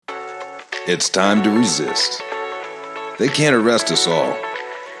It's time to resist. They can't arrest us all,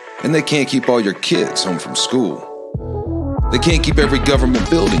 and they can't keep all your kids home from school. They can't keep every government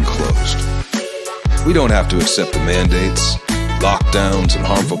building closed. We don't have to accept the mandates, lockdowns, and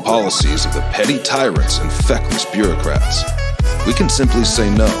harmful policies of the petty tyrants and feckless bureaucrats. We can simply say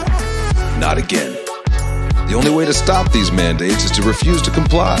no, not again. The only way to stop these mandates is to refuse to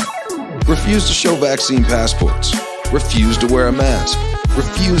comply. Refuse to show vaccine passports. Refuse to wear a mask.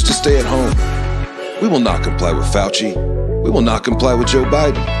 Refuse to stay at home. We will not comply with Fauci. We will not comply with Joe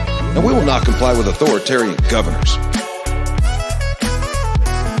Biden. And we will not comply with authoritarian governors.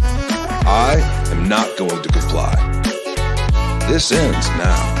 I am not going to comply. This ends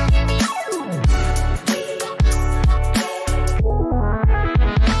now.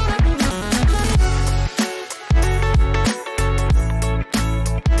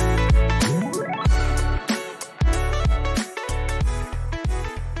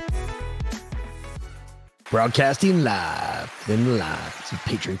 Broadcasting live in the lines of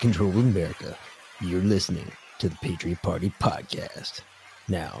Patriot-controlled America, you're listening to the Patriot Party Podcast.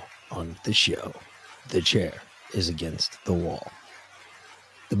 Now, on with the show. The chair is against the wall.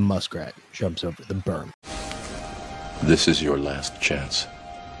 The muskrat jumps over the berm. This is your last chance.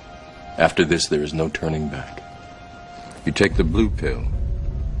 After this, there is no turning back. You take the blue pill,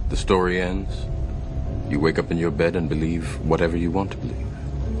 the story ends. You wake up in your bed and believe whatever you want to believe.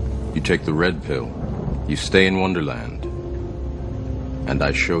 You take the red pill, you stay in Wonderland, and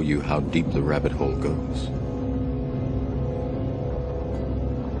I show you how deep the rabbit hole goes.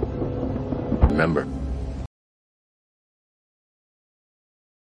 Remember,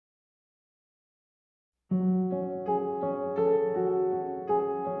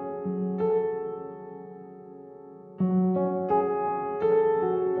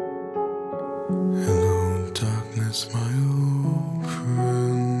 hello, darkness, my old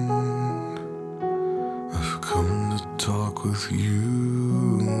friend. I've come to talk with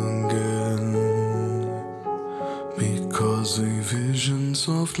you again, because a vision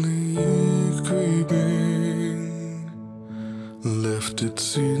softly creeping left its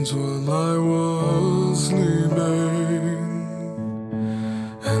seeds while I was sleeping,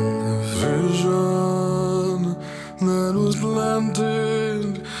 and the vision that was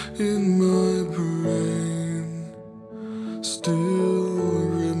planted in my brain still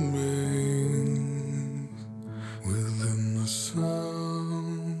remains within the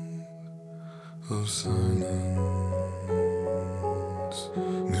sound of silence.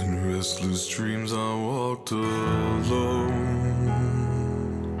 In restless dreams I walked alone,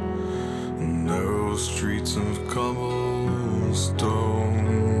 narrow streets of cobblestone,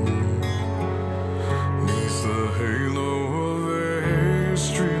 neath the halo of a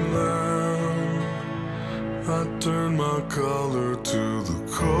street lamp. I turned my collar to the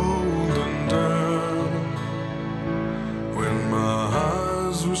cold and damp, when my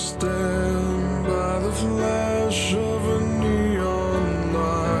eyes were stabbed by the flash of a neon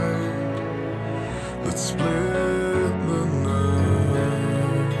light that split the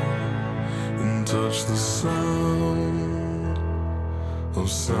night and touched the sound of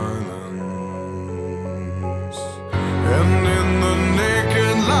silence. And in the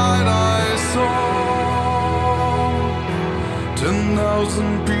naked light I saw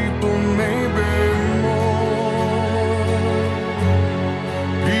 10,000 people, maybe more.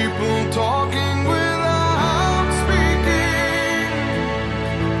 People talking without speaking.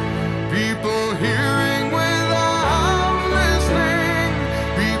 People hearing without listening.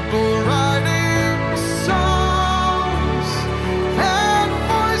 People writing songs that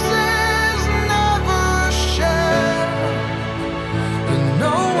voices never share. And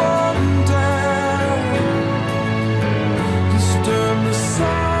no one dared disturb the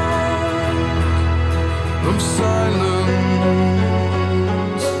sound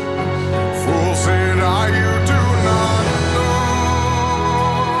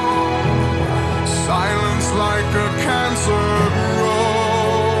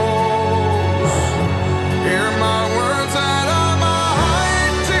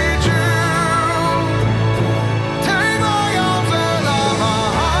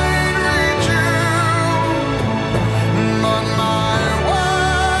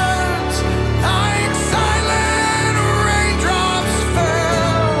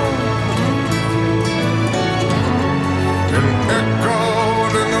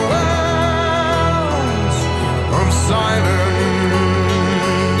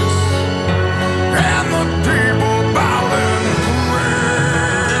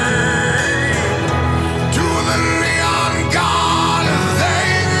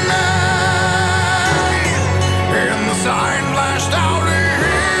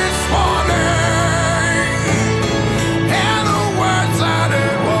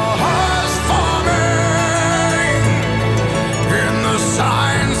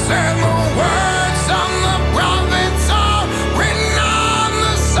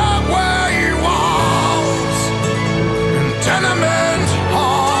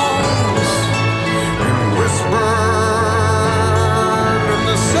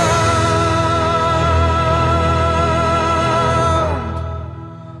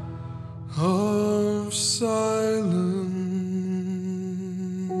silence.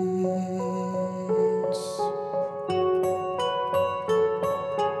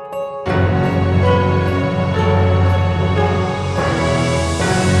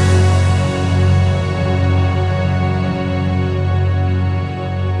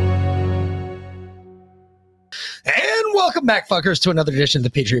 And welcome back, fuckers, to another edition of the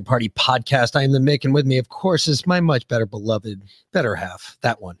Patriot Party podcast. I am the Mick, and with me, of course, is my much better beloved, better half,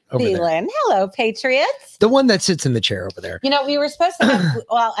 that one over there. Thielen. Hello, Patriots. The one that sits in the chair over there. You know, we were supposed to have,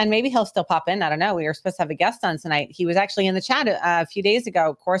 well, and maybe he'll still pop in. I don't know. We were supposed to have a guest on tonight. He was actually in the chat a few days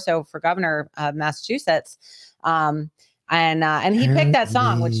ago, Corso for governor of Massachusetts. And he picked that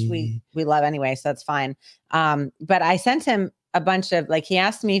song, which we love anyway, so that's fine. But I sent him a bunch of, like, he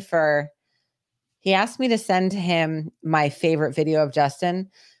asked me to send him my favorite video of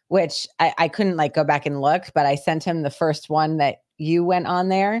Justin, which I couldn't like go back and look, but I sent him the first one that you went on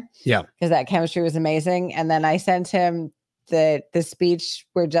there. Yeah. Because that chemistry was amazing. And then I sent him the speech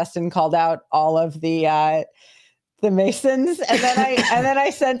where Justin called out all of the Masons. And then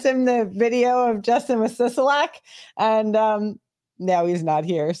I sent him the video of Justin with Sisolak. And now he's not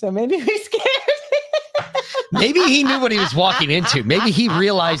here. So maybe he's scared. Maybe he knew what he was walking into. Maybe he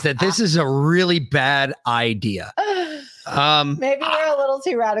realized that this is a really bad idea. Maybe we're a little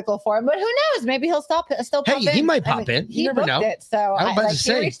too radical for him, but who knows? Maybe he'll still pop in. He might pop in. You never know. It, so I was about to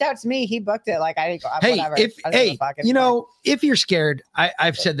say. He reached out to me. He booked it. Like I go, hey, whatever. If you're scared,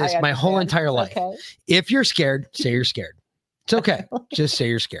 I've said this my whole entire life. Okay. If you're scared, say you're scared. It's okay. Just say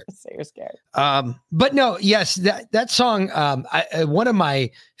you're scared. Say you're scared. But no, yes, that song, one of my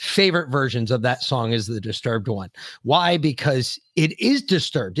favorite versions of that song is the Disturbed one. Why? Because it is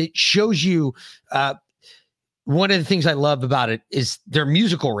disturbed. It shows you, one of the things I love about it is their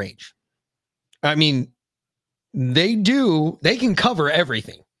musical range. I mean, they can cover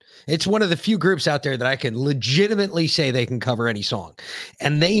everything. It's one of the few groups out there that I can legitimately say they can cover any song,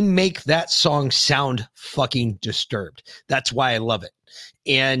 and they make that song sound fucking disturbed. That's why I love it.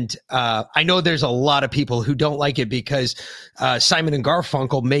 And I know there's a lot of people who don't like it because Simon and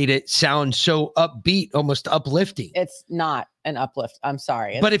Garfunkel made it sound so upbeat, almost uplifting. It's not an uplift. I'm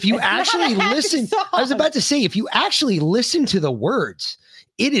sorry. But if you actually listen, I was about to say, if you actually listen to the words,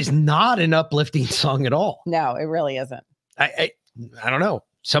 it is not an uplifting song at all. No, it really isn't. I don't know.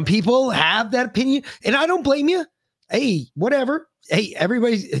 Some people have that opinion, and I don't blame you. Hey, whatever. Hey,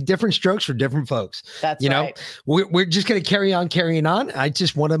 everybody's different strokes for different folks. That's right. We're just going to carrying on. I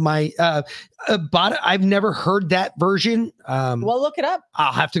just, one of my, I've never heard that version. Well, look it up.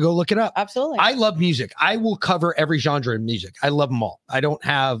 I'll have to go look it up. Absolutely. I love music. I will cover every genre of music. I love them all. I don't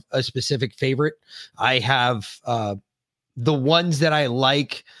have a specific favorite. I have the ones that I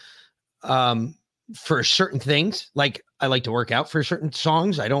like for certain things. Like I like to work out for certain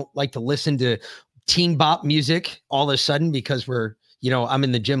songs. I don't like to listen to teen bop music all of a sudden because I'm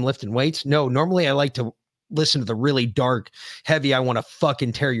in the gym lifting weights. No, normally I like to listen to the really dark, heavy, I want to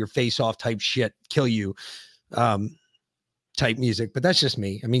fucking tear your face off type shit, kill you type music. But that's just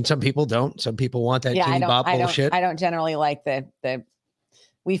me. I mean, some people don't. Some people want that teen bop bullshit. I don't generally like the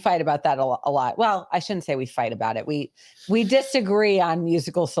we fight about that a lot. Well, I shouldn't say we fight about it. We disagree on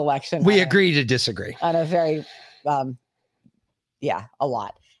musical selection. We agree to disagree on a very, a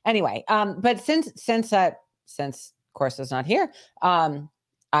lot. Anyway, but since Corso's not here, I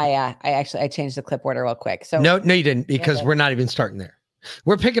changed the clip order real quick. So no, you didn't, because we're not even starting there.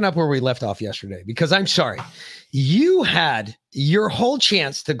 We're picking up where we left off yesterday, because I'm sorry, you had your whole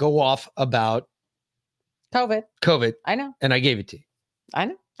chance to go off about COVID. I know, and I gave it to you. I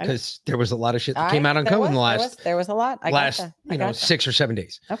know. Because there was a lot of shit that came out on COVID in the last. There was a lot. I 6 or 7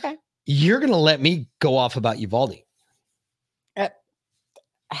 days. Okay. You're gonna let me go off about Uvalde.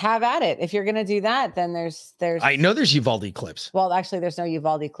 Have at it. If you're gonna do that, then there's. I know there's Uvalde clips. Well, actually, there's no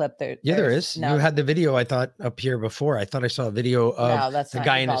Uvalde clip there. Yeah, there is. No. You had the video, I thought, up here before. I thought I saw a video of the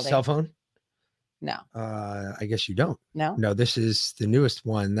guy in his cell phone. No. I guess you don't. No, this is the newest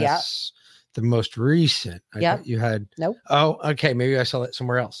one. That's the most recent. I thought you had. Nope. Oh, okay. Maybe I saw it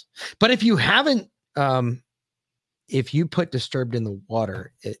somewhere else. But if you haven't, if you put Disturbed in the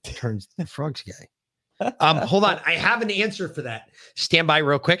water, it turns the frogs gay. Hold on. I have an answer for that. Stand by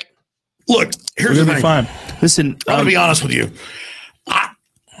real quick. Look, here's the thing. Fine. Listen, I'm going to be honest with you.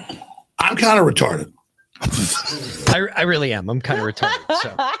 I'm kind of retarded. I really am. I'm kind of retarded.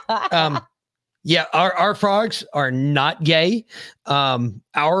 So, yeah, our frogs are not gay.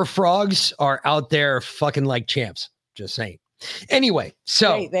 Our frogs are out there fucking like champs. Just saying. Anyway,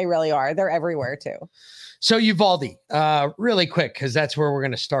 so they really are. They're everywhere too. So Uvalde, really quick, because that's where we're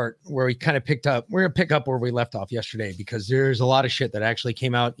going to start, where we kind of picked up. We're going to pick up where we left off yesterday, because there's a lot of shit that actually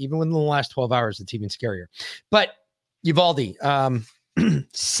came out, even within the last 12 hours, that's even scarier. But Uvalde,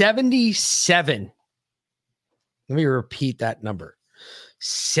 77. Let me repeat that number.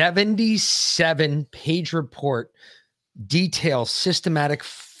 77 page report details systematic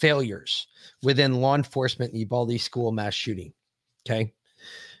failures within law enforcement in Uvalde school mass shooting. Okay.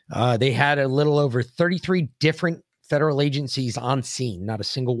 They had a little over 33 different federal agencies on scene. Not a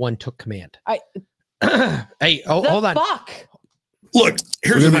single one took command. Hey, hold on. Fuck. Look,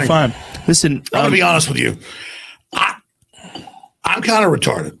 here's the thing. Fine. Listen, I'm gonna be honest with you. I'm kind of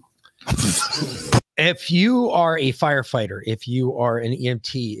retarded. If you are a firefighter, if you are an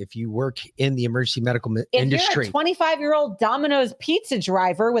EMT, if you work in the emergency medical industry, you're a 25-year-old Domino's pizza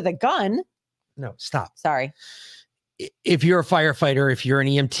driver with a gun. No, stop. Sorry. If you're a firefighter, if you're an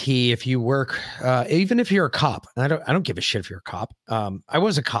EMT, if you work, even if you're a cop, I don't give a shit if you're a cop. I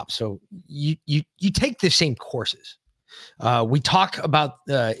was a cop, so you take the same courses. We talk about,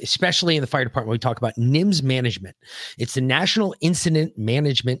 especially in the fire department, we talk about NIMS management. It's the National Incident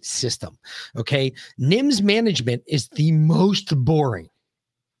Management System. Okay. NIMS management is the most boring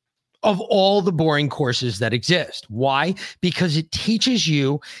of all the boring courses that exist. Why? Because it teaches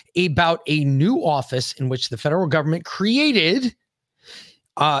you about a new office in which the federal government created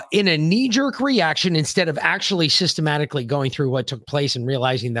in a knee-jerk reaction, instead of actually systematically going through what took place and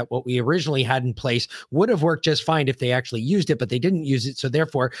realizing that what we originally had in place would have worked just fine if they actually used it, but they didn't use it. So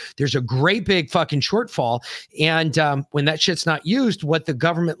therefore, there's a great big fucking shortfall. And when that shit's not used, what the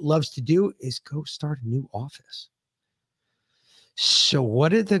government loves to do is go start a new office. So what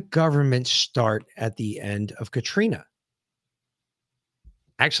did the government start at the end of Katrina?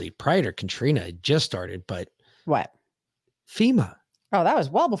 Actually, prior to Katrina, it just started, but What? FEMA. Oh, that was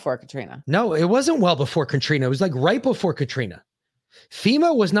well before Katrina. No, it wasn't well before Katrina. It was like right before Katrina.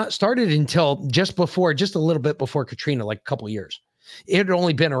 FEMA was not started until just a little bit before Katrina, like a couple of years. It had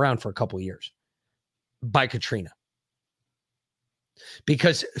only been around for a couple of years by Katrina.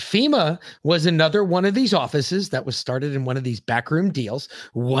 Because FEMA was another one of these offices that was started in one of these backroom deals.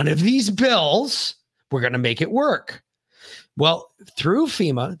 One of these bills, we're going to make it work. Well, through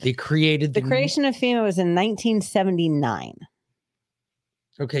FEMA, they created the creation of FEMA was in 1979.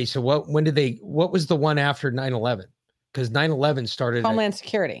 Okay, so what was the one after 9/11? Because 9/11 started Homeland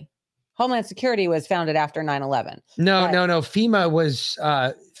Security. Homeland Security was founded after 9/11. No. FEMA was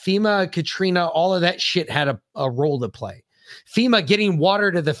FEMA, Katrina, all of that shit had a role to play. FEMA getting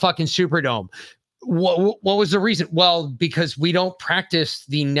water to the fucking Superdome. What was the reason? Well, because we don't practice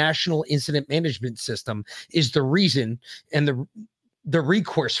the National Incident Management System is the reason, and the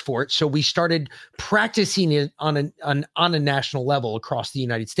recourse for it. So we started practicing it on a national level across the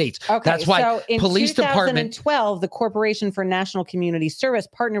United States. Okay, that's why so in police 2012, the Corporation for National Community Service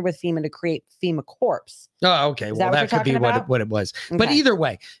partnered with FEMA to create FEMA Corps. Oh, okay. Well, that could be what it was. Okay. But either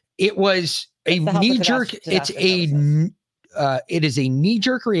way, it was a knee-jerk. It is a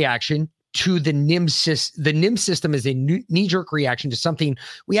knee-jerk reaction to the NIMS system. The NIMS system is a knee-jerk reaction to something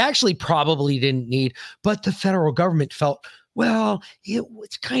we actually probably didn't need, but the federal government felt, well,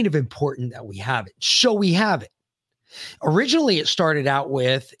 it's kind of important that we have it. So we have it. Originally, it started out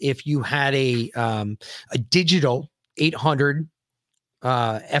with if you had a digital 800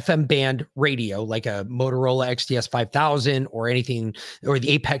 FM band radio, like a Motorola XDS 5000 or anything, or the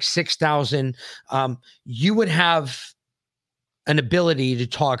Apex 6000, you would have an ability to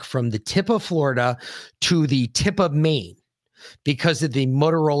talk from the tip of Florida to the tip of Maine because of the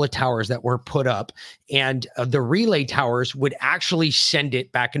Motorola towers that were put up, and the relay towers would actually send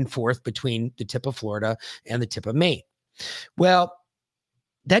it back and forth between the tip of Florida and the tip of Maine. Well,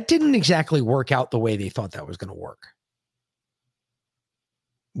 that didn't exactly work out the way they thought that was going to work.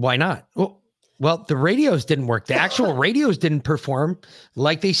 Why not? Well, the radios didn't work. The actual radios didn't perform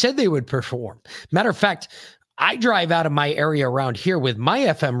like they said they would perform. Matter of fact, I drive out of my area around here with my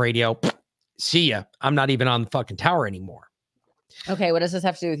FM radio. See ya. I'm not even on the fucking tower anymore. Okay, what does this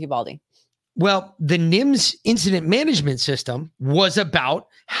have to do with Uvalde? Well, the NIMS incident management system was about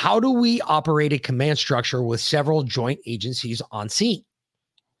how do we operate a command structure with several joint agencies on scene?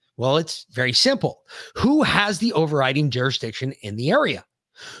 Well, it's very simple. Who has the overriding jurisdiction in the area?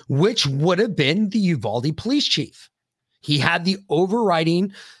 Which would have been the Uvalde police chief. He had the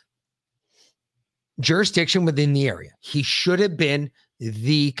overriding jurisdiction within the area. He should have been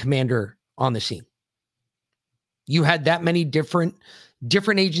the commander on the scene. You had that many different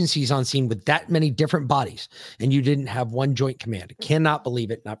different agencies on scene with that many different bodies, and you didn't have one joint command. I cannot believe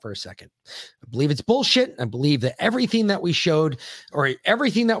it, not for a second. I believe it's bullshit. I believe that everything that we showed or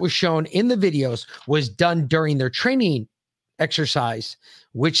everything that was shown in the videos was done during their training exercise,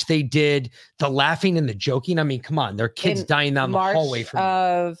 which they did. The laughing and the joking. I mean, come on, there are kids dying down March the hallway from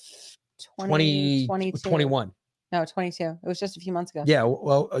of 2022. 21. No, 22. It was just a few months ago. Yeah.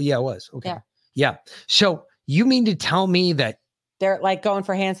 Well, yeah, it was. Okay. Yeah. Yeah. So you mean to tell me that They're like going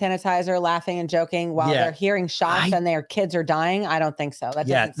for hand sanitizer, laughing and joking while Yeah. they're hearing shots and their kids are dying? I don't think so.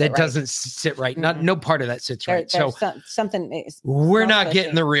 That doesn't sit right. No part of that sits right. So something is, we're not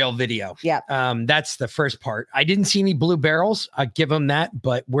getting the real video. Yeah. That's the first part. I didn't see any blue barrels. I give them that,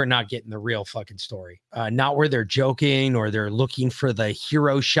 but we're not getting the real fucking story. Not where they're joking or they're looking for the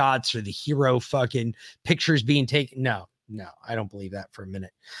hero shots or the hero fucking pictures being taken. No, I don't believe that for a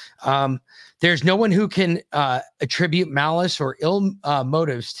minute. There's no one who can attribute malice or ill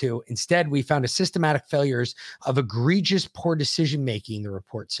motives to. Instead, we found a systematic failures of egregious poor decision-making, the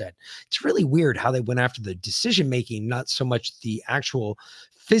report said. It's really weird how they went after the decision-making, not so much the actual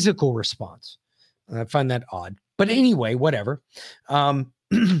physical response. I find that odd. But anyway, whatever.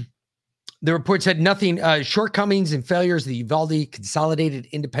 The report said nothing, shortcomings and failures of the Uvalde Consolidated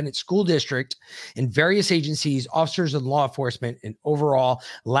Independent School District and various agencies, officers and law enforcement, and overall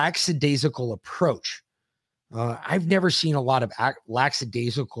lackadaisical approach. I've never seen a lot of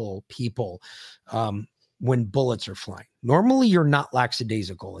lackadaisical people when bullets are flying. Normally, you're not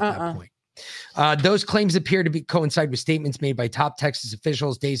lackadaisical at that point. Those claims appear to coincide with statements made by top Texas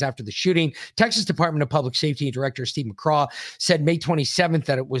officials days after the shooting. Texas Department of Public Safety Director Steve McCraw said May 27th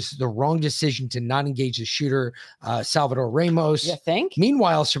that it was the wrong decision to not engage the shooter, Salvador Ramos. You think?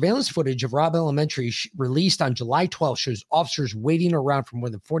 Meanwhile, surveillance footage of Robb Elementary released on July 12th shows officers waiting around for more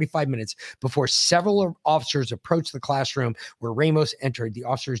than 45 minutes before several officers approached the classroom where Ramos entered. The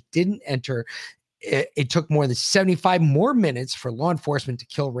officers didn't enter. It took more than 75 more minutes for law enforcement to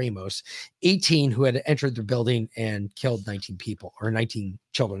kill Ramos, 18 who had entered the building and killed 19 people or 19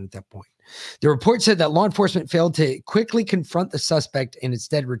 children at that point. The report said that law enforcement failed to quickly confront the suspect and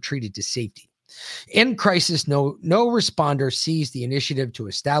instead retreated to safety. In crisis, no responder seized the initiative to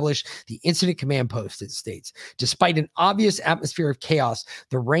establish the incident command post, it states. Despite an obvious atmosphere of chaos,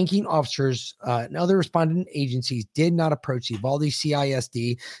 the ranking officers and other responding agencies did not approach the Uvalde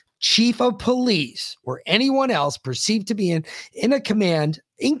CISD chief of police or anyone else perceived to be in command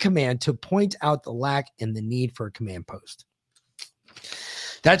to point out the lack and the need for a command post.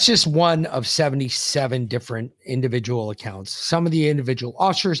 That's just one of 77 different individual accounts. Some of the individual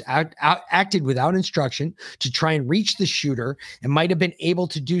officers acted without instruction to try and reach the shooter and might have been able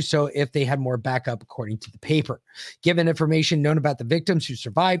to do so if they had more backup, according to the paper. Given information known about the victims who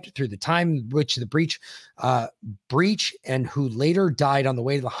survived through the time in which the breach and who later died on the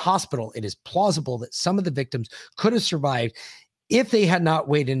way to the hospital, it is plausible that some of the victims could have survived if they had not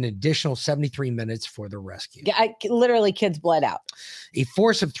waited an additional 73 minutes for the rescue. Yeah, literally kids bled out. A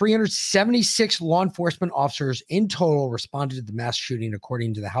force of 376 law enforcement officers in total responded to the mass shooting,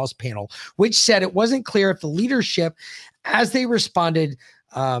 according to the House panel, which said it wasn't clear if the leadership, as they responded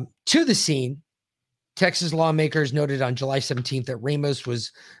to the scene. Texas lawmakers noted on July 17th that Ramos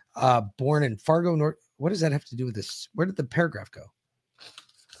was born in Fargo, North. What does that have to do with this? Where did the paragraph go?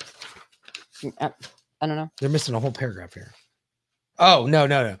 I don't know. They're missing a whole paragraph here. Oh,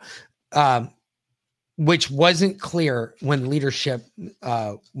 no. Which wasn't clear when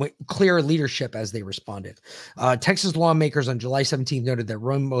clear leadership as they responded. Texas lawmakers on July 17th noted that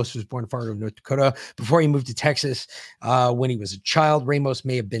Ramos was born in Fargo, North Dakota. Before he moved to Texas, when he was a child, Ramos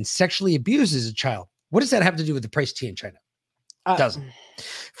may have been sexually abused as a child. What does that have to do with the price of tea in China? Doesn't.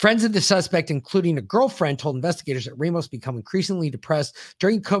 Friends of the suspect, including a girlfriend, told investigators that Ramos became increasingly depressed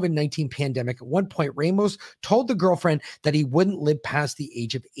during COVID-19 pandemic. At one point, Ramos told the girlfriend that he wouldn't live past the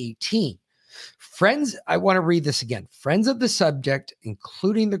age of 18. Friends, I want to read this again. Friends of the subject,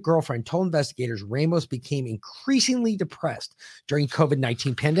 including the girlfriend, told investigators Ramos became increasingly depressed during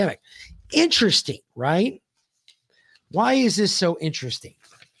COVID-19 pandemic. Interesting, right? Why is this so interesting?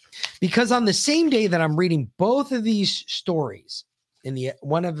 Because on the same day that I'm reading both of these stories,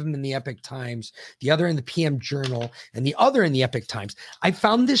 one of them in the Epoch Times, the other in the PM Journal, and the other in the Epoch Times, I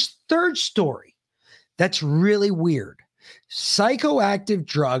found this third story that's really weird. Psychoactive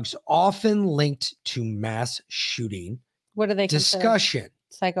drugs often linked to mass shooting. What are they? Discussion.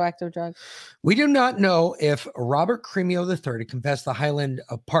 Psychoactive drugs. We do not know if Robert Cremio III confessed the Highland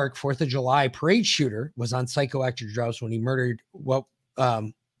Park 4th of July parade shooter was on psychoactive drugs when he murdered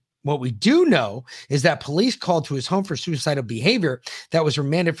What we do know is that police called to his home for suicidal behavior that was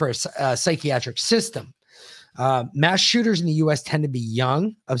remanded for a psychiatric system. Mass shooters in the U.S. tend to be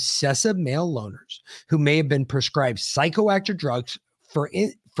young, obsessive male loners who may have been prescribed psychoactive drugs. For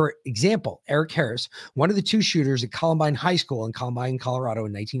example, Eric Harris, one of the two shooters at Columbine High School in Columbine, Colorado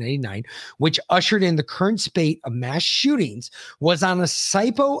in 1999, which ushered in the current spate of mass shootings, was on a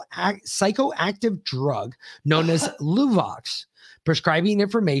psychoactive drug known as Luvox. Prescribing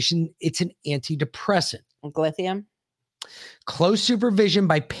information, it's an antidepressant. Lithium. Close supervision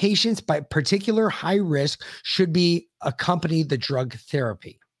by patients by particular high risk should be accompany the drug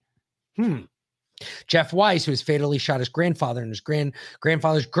therapy. Jeff Weiss, who was fatally shot his grandfather and his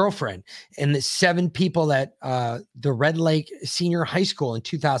grandfather's girlfriend, and the 7 people at the Red Lake Senior High School in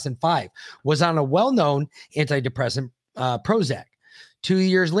 2005, was on a well-known antidepressant, Prozac. 2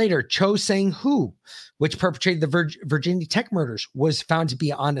 years later, Cho Sang-hoo, which perpetrated the Virginia Tech murders, was found to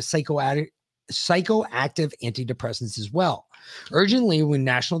be on a psychoactive antidepressants as well. Urgently, we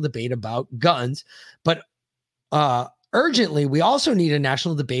national debate about guns, but urgently, we also need a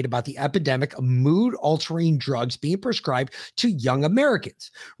national debate about the epidemic of mood-altering drugs being prescribed to young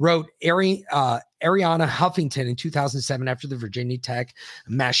Americans, wrote Ariana Huffington in 2007 after the Virginia Tech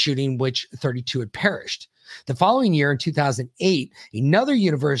mass shooting, which 32 had perished. The following year, in 2008, another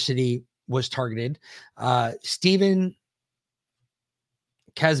university was targeted. Stephen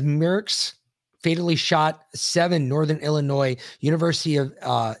Kazmierczak fatally shot 7 Northern Illinois University in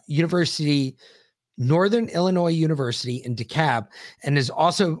DeKalb, and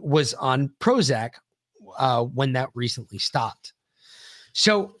was on Prozac when that recently stopped.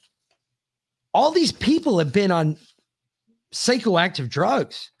 So all these people have been on psychoactive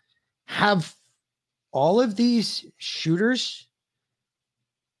drugs. Have all of these shooters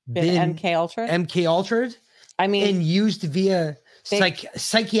been MK Ultra? MK Ultra? I mean, and used via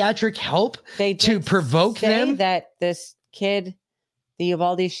psychiatric help to provoke them? That this kid, the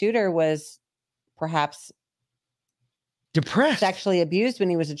Uvalde shooter, was perhaps depressed, sexually abused when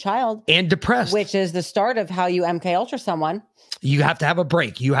he was a child, and depressed, which is the start of how you MK Ultra someone. You have to have a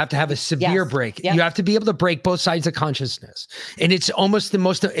break. You have to have a severe break. Yep. You have to be able to break both sides of consciousness. And it's almost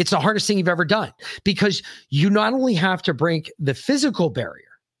it's the hardest thing you've ever done, because you not only have to break the physical barrier,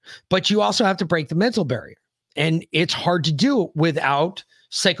 but you also have to break the mental barrier. And it's hard to do without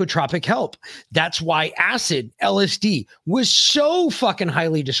psychotropic help. That's why acid, LSD, was so fucking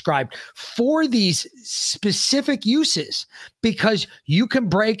highly described for these specific uses, because you can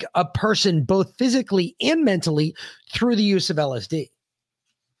break a person both physically and mentally through the use of LSD.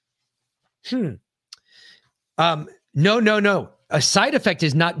 No. A side effect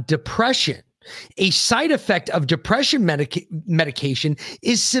is not depression. A side effect of depression medication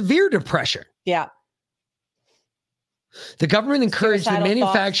is severe depression. Yeah. The government encouraged the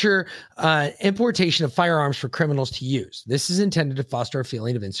manufacture, importation of firearms for criminals to use. This is intended to foster a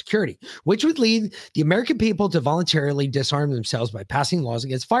feeling of insecurity, which would lead the American people to voluntarily disarm themselves by passing laws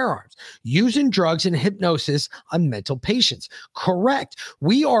against firearms, using drugs and hypnosis on mental patients. Correct.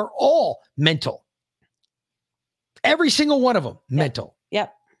 We are all mental. Every single one of them, mental.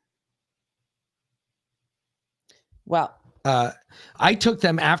 Yep. Well, I took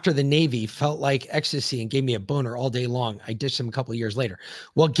them after the Navy, felt like ecstasy, and gave me a boner all day long. I ditched them a couple of years later.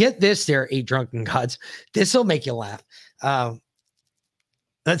 Well, get this there, 8 drunken gods. This will make you laugh.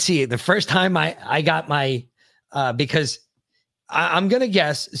 Let's see. The first time I got my, because I'm going to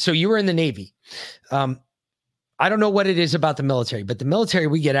guess. So you were in the Navy. I don't know what it is about the military, but the military,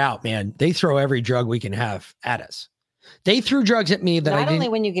 we get out, man. They throw every drug we can have at us. They threw drugs at me that not only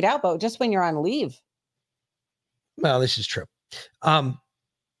when you get out, but just when you're on leave. Well, this is true.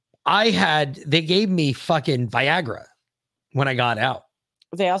 They gave me fucking Viagra when I got out.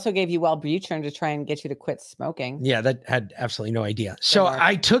 They also gave you Wellbutrin to try and get you to quit smoking. Yeah, that had absolutely no idea. So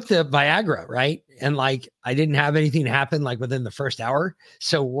I took the Viagra, right? And like, I didn't have anything happen like within the first hour.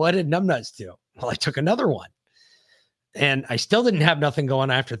 So what did numbnuts do? Well, I took another one. And I still didn't have nothing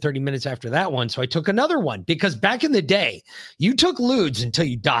going after 30 minutes after that one. So I took another one, because back in the day, you took ludes until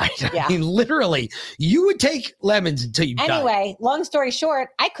you died. Yeah. I mean, literally, you would take lemons until you died. Anyway, long story short,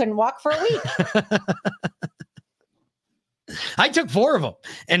 I couldn't walk for a week. I took 4 of them.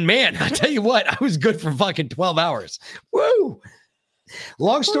 And man, I tell you what, I was good for fucking 12 hours. Woo!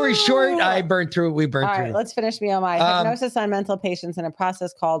 Long story short, I burned through it. We burned through it. All right, let's finish me on my hypnosis on mental patients in a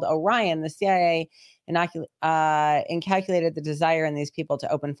process called Orion. The CIA calculated the desire in these people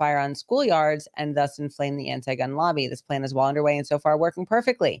to open fire on schoolyards and thus inflame the anti-gun lobby. This plan is well underway and so far working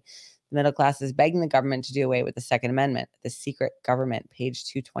perfectly. The middle class is begging the government to do away with the Second Amendment. The secret government, page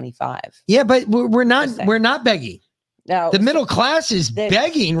 225. Yeah, but we're not begging. No, the middle class is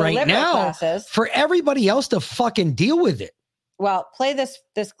begging right now classes for everybody else to fucking deal with it. Well, play this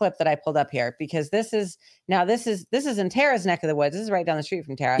clip that I pulled up here, because this is in Tara's neck of the woods. This is right down the street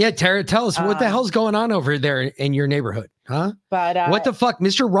from Tara. Yeah, Tara, tell us what the hell's going on over there in your neighborhood, huh? But what the fuck?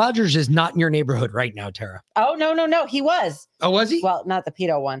 Mr. Rogers is not in your neighborhood right now, Tara. Oh, no, he was. Oh, was he? Well, not the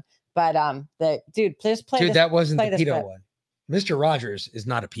pedo one, but the dude. Please play. Dude, that wasn't the pedo clip. one. Mr. Rogers is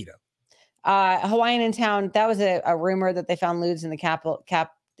not a pedo. Hawaiian in town. That was a rumor that they found lewds in the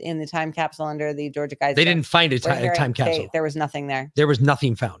in the time capsule under the Georgia Guides. They didn't find a time capsule. There was nothing there. There was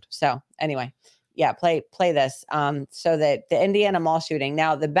nothing found. So anyway, yeah, play this. So that the Indiana mall shooting.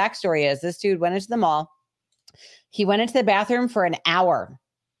 Now the backstory is this dude went into the mall. He went into the bathroom for an hour.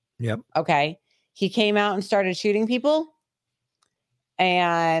 Yep. Okay. He came out and started shooting people.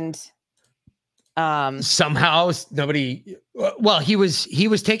 And somehow nobody. Well, he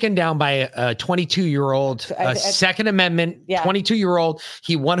was taken down by a 22-year-old Second Amendment 22-year-old.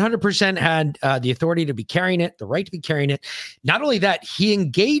 He 100% had the authority to be carrying it, the right to be carrying it. Not only that, he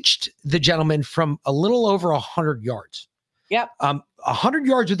engaged the gentleman from a little over 100 yards. Yep. 100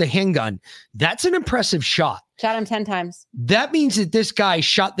 yards with a handgun. That's an impressive shot. Shot him 10 times. That means that this guy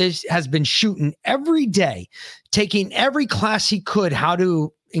has been shooting every day, taking every class he could how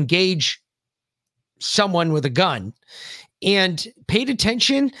to engage someone with a gun, and paid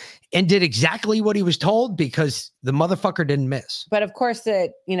attention and did exactly what he was told, because the motherfucker didn't miss. But of course,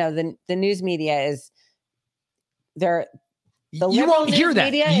 the news media is there. You won't hear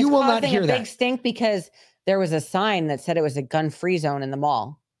that. You will not hear that. Big stink because there was a sign that said it was a gun-free zone in the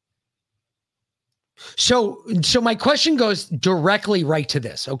mall. So my question goes directly right to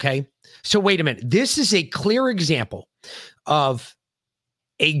this. Okay. So wait a minute. This is a clear example of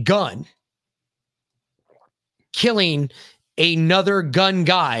a gun killing another gun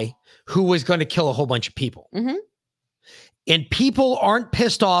guy who was going to kill a whole bunch of people. Mm-hmm. And people aren't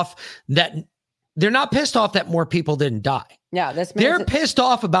pissed off that they're not pissed off that more people didn't die. Yeah, they're pissed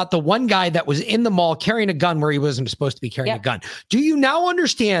off about the one guy that was in the mall carrying a gun where he wasn't supposed to be carrying a gun. Do you now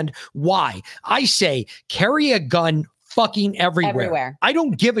understand why I say carry a gun fucking everywhere? I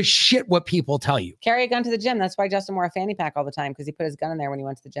don't give a shit what people tell you. Carry a gun to the gym. That's why Justin wore a fanny pack all the time, because he put his gun in there when he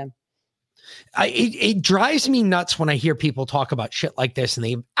went to the gym. It drives me nuts when I hear people talk about shit like this and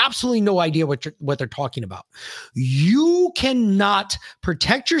they have absolutely no idea what they're talking about. You cannot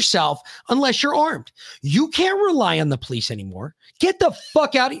protect yourself unless you're armed. You can't rely on the police anymore. Get the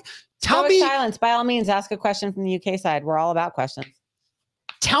fuck out of here. Tell me silence. By all means, ask a question from the UK side. We're all about questions.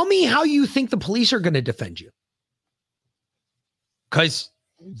 Tell me how you think the police are going to defend you. Because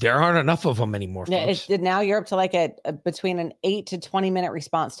there aren't enough of them anymore. Now you're up to like a between an 8 to 20 minute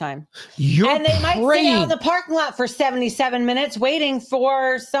response time. And they might stay out in the parking lot for 77 minutes waiting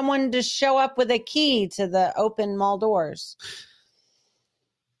for someone to show up with a key to the open mall doors.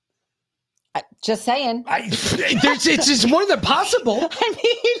 Just saying. It's more than possible.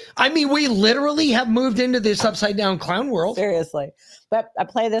 I mean, we literally have moved into this upside down clown world. Seriously. But I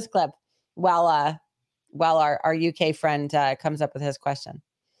play this clip while our UK friend comes up with his question.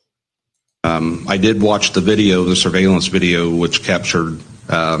 I did watch the surveillance video, which captured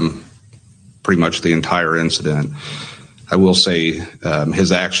pretty much the entire incident. I will say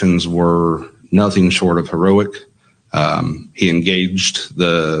his actions were nothing short of heroic. He engaged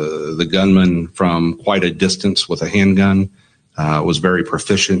the gunman from quite a distance with a handgun, was very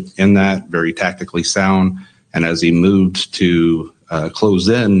proficient in that, very tactically sound. And as he moved to close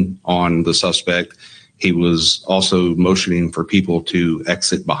in on the suspect, he was also motioning for people to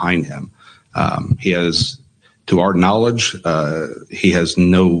exit behind him. He has, to our knowledge, he has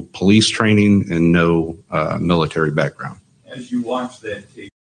no police training and no military background. As you watch that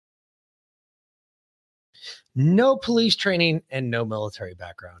tape. No police training and no military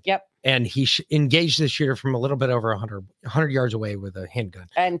background. Yep. And he engaged the shooter from a little bit over 100 yards away with a handgun.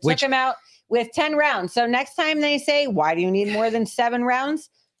 And took him out with 10 rounds. So next time they say, why do you need more than 7 rounds?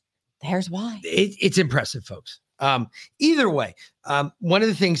 There's why. It's impressive, folks. Either way, one of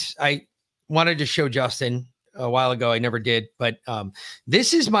the things I wanted to show Justin a while ago, I never did, but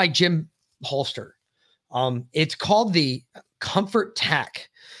this is my gym holster. It's called the Comfort Tac.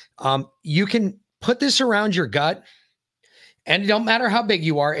 You can put this around your gut, and it don't matter how big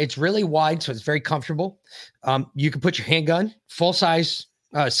you are. It's really wide, so it's very comfortable. You can put your handgun, full size,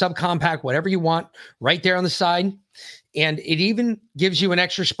 subcompact, whatever you want, right there on the side. And it even gives you an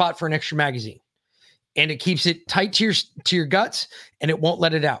extra spot for an extra magazine. And it keeps it tight to your guts, and it won't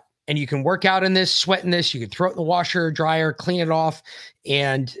let it out. And you can work out in this, sweat in this. You can throw it in the washer, dryer, clean it off.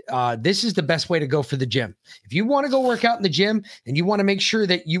 And this is the best way to go for the gym. If you want to go work out in the gym and you want to make sure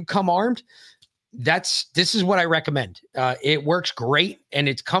that you come armed, this is what I recommend. It works great and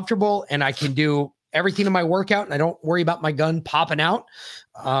it's comfortable, and I can do everything in my workout and I don't worry about my gun popping out,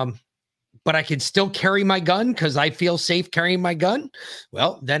 but I can still carry my gun because I feel safe carrying my gun,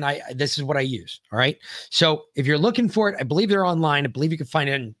 well, then this is what I use. All right. So if you're looking for it, I believe they're online. I believe you can find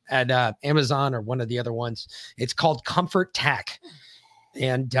it at Amazon or one of the other ones. It's called Comfort Tac.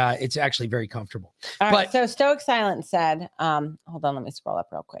 And it's actually very comfortable. All right. So Stoic Silence said, hold on, let me scroll up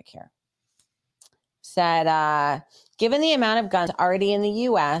real quick here. Said, given the amount of guns already in the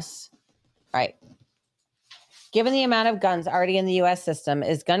U.S., right? Given the amount of guns already in the U.S. system,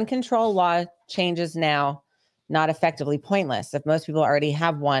 is gun control law changes now not effectively pointless? If most people already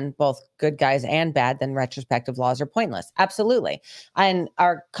have one, both good guys and bad, then retrospective laws are pointless. Absolutely. And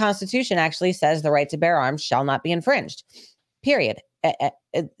our Constitution actually says the right to bear arms shall not be infringed, period.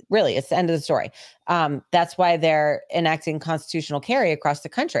 Really, it's the end of the story. That's why they're enacting constitutional carry across the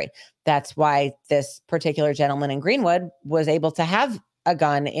country. That's why this particular gentleman in Greenwood was able to have a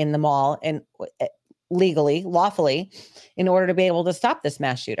gun in the mall and legally, lawfully, in order to be able to stop this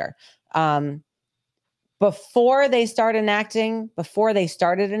mass shooter. Before they started enacting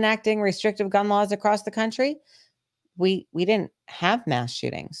restrictive gun laws across the country, we didn't have mass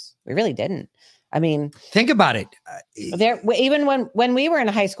shootings. We really didn't. I mean, think about it. Even when we were in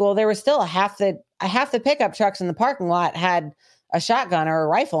high school, there was still a half the pickup trucks in the parking lot had a shotgun or a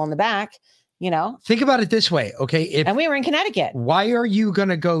rifle in the back. Think about it this way, okay? And we were in Connecticut. Why are you going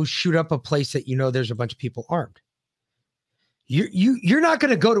to go shoot up a place that there's a bunch of people armed? You're not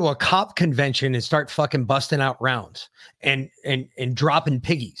going to go to a cop convention and start fucking busting out rounds and dropping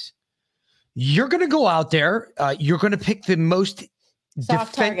piggies. You're going to go out there. You're going to pick the most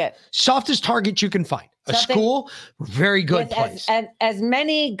softest target you can find. A school, very good place. As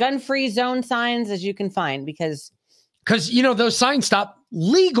many gun-free zone signs as you can find, because those signs stop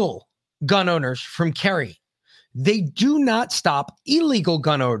legal gun owners from carrying. They do not stop illegal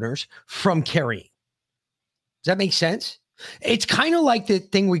gun owners from carrying. Does that make sense? It's kind of like the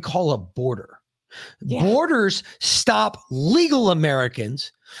thing we call a border. Yeah. Borders stop legal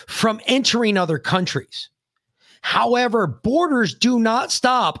Americans from entering other countries. However, borders do not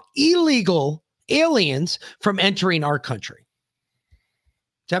stop illegal aliens from entering our country.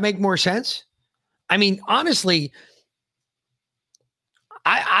 Does that make more sense? I mean, honestly,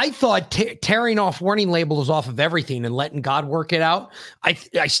 I thought tearing off warning labels off of everything and letting God work it out.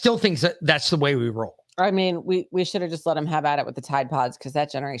 I still think that's the way we roll. I mean, we should have just let them have at it with the Tide Pods, because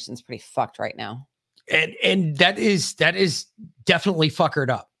that generation's pretty fucked right now. And that is definitely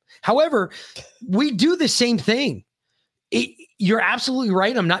fuckered up. However, we do the same thing. You're absolutely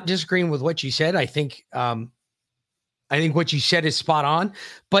right. I'm not disagreeing with what you said. I think what you said is spot on,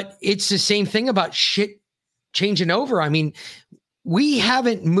 but it's the same thing about shit changing over. I mean, we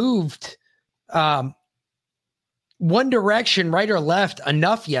haven't moved one direction, right or left,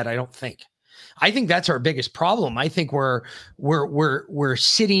 enough yet, I don't think. I think that's our biggest problem. I think we're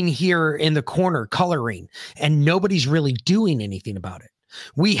sitting here in the corner coloring, and nobody's really doing anything about it.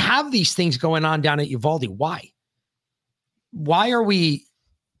 We have these things going on down at Uvalde. Why? Why are we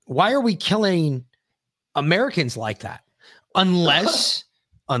killing Americans like that? Unless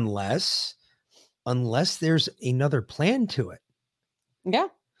there's another plan to it. Yeah.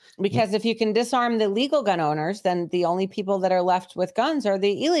 Because if you can disarm the legal gun owners, then the only people that are left with guns are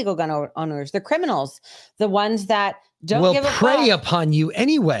the illegal gun owners, the criminals, the ones that don't give a fuck. Will prey upon you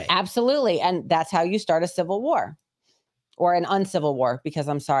anyway. Absolutely. And that's how you start a civil war, or an uncivil war, because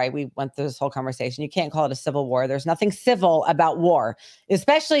I'm sorry, we went through this whole conversation. You can't call it a civil war. There's nothing civil about war,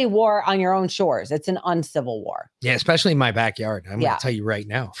 especially war on your own shores. It's an uncivil war. Yeah, especially in my backyard. I'm going to tell you right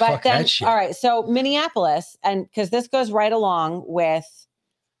now. But fuck then, that shit. All right. So Minneapolis, and because this goes right along with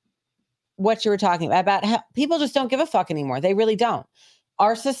what you were talking about how people just don't give a fuck anymore. They really don't.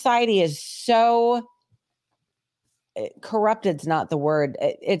 Our society is so corrupted's not the word.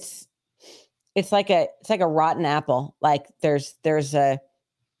 It's like a rotten apple. Like there's a,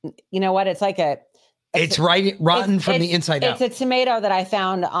 you know what? It's like it's rotten from the inside out. It's a tomato that I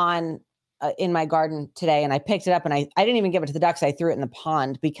found in my garden today, and I picked it up, and I didn't even give it to the ducks. I threw it in the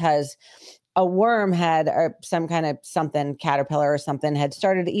pond because a worm or some kind of caterpillar or something had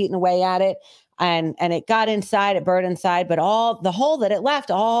started eating away at it. And it got inside, it burrowed inside, but the hole that it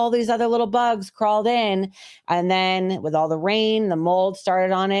left, all these other little bugs crawled in. And then with all the rain, the mold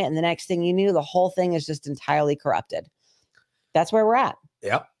started on it. And the next thing you knew, the whole thing is just entirely corrupted. That's where we're at.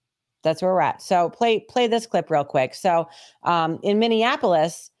 Yep. That's where we're at. So play this clip real quick. So in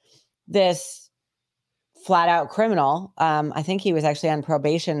Minneapolis, this flat out criminal, I think he was actually on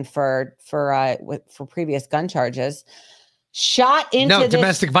probation for previous gun charges, shot into this,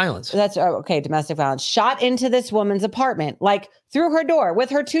 domestic violence. That's okay. Domestic violence shot into this woman's apartment, like through her door with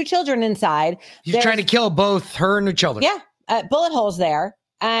her 2 children inside. He's trying to kill both her and her children. Yeah. Bullet holes there.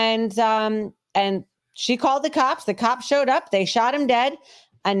 And she called the cops. The cops showed up. They shot him dead.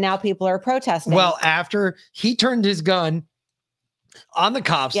 And now people are protesting. Well, after he turned his gun on the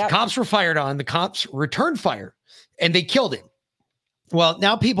cops, the cops were fired on. The cops returned fire and they killed him. Well,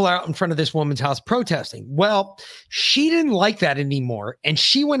 now people are out in front of this woman's house protesting. Well, she didn't like that anymore. And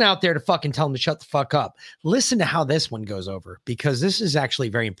she went out there to fucking tell them to shut the fuck up. Listen to how this one goes over, because this is actually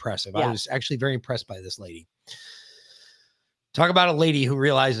very impressive. I was actually very impressed by this lady. Talk about a lady who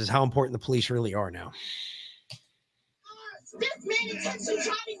realizes how important the police really are now. This man intentionally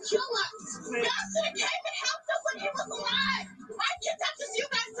tried to kill us. Y'all should have came and helped us when he was alive. I can't touch this. You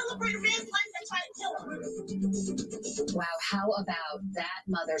guys celebrate a man's life and try to kill him. Wow, how about that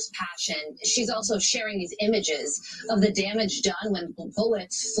mother's passion? She's also sharing these images of the damage done when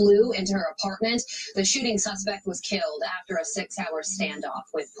bullets flew into her apartment. The shooting suspect was killed after a 6-hour standoff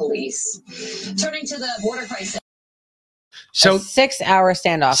with police. Turning to the border crisis. So 6-hour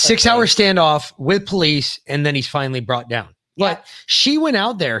standoff. 6-hour standoff with police, and then he's finally brought down. But she went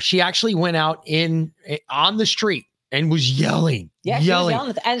out there. She actually went out on the street and was yelling. Yeah, yelling. She was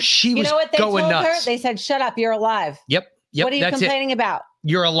yelling. And she was you know what they going told nuts. her? They said, "Shut up, you're alive." Yep. What are you complaining about?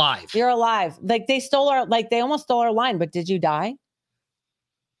 You're alive. You're alive. Like they almost stole our line, but did you die?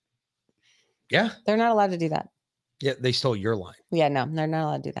 Yeah. They're not allowed to do that. Yeah, they stole your line. Yeah, no, they're not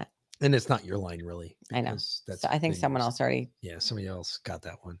allowed to do that. And it's not your line, really. I know. So I think someone else already. Yeah, somebody else got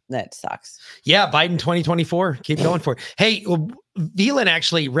that one. That sucks. Yeah, Biden 2024. Keep going for it. Hey, Velan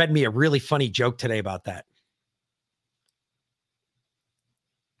actually read me a really funny joke today about that.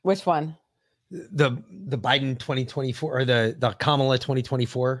 Which one? The Biden 2024 or the Kamala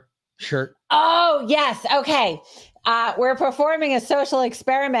 2024 shirt. Oh, yes. Okay. We're performing a social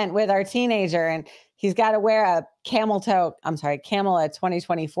experiment with our teenager, and he's got to wear a Kamala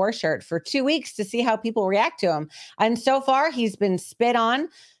 2024 shirt for 2 weeks to see how people react to him. And so far, he's been spit on,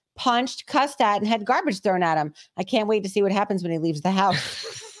 punched, cussed at, and had garbage thrown at him. I can't wait to see what happens when he leaves the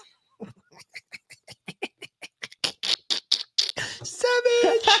house.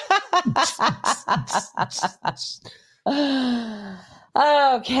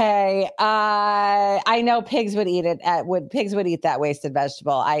 Okay. I know pigs would eat it. Pigs would eat that wasted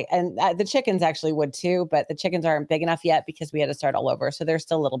vegetable. The chickens actually would too, but the chickens aren't big enough yet because we had to start all over. So they're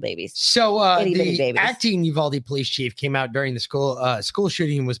still little babies. So itty-bitty babies. Acting Uvalde police chief came out during the school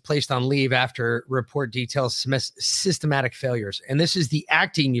shooting and was placed on leave after report details systematic failures. And this is the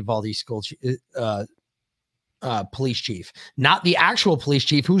acting Uvalde school police chief, not the actual police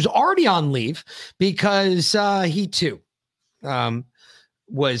chief who's already on leave because he too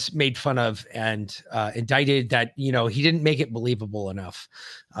was made fun of and indicted that, he didn't make it believable enough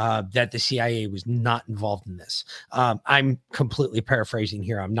that the CIA was not involved in this. I'm completely paraphrasing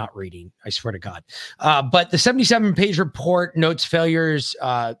here. I'm not reading, I swear to God. But the 77-page report notes failures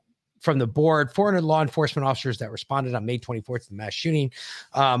from the board, 400 law enforcement officers that responded on May 24th to the mass shooting.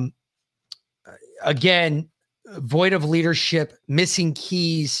 Again, void of leadership, missing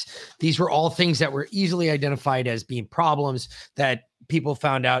keys. These were all things that were easily identified as being problems that people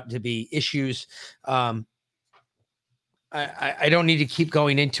found out to be issues. I don't need to keep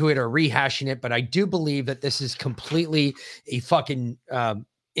going into it or rehashing it, but I do believe that this is completely a fucking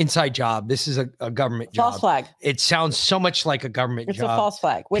inside job. This is a government job. False flag. It sounds so much like a government job. It's a false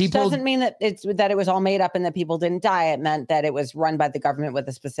flag, which doesn't mean that it was all made up and that people didn't die. It meant that it was run by the government with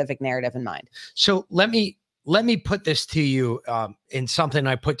a specific narrative in mind. So let me put this to you in something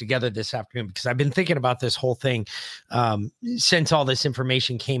I put together this afternoon, because I've been thinking about this whole thing since all this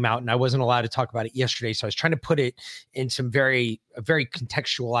information came out, and I wasn't allowed to talk about it yesterday. So I was trying to put it in a very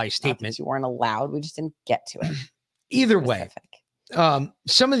contextualized statement. You weren't allowed. We just didn't get to it. Either way,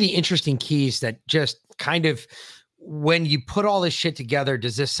 some of the interesting keys that just kind of, when you put all this shit together,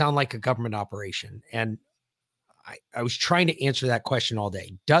 does this sound like a government operation? And I was trying to answer that question all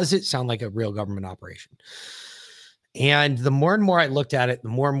day. Does it sound like a real government operation? And the more and more I looked at it, the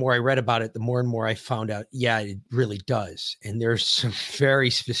more and more I read about it, the more and more I found out, yeah, it really does. And there's some very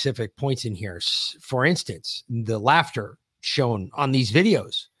specific points in here. For instance, the laughter shown on these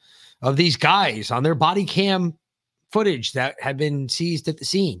videos of these guys on their body cam footage that had been seized at the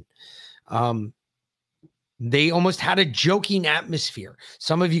scene. They almost had a joking atmosphere.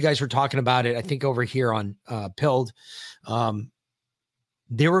 Some of you guys were talking about it, I think, over here on Pilled.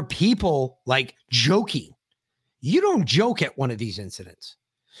 There were people like joking. You don't joke at one of these incidents.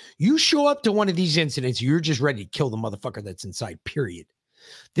 You show up to one of these incidents, you're just ready to kill the motherfucker that's inside, period.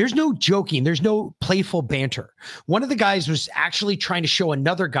 There's no joking. There's no playful banter. One of the guys was actually trying to show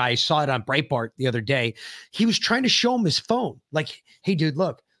another guy, I saw it on Breitbart the other day. He was trying to show him his phone. Like, hey, dude,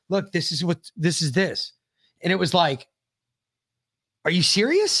 look, this is this. And it was like, are you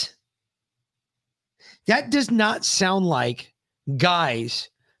serious? That does not sound like guys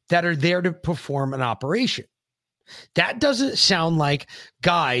that are there to perform an operation. That doesn't sound like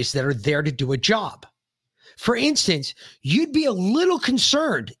guys that are there to do a job. For instance, you'd be a little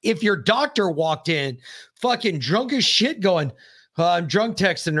concerned if your doctor walked in fucking drunk as shit going, I'm drunk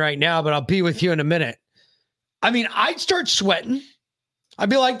texting right now, but I'll be with you in a minute. I mean, I'd start sweating. I'd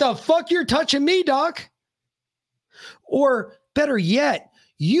be like, the fuck you're touching me, doc? Or better yet,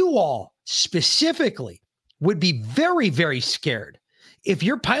 you all specifically would be very, very scared if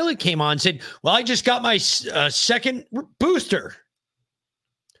your pilot came on and said, well, I just got my second booster.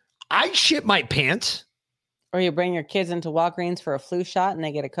 I'd shit my pants. Or you bring your kids into Walgreens for a flu shot and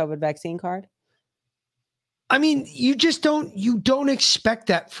they get a COVID vaccine card. I mean, you don't expect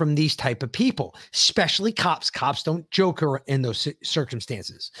that from these type of people, especially cops. Cops don't joke in those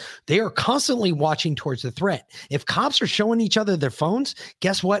circumstances. They are constantly watching towards the threat. If cops are showing each other their phones,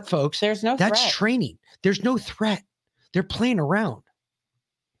 guess what, folks? There's no That's threat. Training. There's no threat. They're playing around.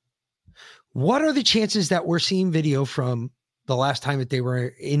 What are the chances that we're seeing video from the last time that they were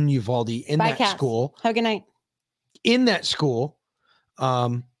in Uvalde in Bye, that cats. school? Have a good night. In that school,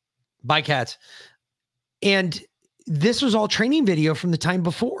 by cats. And this was all training video from the time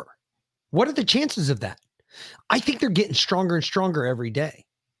before. What are the chances of that? I think they're getting stronger and stronger every day.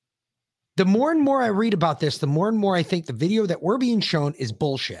 The more and more I read about this, the more and more I think the video that we're being shown is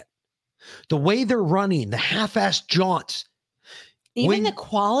bullshit. The way they're running, the half-assed jaunts. Even the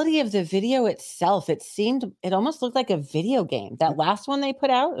quality of the video itself, it almost looked like a video game. That last one they put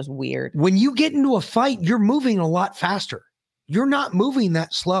out was weird. When you get into a fight, you're moving a lot faster. You're not moving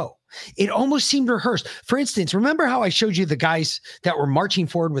that slow. It almost seemed rehearsed. For instance, remember how I showed you the guys that were marching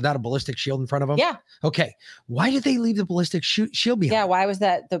forward without a ballistic shield in front of them? Yeah. Okay. Why did they leave the ballistic shield behind? Yeah. Why was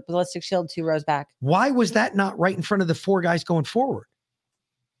that the ballistic shield 2 rows back? Why was that not right in front of the 4 guys going forward?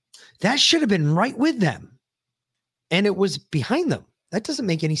 That should have been right with them. And it was behind them. That doesn't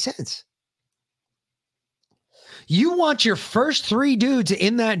make any sense. You want your first 3 dudes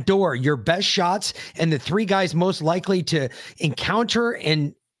in that door, your best shots, and the 3 guys most likely to encounter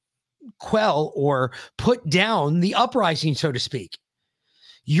and quell or put down the uprising, so to speak.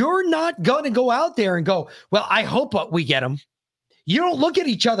 You're not going to go out there and go, well, I hope we get them. You don't look at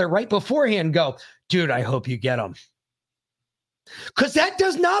each other right beforehand and go, dude, I hope you get them. Because that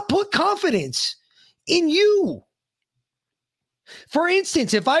does not put confidence in you. For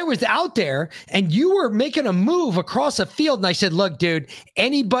instance, if I was out there and you were making a move across a field and I said, look, dude,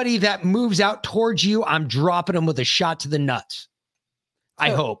 anybody that moves out towards you, I'm dropping them with a shot to the nuts. I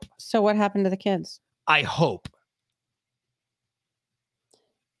hope. So what happened to the kids? I hope.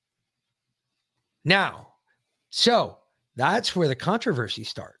 Now, so that's where the controversy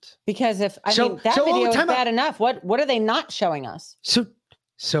starts. Because that video is bad enough. What are they not showing us?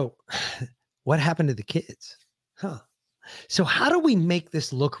 So what happened to the kids? Huh. So how do we make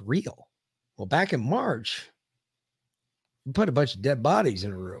this look real? Well, back in March, we put a bunch of dead bodies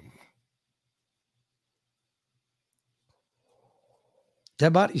in a room.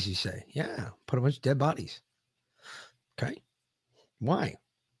 Dead bodies, you say? Yeah, put a bunch of dead bodies. Okay. Why?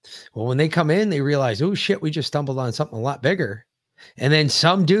 Well, when they come in, they realize, oh shit, we just stumbled on something a lot bigger. And then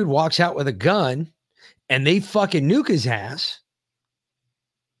some dude walks out with a gun and they fucking nuke his ass.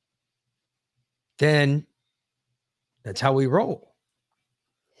 Then that's how we roll.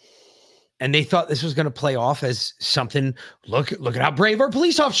 And they thought this was going to play off as something. Look at how brave our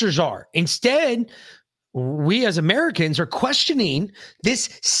police officers are. Instead, we as Americans are questioning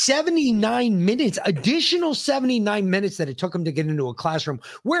this 79 minutes, additional 79 minutes that it took them to get into a classroom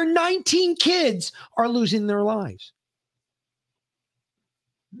where 19 kids are losing their lives.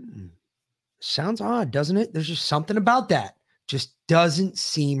 Sounds odd, doesn't it? There's just something about that. Just doesn't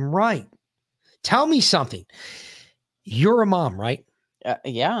seem right. Tell me something. You're a mom, right?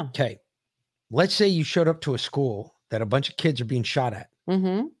 Yeah. Okay. Let's say you showed up to a school that a bunch of kids are being shot at.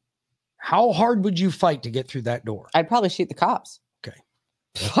 Mm-hmm. How hard would you fight to get through that door? I'd probably shoot the cops. Okay.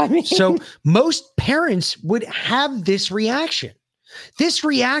 I mean, so most parents would have this reaction. This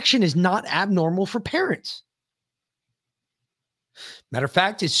reaction is not abnormal for parents. Matter of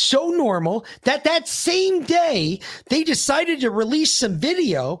fact, it's so normal that same day they decided to release some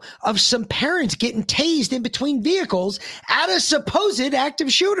video of some parents getting tased in between vehicles at a supposed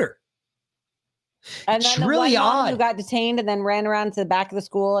active shooter. And it's then the really one mom odd. who got detained and then ran around to the back of the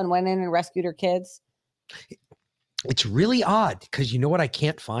school and went in and rescued her kids. It's really odd because you know what I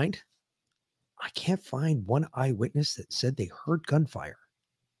can't find? I can't find one eyewitness that said they heard gunfire.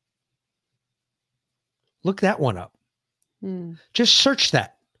 Look that one up. Just search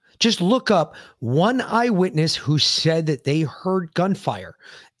that. Just look up one eyewitness who said that they heard gunfire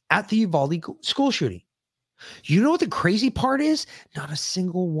at the Uvalde school shooting. You know what the crazy part is? Not a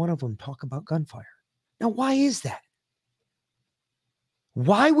single one of them talk about gunfire. Now, why is that?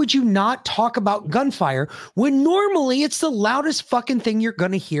 Why would you not talk about gunfire when normally it's the loudest fucking thing you're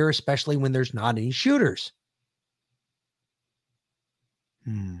going to hear, especially when there's not any shooters?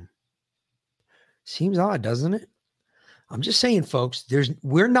 Seems odd, doesn't it? I'm just saying, folks,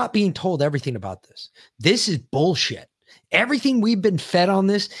 we're not being told everything about this. This is bullshit. Everything we've been fed on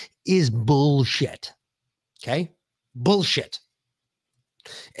this is bullshit. Okay? Bullshit.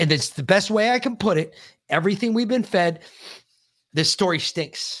 And it's the best way I can put it. Everything we've been fed, this story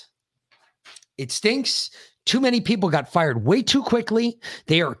stinks. It stinks. Too many people got fired way too quickly.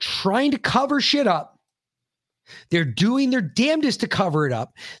 They are trying to cover shit up. They're doing their damnedest to cover it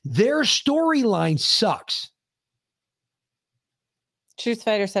up. Their storyline sucks. Truth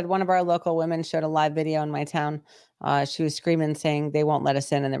Fighter said one of our local women showed a live video in my town. She was screaming, saying they won't let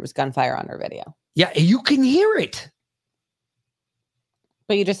us in, and there was gunfire on her video. Yeah, you can hear it.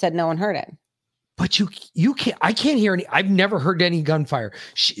 But you just said no one heard it. But you can't. I can't hear any. I've never heard any gunfire.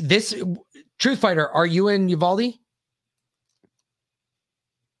 This Truth Fighter, are you in Uvalde?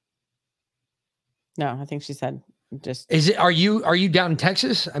 No, I think she said just. Is it? Are you down in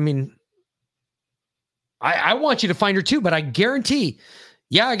Texas? I mean, I want you to find her too, but I guarantee.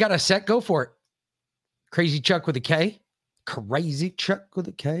 Yeah, I got a set. Go for it. Crazy Chuck with a K. Crazy Chuck with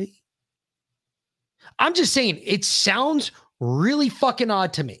a K. I'm just saying, it sounds really fucking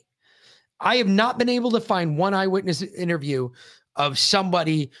odd to me. I have not been able to find one eyewitness interview of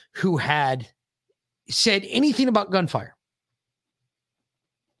somebody who had said anything about gunfire.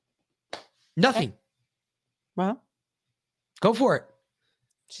 Nothing. Okay. Well, go for it.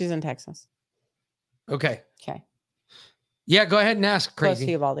 She's in Texas. Okay. Okay. Yeah, go ahead and ask. Crazy. Close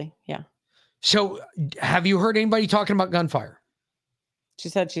to Uvalde. Yeah. So, have you heard anybody talking about gunfire? She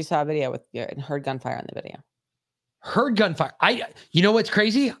said she saw a video and heard gunfire on the video. Heard gunfire. You know what's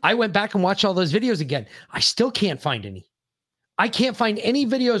crazy? I went back and watched all those videos again. I still can't find any. I can't find any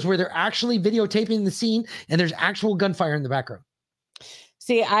videos where they're actually videotaping the scene and there's actual gunfire in the background.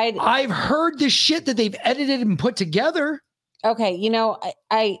 See, I've heard the shit that they've edited and put together. Okay, you know,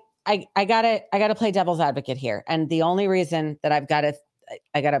 I gotta play devil's advocate here, and the only reason that I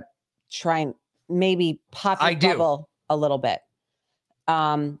gotta try and maybe pop your bubble a little bit,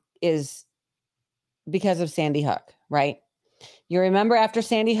 is because of Sandy Hook, right? You remember after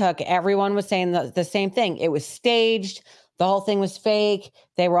Sandy Hook, everyone was saying the same thing. It was staged. The whole thing was fake.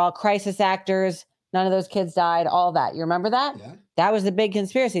 They were all crisis actors. None of those kids died, all that. You remember that? Yeah. That was the big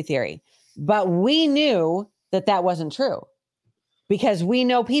conspiracy theory. But we knew that that wasn't true because we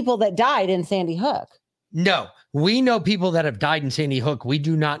know people that died in Sandy Hook. No, we know people that have died in Sandy Hook. We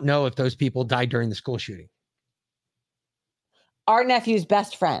do not know if those people died during the school shooting. Our nephew's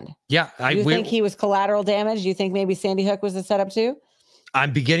best friend. Yeah. You think he was collateral damage? You think maybe Sandy Hook was a setup too?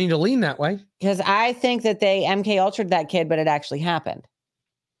 I'm beginning to lean that way. Because I think that they MK Ultra'd that kid, but it actually happened.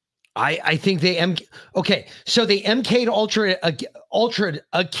 I think they okay. So they MK'd Ultra'd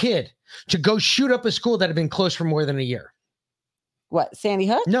a kid to go shoot up a school that had been closed for more than a year. What, Sandy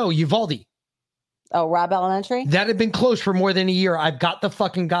Hook? No, Uvalde. Oh, Robb Elementary? That had been closed for more than a year. I've got the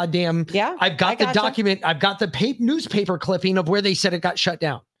fucking goddamn. Yeah. I've got the document. I've got the newspaper clipping of where they said it got shut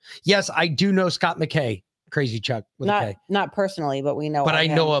down. Yes, I do know Scott McKay, Crazy Chuck with a K. Not personally, but we know. But I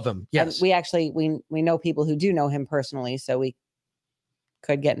know of him. Yes. And we actually we know people who do know him personally, so we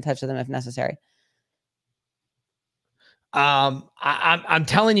could get in touch with them if necessary. I'm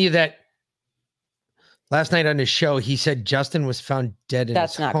telling you that last night on his show, he said Justin was found dead in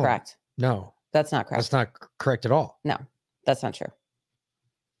That's his not home. correct. No. That's not correct. That's not correct at all. No, that's not true.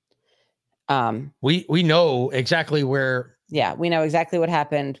 We know exactly where. Yeah, we know exactly what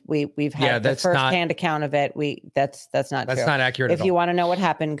happened. We've had the first-hand account of it. That's not true. That's not accurate. If you want to know what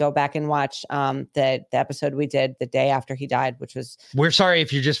happened, go back and watch the episode we did the day after he died, which was. We're sorry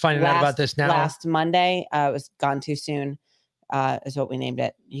if you're just finding out about this now. Last Monday, it was Gone Too Soon, is what we named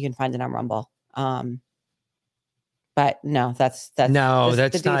it. You can find it on Rumble. But no, that's the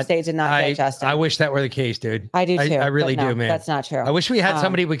deep state did not get Justin. I wish that were the case, dude. I do too. I really do, man. That's not true. I wish we had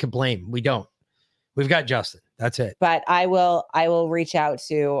somebody we could blame. We don't. We've got Justin. That's it. But I will reach out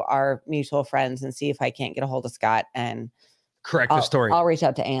to our mutual friends and see if I can't get a hold of Scott and correct the story. I'll reach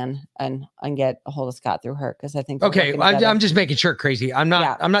out to Anne and get a hold of Scott through her because I think. Okay, I'm just making sure, Crazy. I'm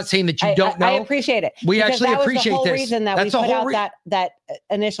not saying that you don't know. I appreciate it. We actually that was appreciate the whole this. reason that That's we the put whole out that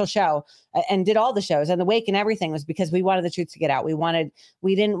initial show and did all the shows and the wake and everything was because we wanted the truth to get out.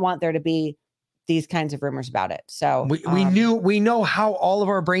 We didn't want there to be these kinds of rumors about it. So we know how all of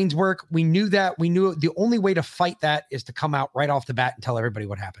our brains work. We knew that. We knew the only way to fight that is to come out right off the bat and tell everybody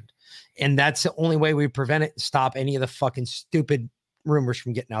what happened. And that's the only way we prevent it and stop any of the fucking stupid rumors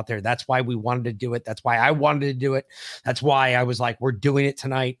from getting out there. That's why we wanted to do it. That's why I wanted to do it. That's why I was like, we're doing it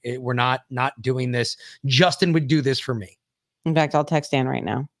tonight. We're not doing this. Justin would do this for me. In fact, I'll text Dan right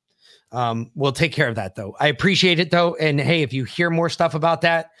now. We'll take care of that though. I appreciate it though. And hey, if you hear more stuff about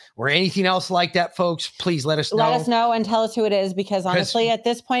that or anything else like that, folks, please let us know. Let us know and tell us who it is, because honestly, at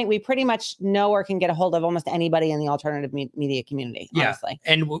this point, we pretty much know or can get a hold of almost anybody in the alternative media community. Honestly.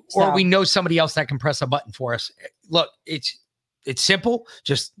 And or we know somebody else that can press a button for us. Look, it's simple.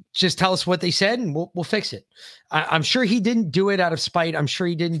 Just tell us what they said and we'll fix it. I'm sure he didn't do it out of spite. I'm sure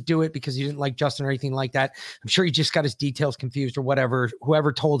he didn't do it because he didn't like Justin or anything like that. I'm sure he just got his details confused or whatever.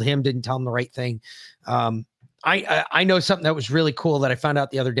 Whoever told him didn't tell him the right thing. I know something that was really cool that I found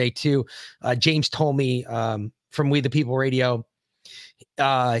out the other day too. James told me from We the People Radio.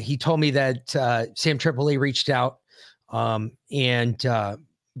 He told me that Sam Tripoli reached out and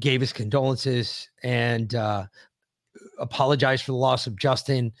gave his condolences and apologized for the loss of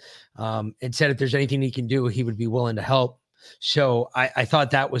Justin and said if there's anything he can do, he would be willing to help. So I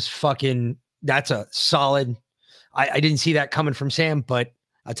thought that was that's a solid. I didn't see that coming from Sam, but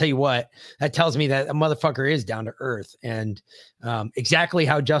I'll tell you what, that tells me that a motherfucker is down to earth and exactly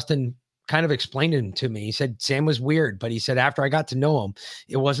how Justin kind of explained it to me. He said Sam was weird, but he said after I got to know him,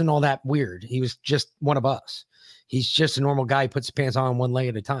 it wasn't all that weird. He was just one of us. He's just a normal guy, puts his pants on one leg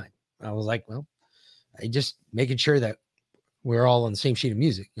at a time. I was like, well, I just making sure that we're all on the same sheet of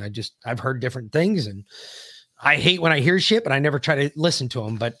music. I've heard different things and I hate when I hear shit, but I never try to listen to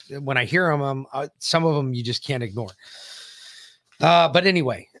them. But when I hear them, some of them you just can't ignore. But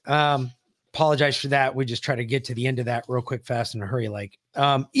anyway, apologize for that. We just try to get to the end of that real quick, fast, in a hurry.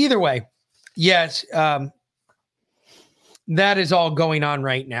 Either way, yes, that is all going on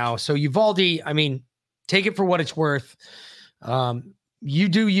right now. So Uvalde, I mean, take it for what it's worth. You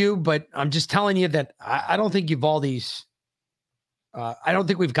do you, but I'm just telling you that I don't think Uvalde's. I don't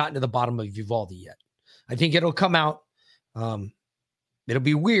think we've gotten to the bottom of Uvalde yet. I think it'll come out. It'll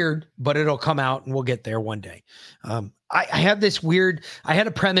be weird, but it'll come out and we'll get there one day. I have this weird, I had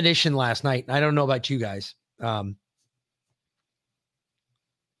a premonition last night. And I don't know about you guys.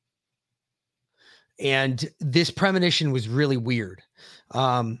 And this premonition was really weird.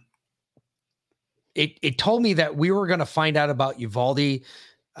 It told me that we were going to find out about Uvalde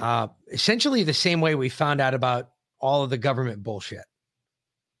essentially the same way we found out about all of the government bullshit.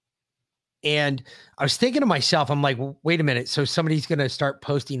 And I was thinking to myself, I'm like, well, wait a minute. So somebody's going to start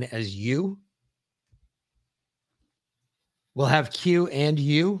posting as you? We'll have Q and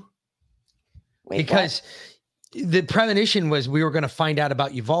you? Wait, because the premonition was we were going to find out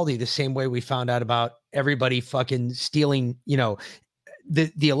about Uvalde the same way we found out about everybody fucking stealing,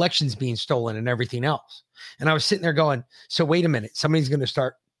 the elections being stolen and everything else. And I was sitting there going, so wait a minute, somebody's going to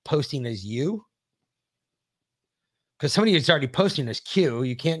start posting as you? Because somebody is already posting as Q.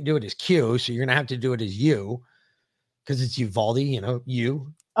 You can't do it as Q, so you're going to have to do it as you because it's Uvalde,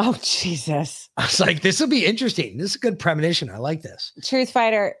 you. Oh, Jesus. I was like, this will be interesting. This is a good premonition. I like this. Truth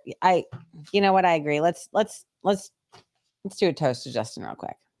Fighter, you know what? I agree. Let's do a toast to Justin real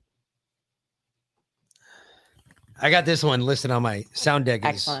quick. I got this one listed on my sound deck.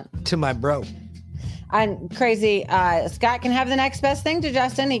 Excellent. To my bro. And Crazy, Scott can have the next best thing to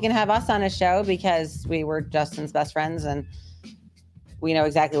Justin. He can have us on his show because we were Justin's best friends and we know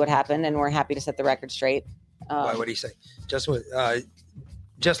exactly what happened and we're happy to set the record straight. Why would he say? Just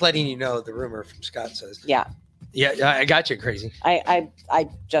letting you know, the rumor from Scott says. Yeah. Yeah, I got you, Crazy. I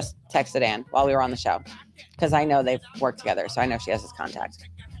just texted Ann while we were on the show because I know they've worked together, so I know she has his contact.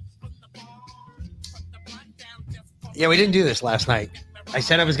 Yeah, we didn't do this last night. I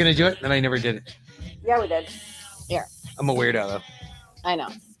said I was going to do it, and I never did it. Yeah, we did. Here. I'm a weirdo, though. I know.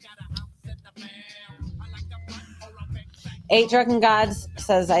 8 Drunken Gods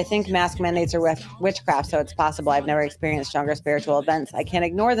says, I think mask mandates are witchcraft, so it's possible. I've never experienced stronger spiritual events. I can't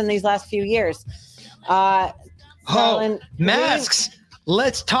ignore them these last few years. Masks.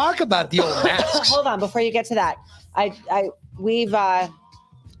 Let's talk about the old masks. Hold on, before you get to that. We've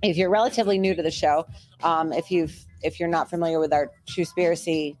if you're relatively new to the show, if you're not familiar with our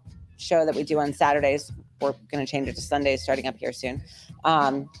Truspiracy show that we do on Saturdays, we're going to change it to Sundays starting up here soon.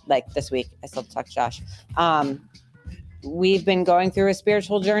 Like this week. I still have to talk to Josh. we've been going through a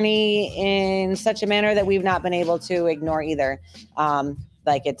spiritual journey in such a manner that we've not been able to ignore either.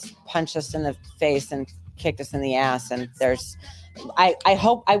 Like it's punched us in the face and kicked us in the ass. And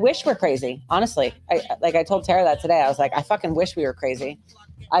I wish we're crazy. Honestly, I told Tara that today. I was like, I fucking wish we were crazy.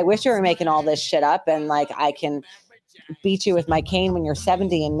 I wish we were making all this shit up. And like, I can beat you with my cane when you're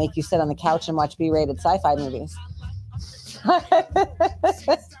 70 and make you sit on the couch and watch B-rated sci-fi movies.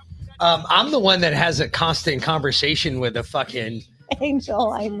 I'm the one that has a constant conversation with a fucking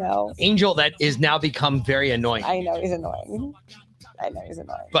Angel. I know. Angel that is now become very annoying. I know he's annoying.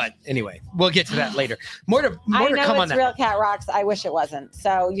 But anyway, we'll get to that later. More to come on that. Real Cat Rocks. I wish it wasn't.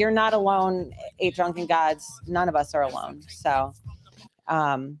 So you're not alone, 8 Drunken Gods. None of us are alone. So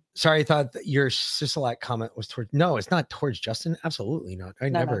sorry, I thought that your Sisalak comment was towards. No, it's not towards Justin. Absolutely not.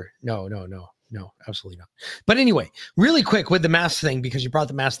 No, absolutely not. But anyway, really quick with the mask thing, because you brought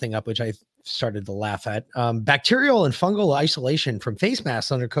the mask thing up, which I started to laugh at. Bacterial and fungal isolation from face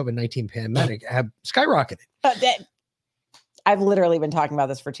masks under COVID-19 pandemic have skyrocketed. I've literally been talking about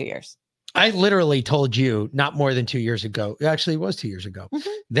this for 2 years. I literally told you not more than 2 years ago. Actually, it was 2 years ago,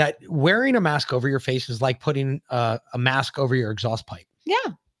 that wearing a mask over your face is like putting a mask over your exhaust pipe. Yeah.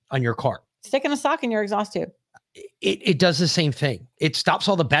 On your car. Sticking a sock in your exhaust tube. It does the same thing. It stops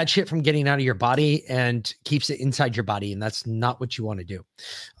all the bad shit from getting out of your body and keeps it inside your body. And that's not what you want to do.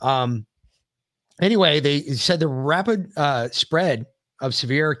 Anyway, they said the rapid spread of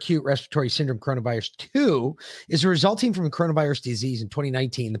severe acute respiratory syndrome coronavirus 2 is resulting from coronavirus disease in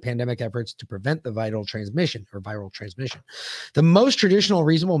 2019, the pandemic efforts to prevent the viral transmission. The most traditional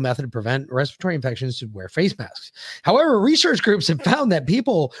reasonable method to prevent respiratory infections is to wear face masks. However, research groups have found that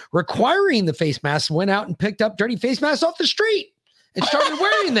people requiring the face masks went out and picked up dirty face masks off the street and started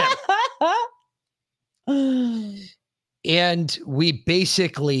wearing them. And we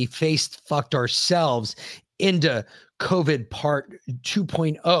basically fucked ourselves into COVID part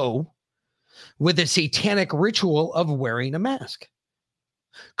 2.0 with a satanic ritual of wearing a mask.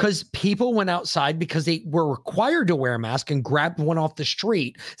 Because people went outside because they were required to wear a mask and grabbed one off the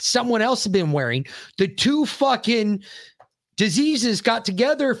street. Someone else had been wearing. The two fucking diseases got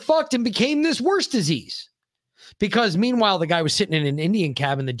together, fucked, and became this worse disease. Because meanwhile, the guy was sitting in an Indian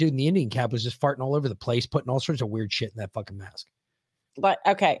cab and the dude in the Indian cab was just farting all over the place, putting all sorts of weird shit in that fucking mask. But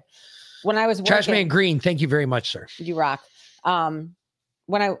okay. When I was working, Trashman Green, thank you very much, sir. You rock. When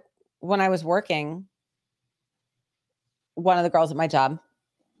I was working, one of the girls at my job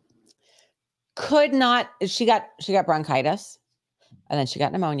she got bronchitis, and then she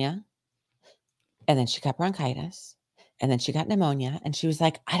got pneumonia, and then she got bronchitis, and then she got pneumonia, and she was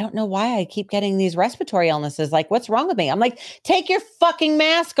like, I don't know why I keep getting these respiratory illnesses. Like, what's wrong with me? I'm like, take your fucking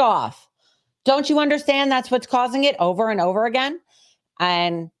mask off. Don't you understand that's what's causing it over and over again?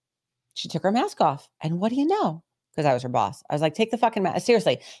 And she took her mask off. And what do you know? Because I was her boss. I was like, take the fucking mask.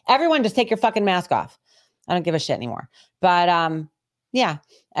 Seriously, everyone just take your fucking mask off. I don't give a shit anymore. But yeah.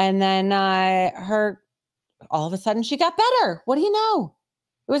 And then all of a sudden she got better. What do you know?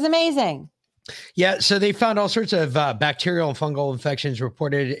 It was amazing. Yeah. So they found all sorts of bacterial and fungal infections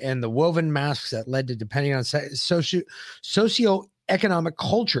reported in the woven masks that led to, depending on socioeconomic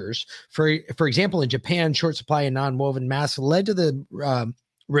cultures. For example, in Japan, short supply of non-woven masks led to the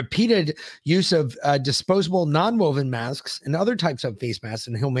repeated use of disposable non-woven masks and other types of face masks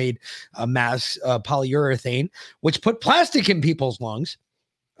and homemade masks, polyurethane, which put plastic in people's lungs,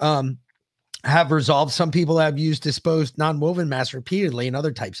 have resolved. Some people have used disposed non-woven masks repeatedly in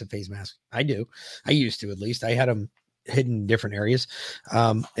other types of face masks. I do. I used to, at least. I had them hidden in different areas.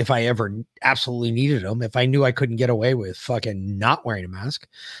 If I ever absolutely needed them, if I knew I couldn't get away with fucking not wearing a mask.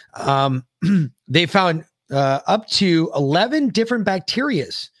 They found up to 11 different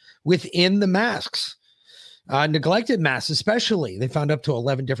bacterias within the masks. Neglected masks, especially, they found up to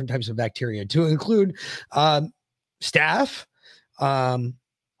 11 different types of bacteria, to include staph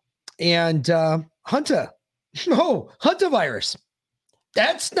and hantavirus.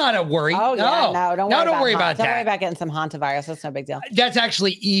 That's not a worry. Oh yeah, don't worry about that. Don't worry about getting some hantavirus. That's no big deal. That's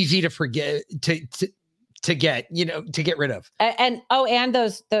actually easy to forget to get rid of. And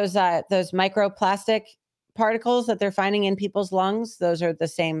those microplastic particles that they're finding in people's lungs, those are the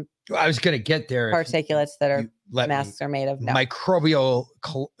same. I was going to get there. Particulates that masks are made of. No. Microbial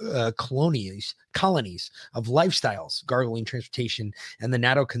colonies of lifestyles, gargling, transportation, and the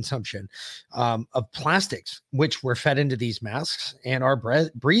natto consumption of plastics, which were fed into these masks and are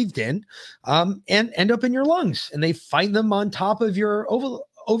breathed in and end up in your lungs. And they find them on top of your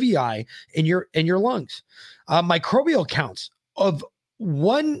OVI in your lungs. Microbial counts of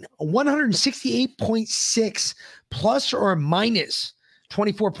 168.6 plus or minus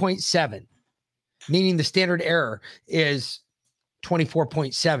 24.7 meaning the standard error is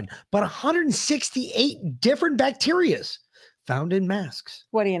 24.7, but 168 different bacterias found in masks.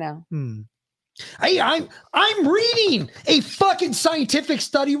 What do you know? I'm reading a fucking scientific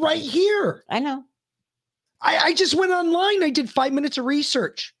study right here. I know. I just went online. I did 5 minutes of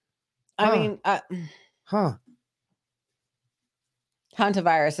research. I mean,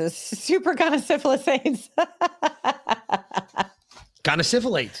 hantavirus is super gonosyphilis AIDS.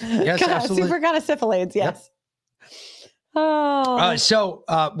 Gonosyphilates. Yes, absolutely. Super gonosyphilates. Yes. Yep. Oh. So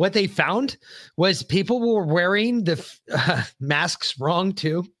what they found was people were wearing the masks wrong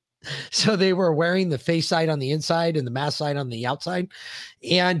too. So they were wearing the face side on the inside and the mask side on the outside.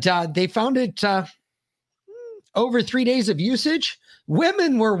 And they found it over 3 days of usage.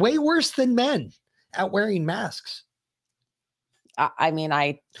 Women were way worse than men at wearing masks. I mean,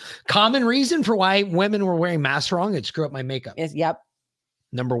 common reason for why women were wearing masks wrong. It screwed up my makeup. Yep.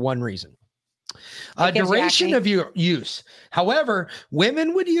 Number one reason. Duration of your use. However,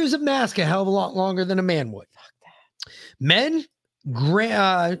 women would use a mask a hell of a lot longer than a man would. Fuck that. Men,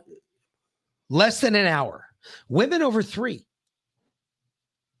 less than an hour. Women over 3.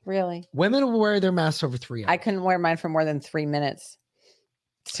 Really? Women will wear their masks over 3 hours. I couldn't wear mine for more than 3 minutes.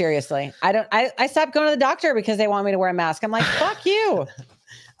 Seriously. I stopped going to the doctor because they want me to wear a mask. I'm like, fuck you.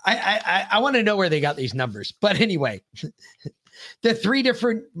 I want to know where they got these numbers. But anyway, the 3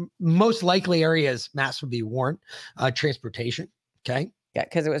 different most likely areas masks would be worn. Transportation. Okay. Yeah,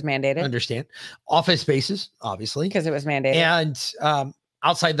 because it was mandated. Understand. Office spaces, obviously. Because it was mandated. And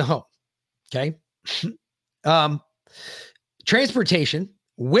outside the home. Okay. Transportation.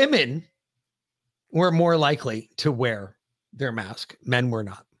 Women were more likely to wear their mask. Men were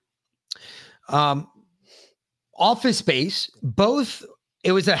not. Office space, both,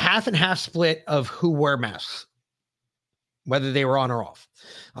 it was a half and half split of who wore masks, whether they were on or off.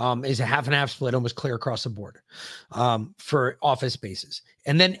 Is a half and half split, almost clear across the board for office spaces.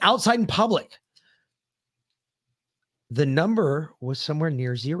 And then outside in public, the number was somewhere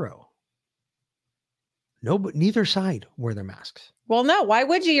near 0. No, but neither side wore their masks. Well, no, why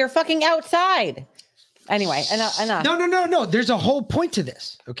would you? You're fucking outside. Anyway, enough. No. There's a whole point to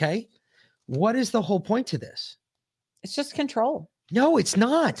this. Okay. What is the whole point to this? It's just control. No, it's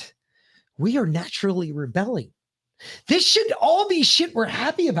not. We are naturally rebelling. This should all be shit we're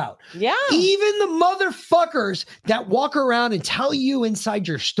happy about. Yeah. Even the motherfuckers that walk around and tell you inside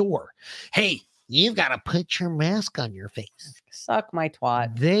your store, hey, you've got to put your mask on your face. Suck my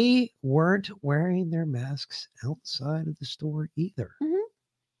twat. They weren't wearing their masks outside of the store either.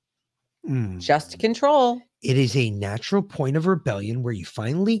 Just control. It is a natural point of rebellion where you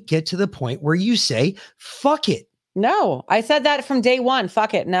finally get to the point where you say, fuck it. No, I said that from day one.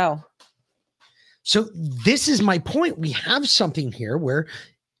 Fuck it. No. So this is my point. We have something here where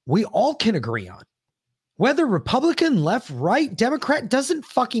we all can agree on. Whether Republican, left, right, Democrat, doesn't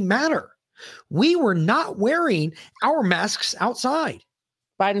fucking matter. We were not wearing our masks outside.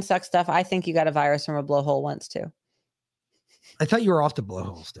 Biden sucks stuff. I think you got a virus from a blowhole once too. I thought you were off the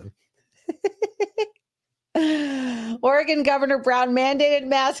blowholes, dude. Oregon Governor Brown mandated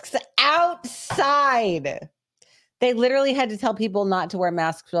masks outside. They literally had to tell people not to wear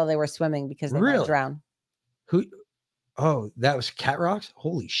masks while they were swimming because they might drown. Who? Oh, that was Cat Rocks?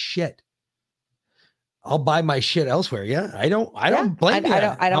 Holy shit. I'll buy my shit elsewhere. Yeah. I don't blame you.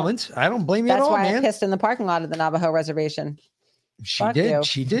 I don't blame you at all, man. That's why I pissed in the parking lot of the Navajo reservation. She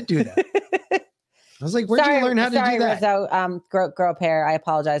did do that. I was like, where'd you learn how to do that? Rizzo, grow a pair. I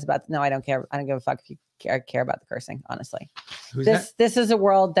apologize about no, I don't care. I don't give a fuck if you care about the cursing, honestly. This is a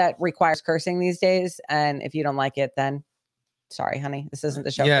world that requires cursing these days. And if you don't like it, then sorry, honey. This isn't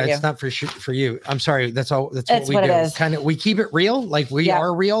the show for you. Yeah, it's not for you. I'm sorry. That's all. That's what we do. It is. Kind of, we keep it real. Like we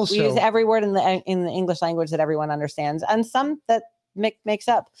are real. We use every word in the English language that everyone understands, and some that makes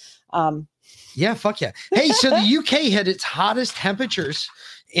up. Yeah, fuck yeah. Hey, so the UK had its hottest temperatures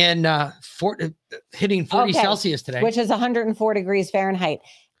in hitting 40 Celsius today, which is 104 degrees Fahrenheit,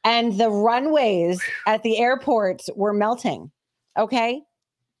 and the runways at the airports were melting. Okay,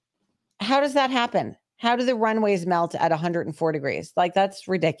 how does that happen? How do the runways melt at 104 degrees? Like, that's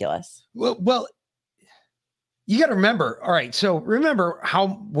ridiculous. Well, you got to remember. All right. So remember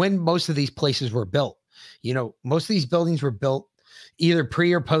when most of these places were built, most of these buildings were built either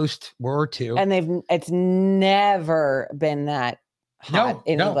pre or post World War II. And it's never been that hot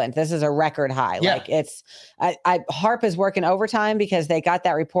in England. This is a record high. Yeah. Like HARP is working overtime because they got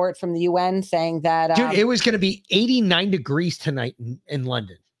that report from the UN saying that. Dude, it was going to be 89 degrees tonight in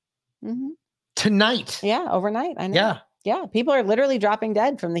London. Mm-hmm. Tonight. Yeah, overnight. I know. Yeah. People are literally dropping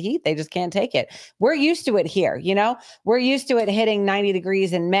dead from the heat. They just can't take it. We're used to it here. We're used to it hitting 90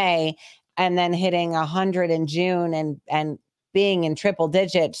 degrees in May and then hitting 100 in June and being in triple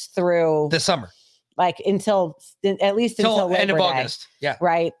digits through the summer, like until end Labor of Day, August. Yeah.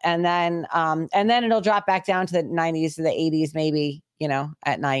 Right. And then it'll drop back down to the 90s to the 80s, maybe,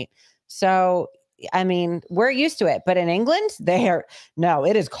 at night. So, I mean, we're used to it, but in England,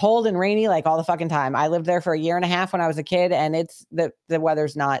 it is cold and rainy like all the fucking time. I lived there for a year and a half when I was a kid, and it's the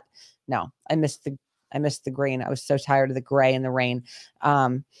weather's not. No, I missed the green. I was so tired of the gray and the rain.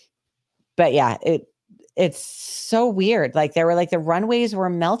 But yeah, it's so weird. Like there were like the runways were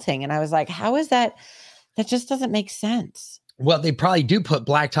melting, and I was like, how is that? That just doesn't make sense. Well, they probably do put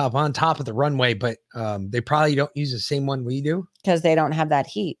blacktop on top of the runway, but they probably don't use the same one we do because they don't have that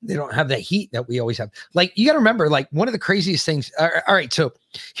heat. They don't have that heat that we always have. Like you got to remember, like one of the craziest things. All right, so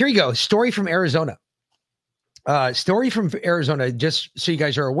here you go. Story from Arizona. Just so you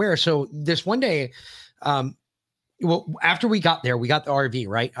guys are aware. So this one day, well, after we got there, we got the RV,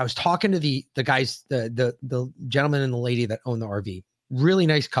 right? I was talking to the guys, the gentleman and the lady that own the RV. Really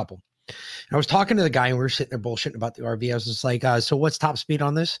nice couple. And I was talking to the guy and we were sitting there bullshitting about the RV. I was just like, so what's top speed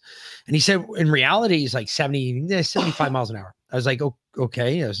on this? And he said, in reality, he's like 75 miles an hour. I was like,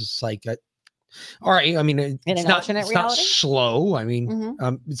 okay. I was just like, all right. I mean, it's not slow. I mean,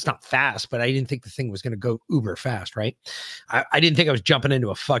 it's not fast, but I didn't think the thing was going to go uber fast, right? I didn't think I was jumping into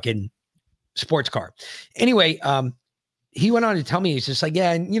a fucking sports car. Anyway, he went on to tell me, he's just like,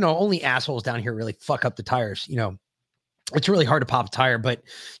 yeah, and only assholes down here really fuck up the tires. It's really hard to pop a tire, but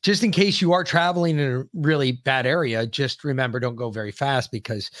just in case you are traveling in a really bad area, just remember, don't go very fast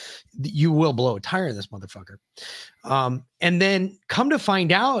because you will blow a tire in this motherfucker. And then come to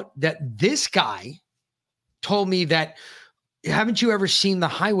find out that this guy told me that, haven't you ever seen the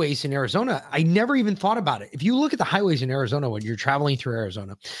highways in Arizona? I never even thought about it. If you look at the highways in Arizona when you're traveling through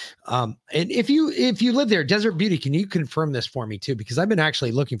Arizona, and if you live there, Desert Beauty, can you confirm this for me too? Because I've been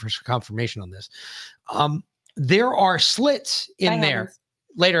actually looking for some confirmation on this. There are slits in there.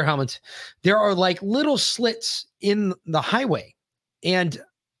 Later, Helmets. There are like little slits in the highway. And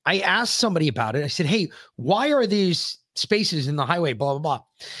I asked somebody about it. I said, hey, why are these spaces in the highway? Blah, blah, blah.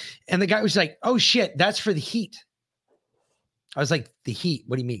 And the guy was like, oh shit, that's for the heat. I was like, the heat?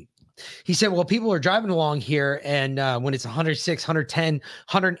 What do you mean? He said, well, people are driving along here and when it's 106, 110,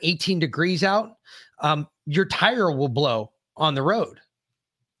 118 degrees out, your tire will blow on the road.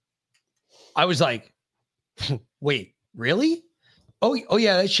 I was like, wait, really? Oh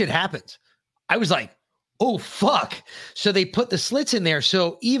yeah, that shit happens. I was like, oh fuck. So they put the slits in there.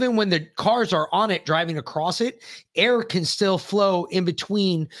 So even when the cars are on it, driving across it, air can still flow in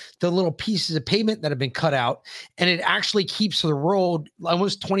between the little pieces of pavement that have been cut out. And it actually keeps the road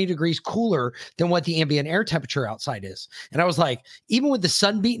almost 20 degrees cooler than what the ambient air temperature outside is. And I was like, even with the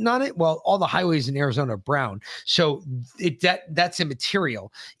sun beating on it, well, all the highways in Arizona are brown. So that's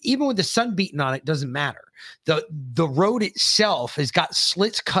immaterial. Even with the sun beating on it, doesn't matter. The road itself has got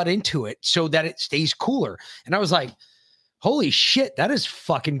slits cut into it so that it stays cooler. And I was like, holy shit, that is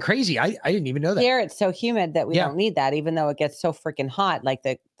fucking crazy. I didn't even know that. Here it's so humid that we don't need that, even though it gets so freaking hot. Like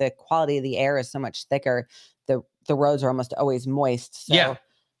the quality of the air is so much thicker. The roads are almost always moist. So,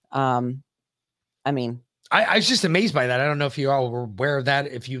 I mean, I was just amazed by that. I don't know if you all were aware of that.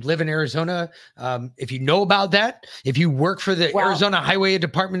 If you live in Arizona, if you know about that, if you work for the Arizona Highway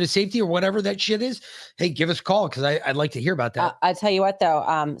Department of Safety or whatever that shit is, hey, give us a call because I'd like to hear about that. I'll tell you what,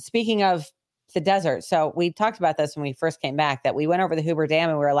 though, speaking of the desert. So we talked about this when we first came back, that we went over the Hoover Dam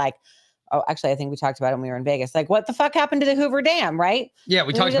and we were like, oh, actually, I think we talked about it when we were in Vegas. Like, what the fuck happened to the Hoover Dam, right? Yeah,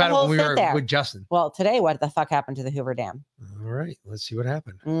 we talked about it when we were with Justin. Well, today, what the fuck happened to the Hoover Dam? All right, let's see what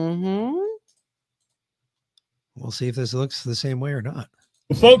happened. Mm-hmm. We'll see if this looks the same way or not.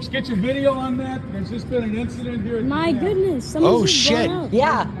 Folks, get your video on that. There's just been an incident here. My goodness. Oh, shit.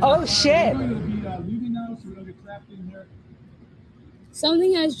 Yeah. Oh, shit. We're going to be leaving now, so we don't get trapped in here.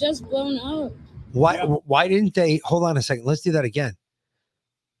 Something has just blown up. Why didn't they? Hold on a second. Let's do that again.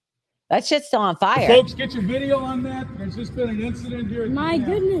 That shit's still on fire. Folks, get your video on that. There's just been an incident here. My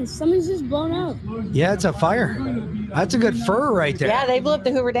goodness. Something's just blown up. Yeah, it's a fire. That's a good fur right there. Yeah, they blew up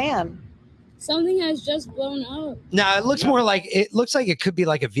the Hoover Dam. Something has just blown up. Now it looks more like it could be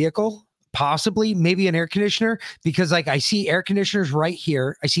like a vehicle, possibly maybe an air conditioner, because like I see air conditioners right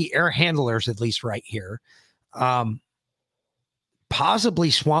here. I see air handlers at least right here. Possibly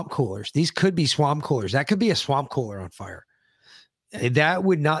swamp coolers. These could be swamp coolers. That could be a swamp cooler on fire. That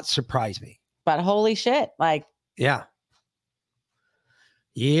would not surprise me. But holy shit. Like, yeah.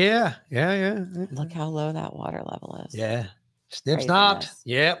 Look how low that water level is. Yeah. Snip snapped.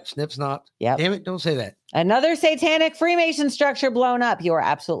 Yep. Snip snapped. Yep. Damn it. Don't say that. Another satanic Freemason structure blown up. You are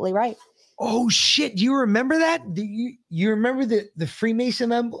absolutely right. Oh shit! Do you remember that? Do you remember the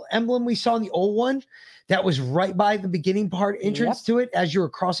Freemason emblem we saw in the old one? That was right by the beginning part entrance to it as you were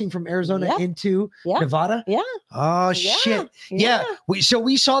crossing from Arizona into Nevada. Yeah. Oh shit! Yeah. So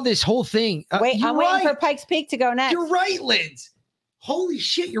we saw this whole thing. Wait, I'm waiting for Pikes Peak to go next. You're right, Liz. Holy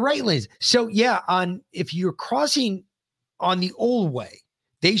shit! You're right, Liz. So yeah, if you're crossing on the old way,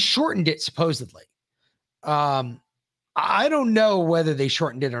 they shortened it supposedly. I don't know whether they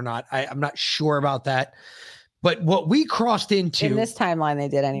shortened it or not. I'm not sure about that. But what we crossed into in this timeline, they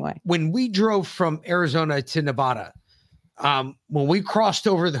did anyway. When we drove from Arizona to Nevada, when we crossed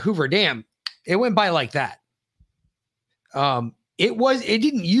over the Hoover Dam, it went by like that. It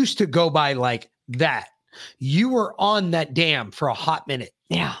didn't used to go by like that. You were on that dam for a hot minute.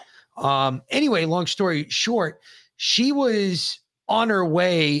 Yeah. Anyway, long story short, she was on her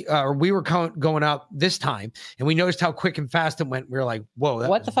way, or we were going out this time, and we noticed how quick and fast it went. We were like, whoa,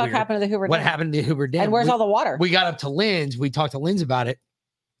 what the fuck weird. happened to the Hoover Dam? What happened to the Hoover Dam? And where's all the water? We got up to Lynn's. We talked to Lynn's about it.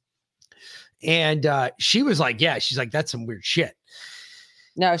 And she was like, yeah, she's like, that's some weird shit.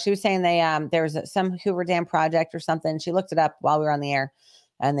 No, she was saying there was some Hoover Dam project or something. She looked it up while we were on the air,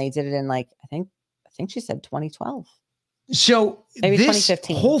 and they did it in like, I think she said 2012. So maybe this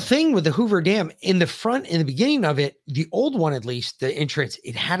 2015. Whole thing with the Hoover Dam in the beginning of it, the old one, at least the entrance,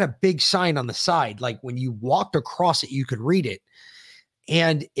 it had a big sign on the side. Like when you walked across it, you could read it.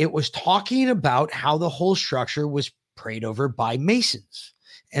 And it was talking about how the whole structure was prayed over by Masons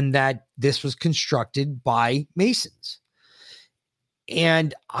and that this was constructed by Masons.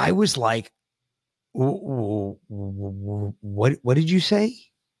 And I was like, what did you say?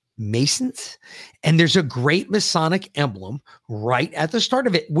 Masons? And there's a great Masonic emblem right at the start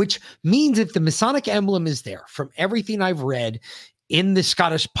of it, which means if the Masonic emblem is there, from everything I've read in the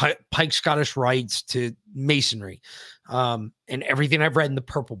Scottish Pike Scottish Rites to Masonry, and everything I've read in the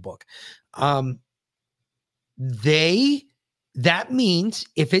Purple Book, that means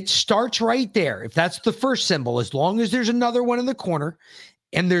if it starts right there, if that's the first symbol, as long as there's another one in the corner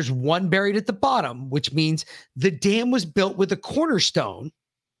and there's one buried at the bottom, which means the dam was built with a cornerstone,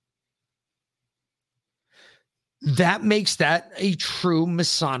 that makes that a true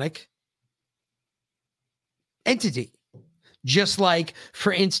Masonic entity. Just like,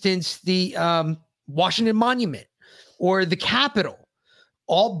 for instance, the Washington Monument or the Capitol,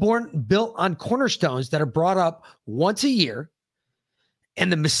 all built on cornerstones that are brought up once a year. And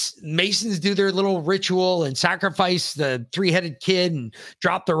the Masons do their little ritual and sacrifice the three-headed kid and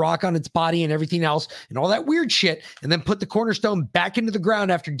drop the rock on its body and everything else and all that weird shit, and then put the cornerstone back into the ground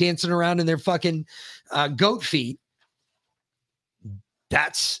after dancing around in their fucking goat feet.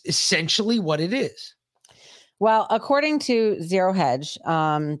 That's essentially what it is. Well, according to Zero Hedge,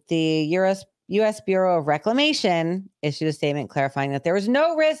 the U.S. Bureau of Reclamation issued a statement clarifying that there was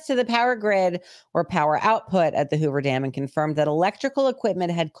no risk to the power grid or power output at the Hoover Dam and confirmed that electrical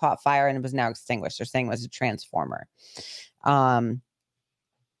equipment had caught fire and was now extinguished. They're saying it was a transformer. Yeah,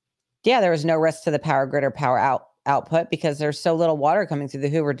 there was no risk to the power grid or power output because there's so little water coming through the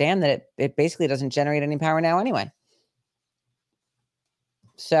Hoover Dam that it basically doesn't generate any power now anyway.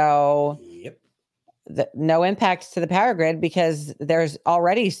 So no impacts to the power grid because there's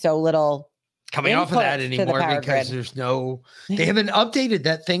already so little coming off of that anymore because there's they haven't updated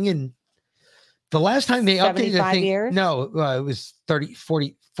that thing in the last time they updated the thing. Years? No, it was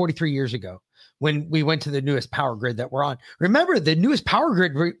 43 years ago when we went to the newest power grid that we're on. Remember, the newest power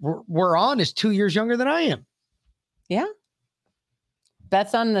grid we're on is 2 years younger than I am. Yeah.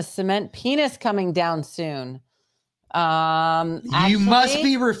 Bets on the cement penis coming down soon. You must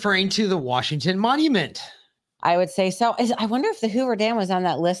be referring to the Washington Monument. I would say so. I wonder if the Hoover Dam was on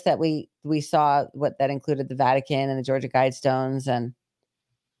that list that we saw, that included the Vatican and the Georgia Guidestones and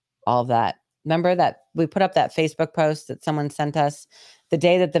all of that. Remember that we put up that Facebook post that someone sent us the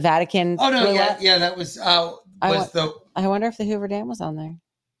day that the Vatican. Oh no, yeah, that was I wonder if the Hoover Dam was on there.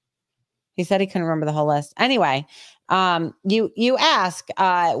 He said he couldn't remember the whole list. Anyway, you ask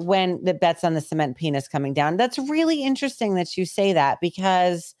when the bets on the cement penis coming down. That's really interesting that you say that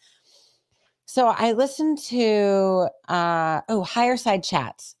because. So I listened to Higher Side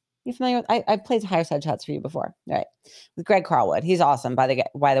Chats. You familiar with? I've played Higher Side Chats for you before, right? With Greg Carlwood. He's awesome. By the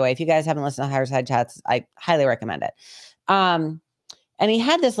way, if you guys haven't listened to Higher Side Chats, I highly recommend it. And he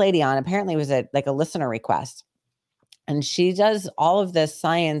had this lady on. Apparently, it was a listener request, and she does all of this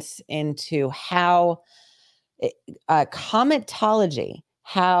science into how cometology,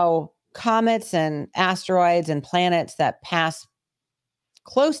 how comets and asteroids and planets that pass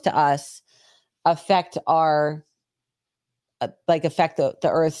close to us affect our affect the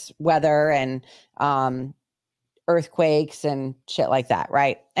Earth's weather and earthquakes and shit like that,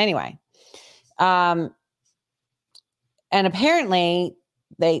 right? Anyway, And apparently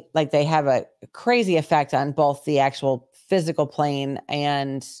they have a crazy effect on both the actual physical plane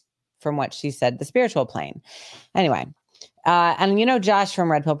and, from what she said, the spiritual plane. Anyway, and Josh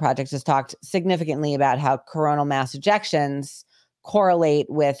from Red Pill Project has talked significantly about how coronal mass ejections correlate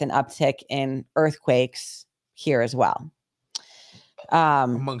with an uptick in earthquakes here as well.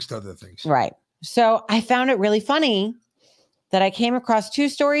 Amongst other things. Right. So I found it really funny that I came across two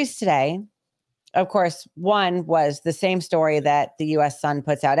stories today. Of course, one was the same story that the U.S. Sun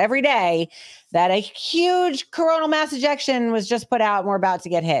puts out every day, that a huge coronal mass ejection was just put out and we're about to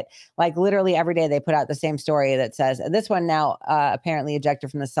get hit. Like literally every day they put out the same story that says, and this one now apparently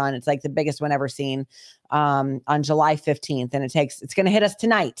ejected from the sun. It's like the biggest one ever seen on July 15th. And it's going to hit us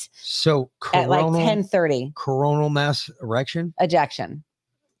tonight. So at like 10:30. Coronal mass ejection.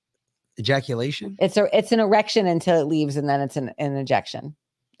 Ejaculation? It's an erection until it leaves, and then it's an ejection.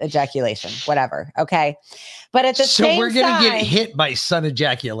 Ejaculation, whatever. Okay. But at the same time, so we're going to get hit by sun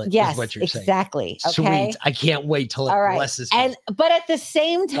ejaculate. Yes, is what you're saying. Exactly. Okay. Sweet. I can't wait till it blesses me. But at the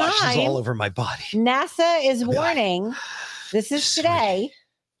same time, washes all over my body. NASA is warning, this is today,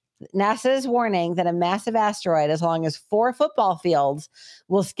 NASA is warning that a massive asteroid as long as 4 football fields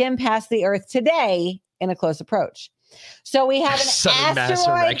will skim past the Earth today in a close approach. So we have an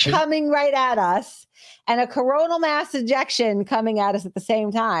asteroid coming right at us and a coronal mass ejection coming at us at the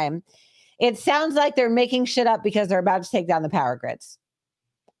same time. It sounds like they're making shit up because they're about to take down the power grids.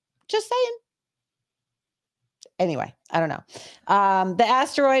 Just saying. Anyway, I don't know. The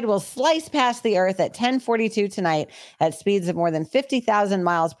asteroid will slice past the Earth at 10:42 tonight at speeds of more than 50,000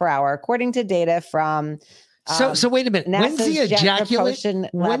 miles per hour, according to data from So wait a minute. When's the ejaculate?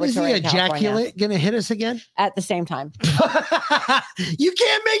 When is the ejaculate going to hit us again? At the same time. You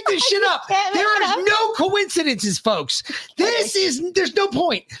can't make this shit up. There are no coincidences, folks. There's no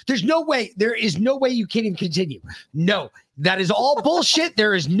point. There's no way. There is no way you can even continue. No, that is all bullshit.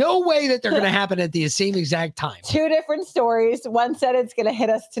 There is no way that they're going to happen at the same exact time. 2 different stories. One said it's going to hit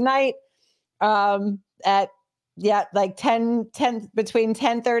us tonight at like 10 between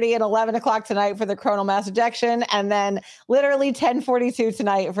 10:30 and 11 o'clock tonight for the coronal mass ejection, and then literally 10:42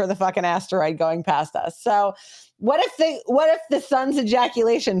 tonight for the fucking asteroid going past us. So what if the sun's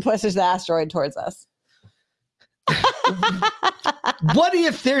ejaculation pushes the asteroid towards us? What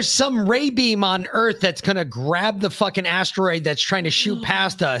if there's some ray beam on Earth that's going to grab the fucking asteroid that's trying to shoot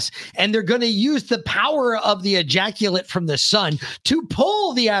past us, and they're going to use the power of the ejaculate from the sun to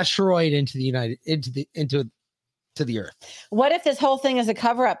pull the asteroid into the Earth? What if this whole thing is a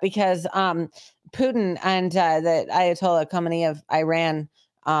cover up because Putin and the Ayatollah Khomeini of Iran,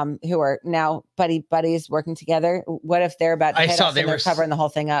 who are now buddies working together, what if they're about to hit us and they're covering the whole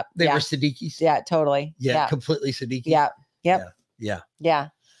thing up? They were Siddiquis. Yeah, totally. Yeah, completely Siddiqui. Yeah. Yep. Yeah.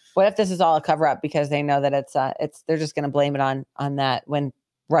 What if this is all a cover up because they know that it's they're just going to blame it on that when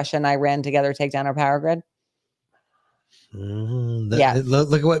Russia and Iran together take down our power grid? Look at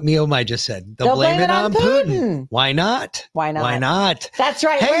what Miomai just said. They'll blame it on Putin. Why not? Why not? Why not? That's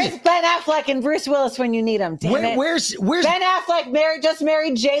right. Hey, where's Ben Affleck and Bruce Willis when you need them? Where's Ben Affleck just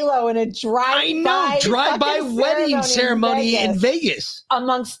married J-Lo in a drive-by wedding ceremony in Vegas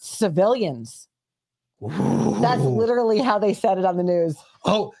amongst civilians. Ooh. That's literally how they said it on the news.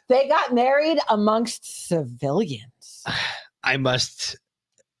 Oh, they got married amongst civilians. I must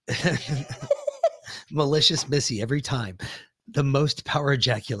malicious Missy every time. The most power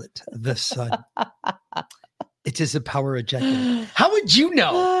ejaculate, the sun. It is a power ejaculate. How would you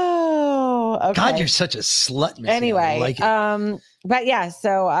know? Oh, okay. God, you're such a slut, Missy. Anyway, I like it. But yeah,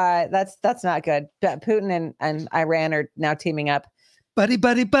 so that's not good. But Putin and Iran are now teaming up. Buddy.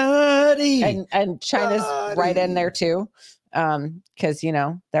 And China's right in there too. Because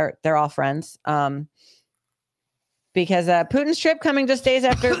they're all friends. Because Putin's trip coming just days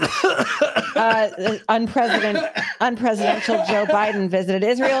after unpresidential Joe Biden visited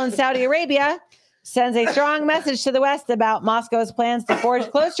Israel and Saudi Arabia sends a strong message to the West about Moscow's plans to forge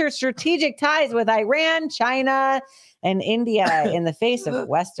closer strategic ties with Iran, China, and India in the face of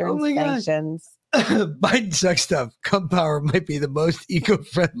Western sanctions. Biden sex stuff. Cum power might be the most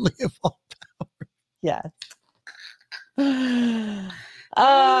eco-friendly of all power. Yes.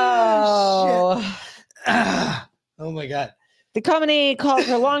 Oh. Oh my God. The Khomeini called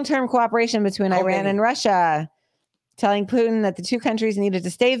for long-term cooperation between Iran and Russia, telling Putin that the two countries needed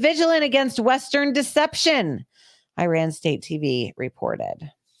to stay vigilant against Western deception. Iran state TV reported.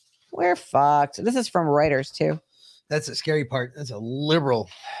 We're fucked. This is from Reuters too. That's the scary part. That's a liberal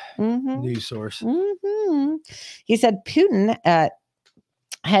news source. He said Putin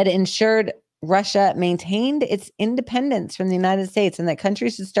had ensured Russia maintained its independence from the United States and that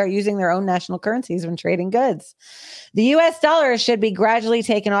countries should start using their own national currencies when trading goods. The US dollar should be gradually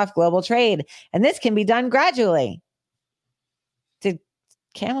taken off global trade, and this can be done gradually. Did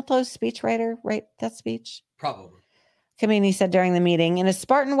Camelot's speechwriter write that speech? Probably. Khamenei said during the meeting, in a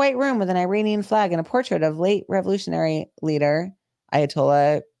Spartan white room with an Iranian flag and a portrait of late revolutionary leader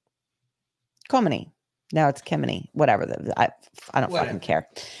Ayatollah Khomeini. Now it's Khamenei, whatever. I don't fucking care.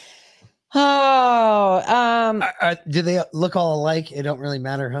 Oh, do they look all alike? It don't really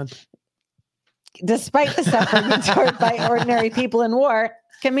matter, huh? Despite the suffering endured by ordinary people in war,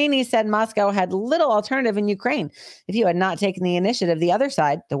 Khamenei said Moscow had little alternative in Ukraine. If you had not taken the initiative, the other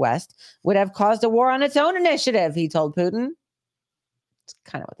side, the West, would have caused a war on its own initiative, he told Putin. It's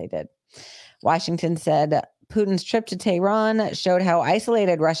kind of what they did. Washington said Putin's trip to Tehran showed how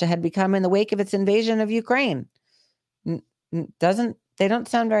isolated Russia had become in the wake of its invasion of Ukraine. They don't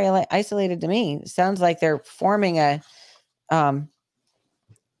sound very isolated to me. It sounds like they're forming a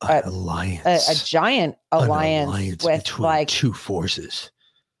alliance, a giant alliance with between like two forces.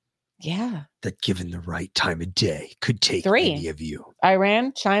 Yeah. That given the right time of day could take 3 any of you.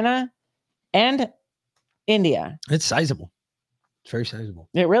 Iran, China, and India. It's sizable. It's very sizable.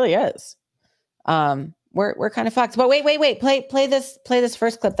 It really is. We're kind of fucked. But wait. Play this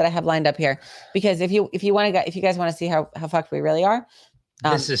first clip that I have lined up here. Because if you guys want to see how fucked we really are.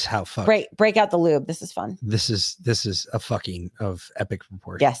 This is how fucked. Break out the lube. This is fun. This is a fucking of epic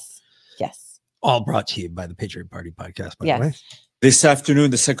proportions. Yes. All brought to you by the Patriot Party podcast, by the way. This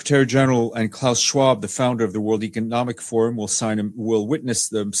afternoon, the Secretary General and Klaus Schwab, the founder of the World Economic Forum, will witness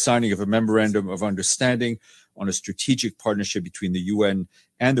the signing of a memorandum of understanding on a strategic partnership between the UN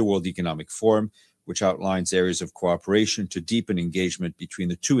and the World Economic Forum, which outlines areas of cooperation to deepen engagement between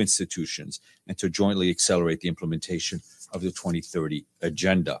the two institutions and to jointly accelerate the implementation of the 2030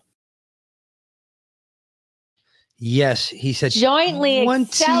 agenda. Yes, he said jointly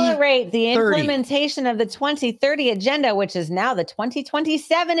accelerate the implementation of the 2030 agenda, which is now the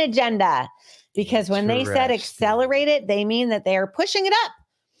 2027 agenda. Because when they said accelerate it, they mean that they are pushing it up.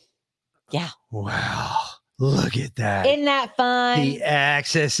 Yeah. Wow. Look at that. Isn't that fun? The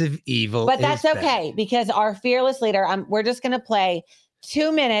axis of evil. But that's okay because our fearless leader, we're just going to play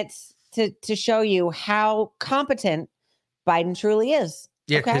 2 minutes to show you how competent Biden truly is.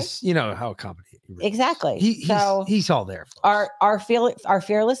 Yeah, because you know how competent he really exactly. He's all there. Our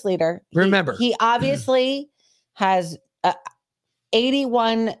fearless leader. Remember, he obviously has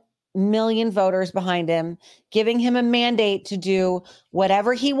 81 million voters behind him, giving him a mandate to do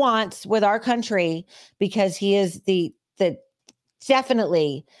whatever he wants with our country because he is the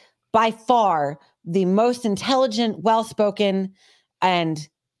definitely by far the most intelligent, well-spoken, and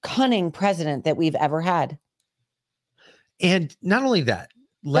cunning president that we've ever had. And not only that,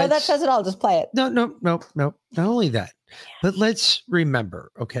 no, that says it all. Just play it. No. Not only that, but let's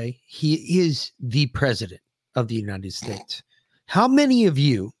remember, okay, he is the president of the United States. How many of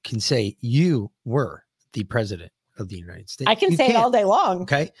you can say you were the president of the United States? I can say it all day long.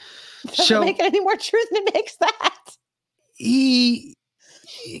 Okay. It doesn't make it any more true than it makes that. He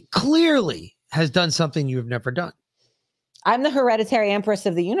clearly has done something you have never done. I'm the hereditary empress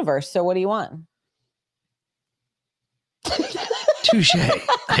of the universe. So what do you want? Touche.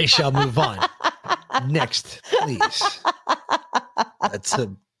 I shall move on. Next, please. That's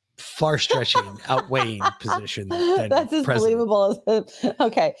a far stretching, outweighing position. That's as believable as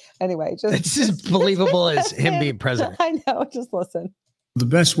okay. Anyway, it's as believable as him being president. I know. Just listen. The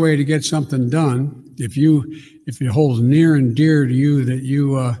best way to get something done, if it holds near and dear to you that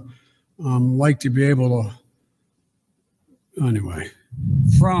you like to be able to. Anyway,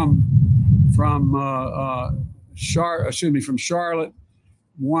 from Charlotte,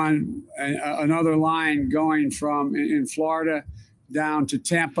 another line going from in Florida down to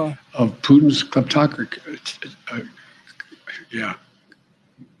Tampa. Of Putin's kleptocracy. Yeah.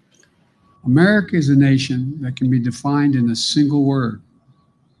 America is a nation that can be defined in a single word.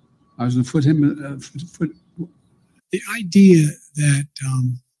 I was going to put the idea that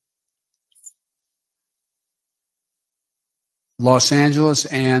Los Angeles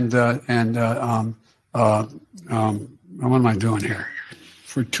and what am I doing here?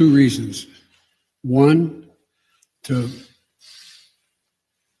 For 2 reasons. One,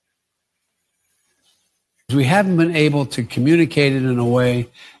 we haven't been able to communicate it in a way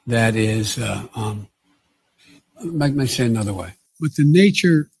that is, let me say another way. But the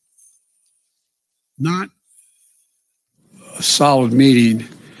nature, not a solid meeting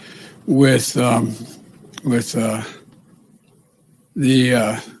with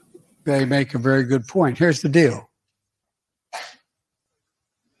they make a very good point. Here's the deal.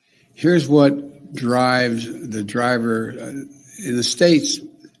 Here's what drives the driver in the states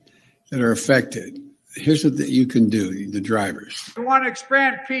that are affected. Here's what you can do, the drivers. We want to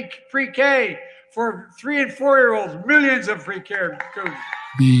expand pre-K for 3 and 4 year olds, millions of pre-K students.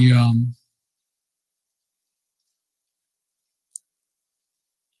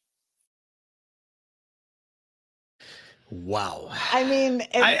 Wow. I mean,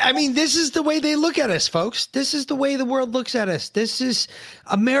 I mean, this is the way they look at us, folks. This is the way the world looks at us. This is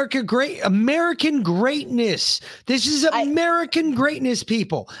American greatness. This is American greatness,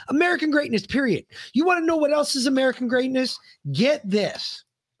 people. American greatness, period. You want to know what else is American greatness? Get this.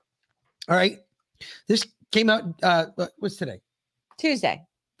 All right. This came out, what's today? Tuesday.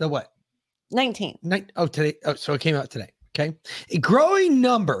 The what? 19th. Today. Oh, so it came out today. Okay. A growing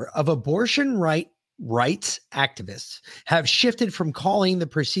number of abortion rights activists have shifted from calling the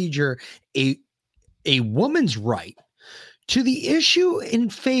procedure a woman's right to the issue in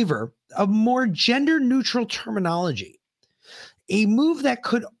favor of more gender neutral terminology, a move that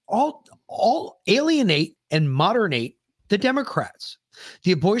could all alienate and modernate the Democrats.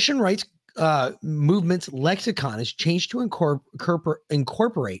 The abortion rights movement's lexicon has changed to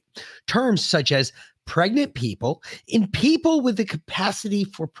incorporate terms such as pregnant people and people with the capacity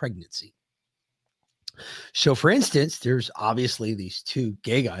for pregnancy. So, for instance, there's obviously these two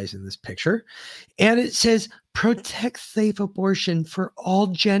gay guys in this picture, and it says, protect safe abortion for all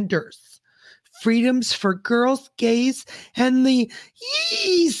genders, freedoms for girls, gays, and the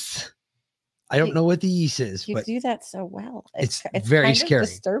yees. I don't know what the yees is. You but do that so well. It's very kind scary. Of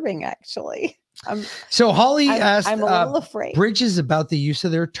disturbing, actually. So Holly asked I'm a little afraid. Bridges about the use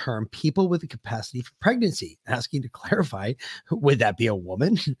of their term, people with the capacity for pregnancy, asking to clarify, would that be a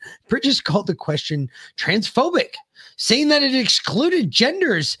woman? Bridges called the question transphobic, saying that it excluded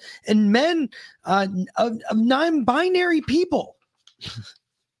genders and men of non-binary people.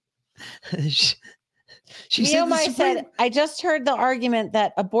 She said, I just heard the argument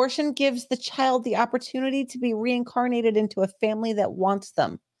that abortion gives the child the opportunity to be reincarnated into a family that wants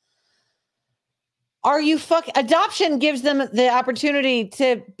them. Adoption gives them the opportunity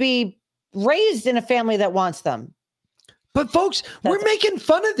to be raised in a family that wants them. But folks, we're making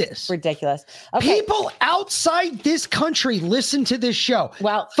fun of this. Ridiculous. Okay. People outside this country listen to this show.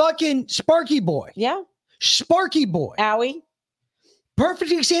 Well, fucking Sparky Boy. Yeah. Sparky Boy. Owie.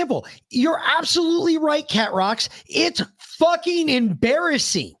 Perfect example. You're absolutely right, Cat Rocks. It's fucking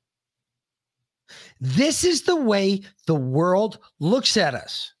embarrassing. This is the way the world looks at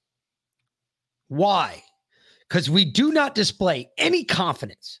us. Why? Because we do not display any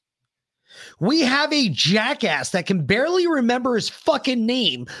confidence. We have a jackass that can barely remember his fucking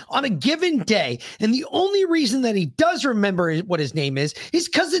name on a given day. And the only reason that he does remember what his name is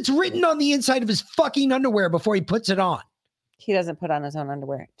because it's written on the inside of his fucking underwear before he puts it on. He doesn't put on his own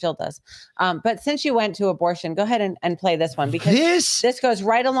underwear. Jill does. But since you went to abortion, go ahead and play this one because this goes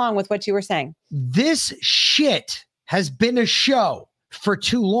right along with what you were saying. This shit has been a show for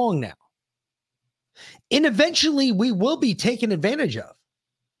too long now. And eventually we will be taken advantage of.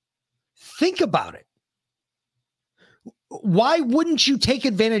 Think about it. Why wouldn't you take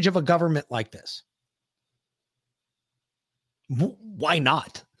advantage of a government like this? Why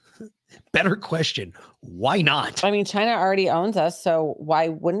not? Better question. Why not? I mean, China already owns us, so why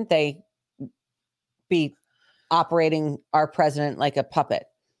wouldn't they be operating our president like a puppet?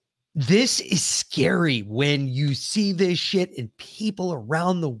 This is scary when you see this shit and people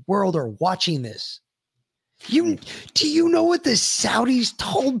around the world are watching this. Do you know what the Saudis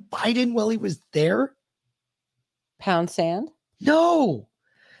told Biden while he was there? Pound sand? No.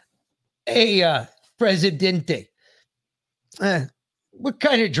 Hey, Presidente. We're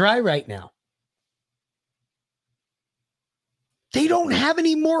kind of dry right now. They don't have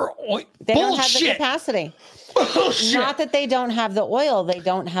any more oil. They don't have the capacity. Bullshit. Not that they don't have the oil. They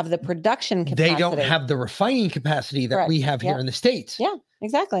don't have the production capacity. They don't have the refining capacity that we have here in the States. Yeah,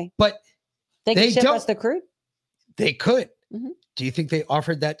 exactly. But they can ship us the crude. They could. Mm-hmm. Do you think they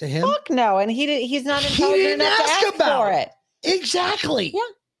offered that to him? Fuck no. And he's not intelligent enough to ask for it. Exactly. Yeah.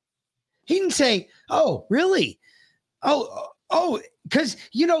 He didn't say, oh, really? Oh, because,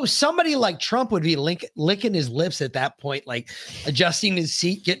 somebody like Trump would be licking his lips at that point, like adjusting his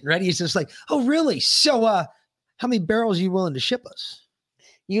seat, getting ready. He's just like, oh, really? So how many barrels are you willing to ship us?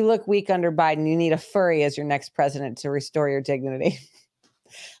 You look weak under Biden. You need a furry as your next president to restore your dignity.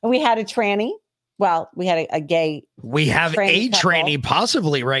 We had a tranny. Well, we had a gay. We have a tranny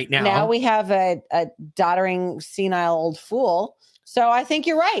possibly right now. Now we have a doddering, senile old fool. So I think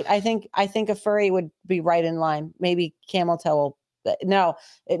you're right. I think a furry would be right in line. Maybe camel toe.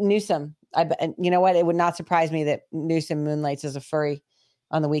 Newsom. You know what? It would not surprise me that Newsom moonlights as a furry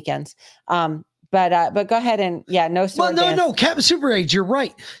on the weekends. But go ahead and no sword dance. No, Captain Super Age, you're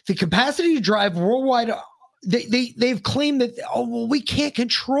right. The capacity to drive worldwide, they've claimed that we can't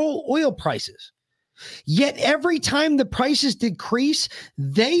control oil prices. Yet every time the prices decrease,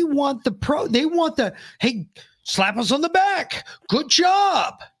 they want hey, slap us on the back. Good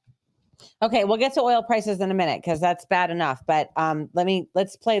job. Okay, we'll get to oil prices in a minute because that's bad enough. But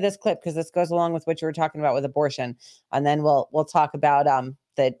let's play this clip because this goes along with what you were talking about with abortion, and then we'll talk about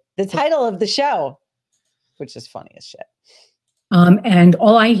the title of the show, which is funny as shit. And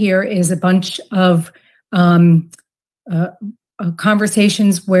all I hear is a bunch of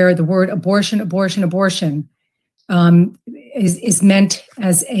conversations where the word abortion is meant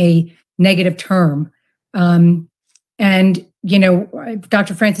as a negative term. And,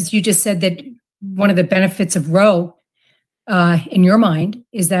 Dr. Francis, you just said that one of the benefits of Roe, in your mind,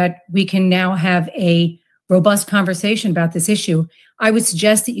 is that we can now have a robust conversation about this issue. I would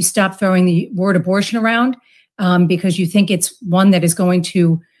suggest that you stop throwing the word abortion around because you think it's one that is going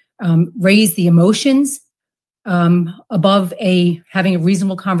to raise the emotions above having a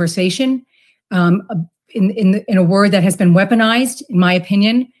reasonable conversation in a word that has been weaponized, in my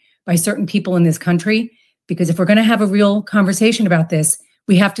opinion, by certain people in this country. Because if we're going to have a real conversation about this,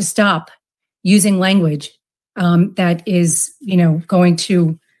 we have to stop using language that is, going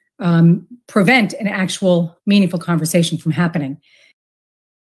to prevent an actual meaningful conversation from happening.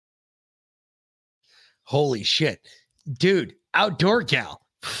 Holy shit. Dude, outdoor gal.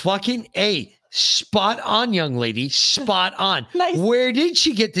 Fucking A. Spot on, young lady. Spot on. Nice. Where did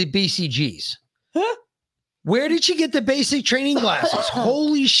she get the BCGs? Huh? Where did she get the basic training glasses?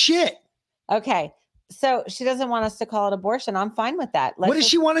 Holy shit. Okay. So she doesn't want us to call it abortion. I'm fine with that. What does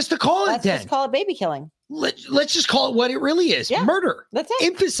she want us to call it then? Let's just call it baby killing. Let's just call it what it really is. Yeah, murder. That's it.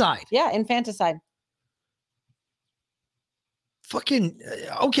 Infanticide. Yeah, infanticide. Fucking,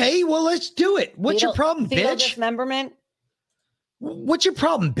 okay, well, let's do it. What's your problem, fetal bitch? Dismemberment. What's your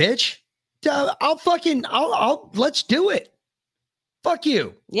problem, bitch? Let's do it. Fuck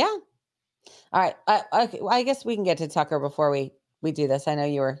you. Yeah. All right. Okay. Well, I guess we can get to Tucker before we do this. I know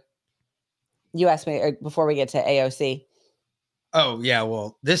you asked me before we get to AOC. Oh, yeah.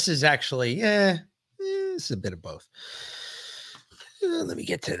 Well, this is actually, it's a bit of both. Let me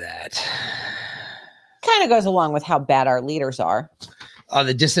get to that. Kind of goes along with how bad our leaders are.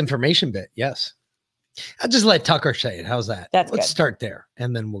 The disinformation bit. Yes. I'll just let Tucker say it. How's that? Let's start there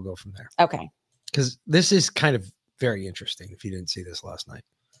and then we'll go from there. Okay. Because this is kind of very interesting if you didn't see this last night.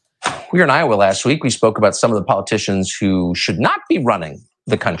 We were in Iowa last week. We spoke about some of the politicians who should not be running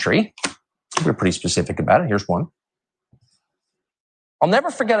the country. We were pretty specific about it. Here's one. I'll never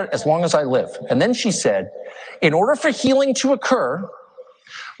forget it as long as I live. And then she said, in order for healing to occur,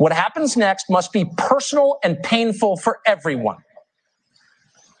 what happens next must be personal and painful for everyone.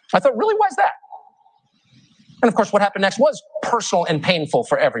 I thought, really, why is that? And of course, what happened next was personal and painful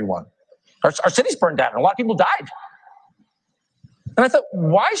for everyone. Our cities burned down and a lot of people died. And I thought,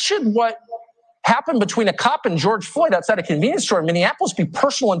 why should what happened between a cop and George Floyd outside a convenience store in Minneapolis be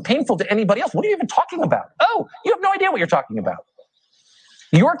personal and painful to anybody else? What are you even talking about? Oh, you have no idea what you're talking about.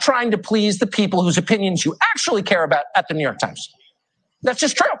 You're trying to please the people whose opinions you actually care about at the New York Times. That's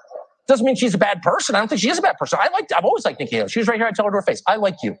just true. Doesn't mean she's a bad person. I don't think she is a bad person. I've always liked Nikki Haley. She was right here. I tell her to her face, I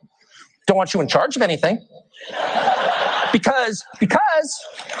like you. Don't want you in charge of anything. Because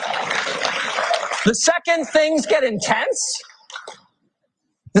the second things get intense,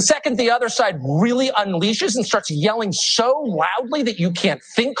 the second the other side really unleashes and starts yelling so loudly that you can't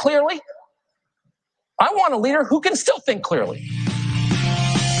think clearly, I want a leader who can still think clearly.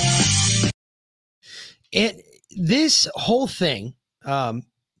 And this whole thing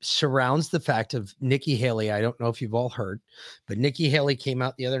surrounds the fact of Nikki Haley. I don't know if you've all heard, but Nikki Haley came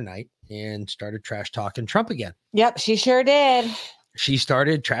out the other night and started trash talking Trump again. Yep, she sure did. She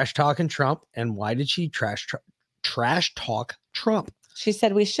started trash talking Trump. And why did she trash talk Trump? She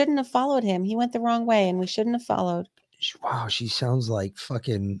said we shouldn't have followed him. He went the wrong way and we shouldn't have followed. Wow, she sounds like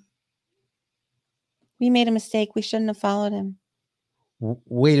fucking... We made a mistake. We shouldn't have followed him.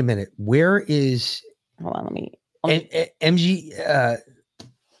 Wait a minute. Where is... Hold on, let me MG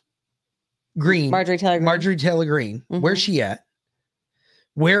Green. Marjorie Taylor Greene. Marjorie Taylor Greene. Mm-hmm. Where's she at?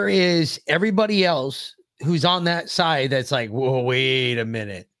 Where is everybody else who's on that side that's like, whoa, wait a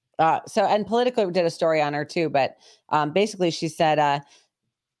minute. And Politico did a story on her too, but basically she said,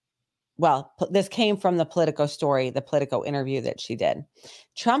 this came from the Politico story, the Politico interview that she did.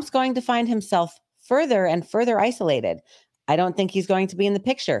 Trump's going to find himself further and further isolated. I don't think he's going to be in the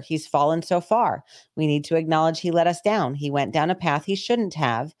picture. He's fallen so far. We need to acknowledge he let us down. He went down a path he shouldn't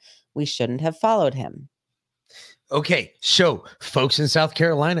have. We shouldn't have followed him. Okay, so folks in South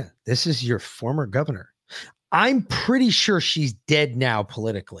Carolina, this is your former governor. I'm pretty sure she's dead now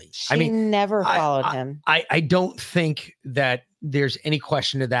politically. She never followed him. I don't think that there's any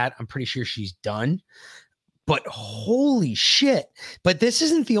question to that. I'm pretty sure she's done. But holy shit. But this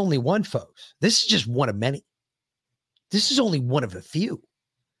isn't the only one, folks. This is just one of many. This is only one of a few.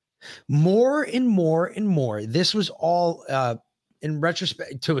 More and more and more. This was all in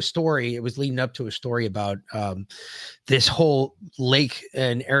retrospect to a story. It was leading up to a story about this whole lake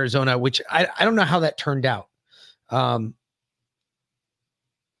in Arizona, which I don't know how that turned out. The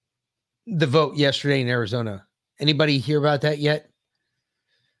vote yesterday in Arizona. Anybody hear about that yet?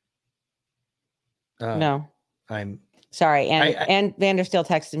 No. I'm sorry. And Vandersteel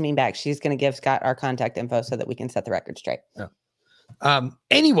texted me back. She's going to give Scott our contact info so that we can set the record straight.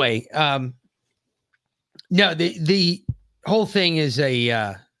 Anyway, no, the whole thing is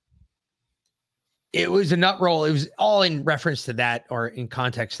it was a nut roll. It was all in reference to that or in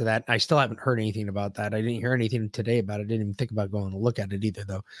context to that. I still haven't heard anything about that. I didn't hear anything today about it. I didn't even think about going to look at it either,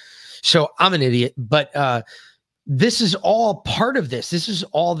 though. So I'm an idiot, but this is all part of this. This is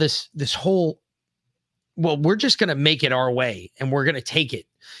all this whole, well, we're just going to make it our way and we're going to take it.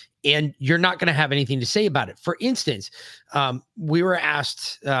 And you're not going to have anything to say about it. For instance, we were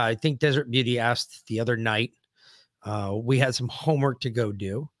asked, I think Desert Beauty asked the other night, we had some homework to go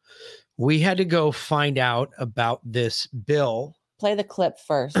do. We had to go find out about this bill. Play the clip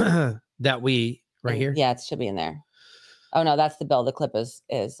first. That we, right here? Yeah, it should be in there. Oh, no, that's the bill. The clip is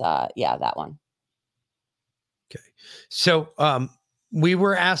yeah, that one. Okay. So we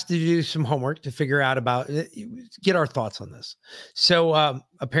were asked to do some homework to figure out about, get our thoughts on this. So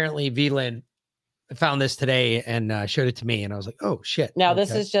apparently VLAN found this today and showed it to me. And I was like, oh, shit. Now,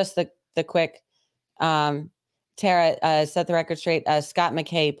 this is just the quick, Tara, set the record straight. Scott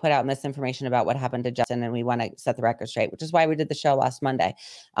McKay put out misinformation about what happened to Justin, and we want to set the record straight, which is why we did the show last Monday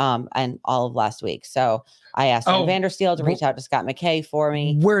and all of last week. So I asked Vandersteel to reach out to Scott McKay for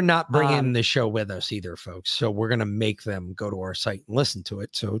me. We're not bringing the show with us either, folks. So we're going to make them go to our site and listen to it.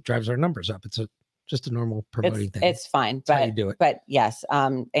 So it drives our numbers up. It's just a normal promoting thing. It's fine. That's how you do it. But yes,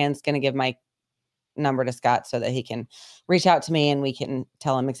 Anne's going to give my number to Scott so that he can reach out to me and we can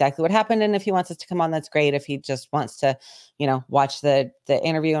tell him exactly what happened. And if he wants us to come on, that's great. If he just wants to, watch the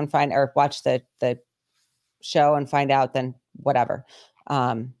interview and watch the show and find out, then whatever.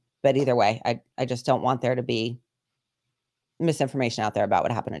 But either way, I just don't want there to be misinformation out there about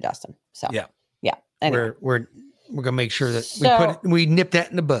what happened to Justin. So yeah. Anyway. We're gonna make sure that we nip that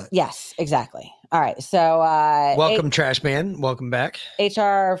in the bud. Yes, exactly. All right. So welcome, Trash Man. Welcome back.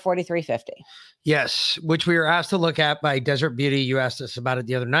 HR 4350. Yes, which we were asked to look at by Desert Beauty. You asked us about it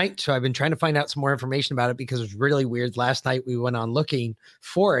the other night. So I've been trying to find out some more information about it because it was really weird. Last night we went on looking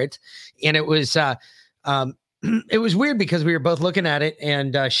for it, and it was it was weird because we were both looking at it,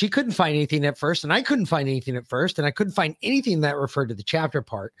 and she couldn't find anything at first, and I couldn't find anything at first, and I couldn't find anything that referred to the chapter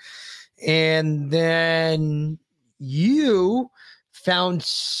part. And then you found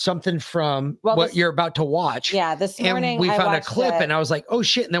something from what you're about to watch. Yeah, this morning we found a clip and I was like, oh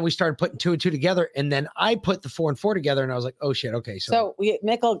shit. And then we started putting 2 and 2 together. And then I put the 4 and 4 together and I was like, oh shit. Okay. So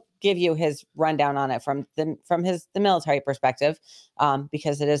Mick will give you his rundown on it from the military perspective,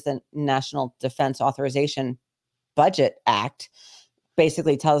 because it is the National Defense Authorization Budget Act,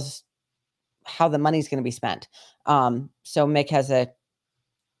 basically tells how the money's going to be spent. So Mick has a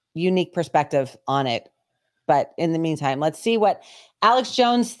unique perspective on it. But in the meantime, let's see what Alex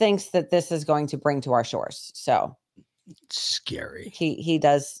Jones thinks that this is going to bring to our shores. So scary. He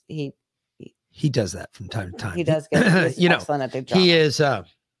does that from time to time. He does get excellent at the job. He is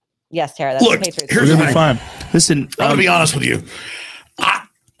yes, Tara. That's look, the Patriots. Here's my fine. Listen, I'm gonna be honest with you.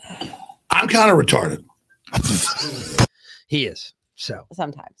 I'm kind of retarded. He is. So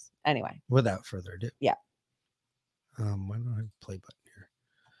sometimes. Anyway. Without further ado. Yeah. Why don't I have a play button?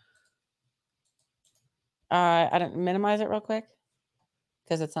 I don't minimize it real quick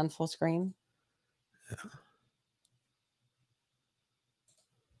because it's on full screen. Yeah.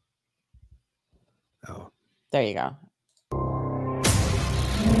 Oh, there you go.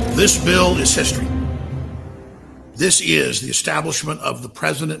 This bill is history. This is the establishment of the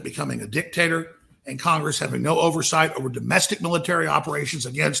president becoming a dictator and Congress having no oversight over domestic military operations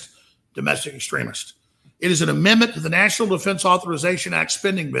against domestic extremists. It is an amendment to the National Defense Authorization Act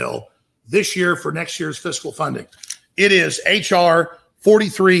spending bill this year for next year's fiscal funding. It is HR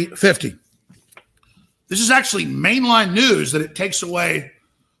 4350. This is actually mainline news that it takes away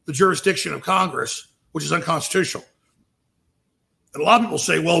the jurisdiction of Congress, which is unconstitutional. And a lot of people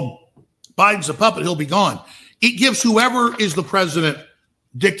say, well, Biden's a puppet, he'll be gone. It gives whoever is the president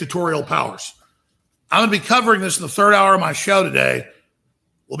dictatorial powers. I'm going to be covering this in the third hour of my show today.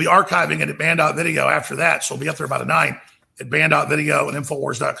 We'll be archiving it at band.video after that. So we'll be up there by the 9 at band.video and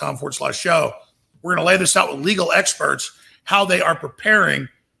infowars.com/show. We're going to lay this out with legal experts, how they are preparing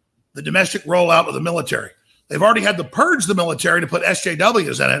the domestic rollout of the military. They've already had to purge the military to put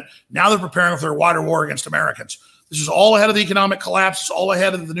SJWs in it. Now they're preparing for their wider war against Americans. This is all ahead of the economic collapse. It's all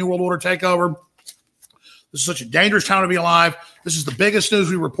ahead of the New World Order takeover. This is such a dangerous time to be alive. This is the biggest news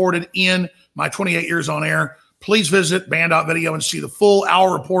we reported in my 28 years on air. Please visit band.video and see the full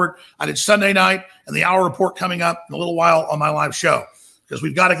hour report I did Sunday night and the hour report coming up in a little while on my live show. Because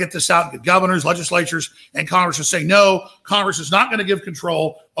we've got to get this out and get governors, legislatures, and Congress to say, no, Congress is not going to give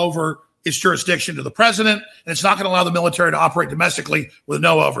control over its jurisdiction to the president, and it's not going to allow the military to operate domestically with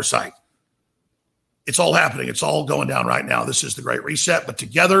no oversight. It's all happening. It's all going down right now. This is the Great Reset, but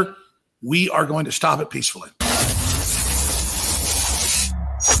together we are going to stop it peacefully.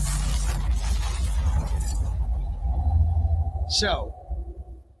 So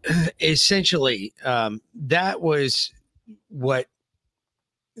essentially, that was what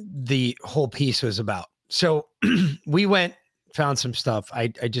the whole piece was about. So we went, found some stuff. I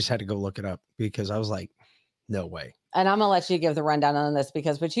just had to go look it up because I was like, no way. And I'm going to let you give the rundown on this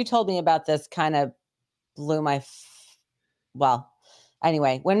because what you told me about this kind of blew my, well,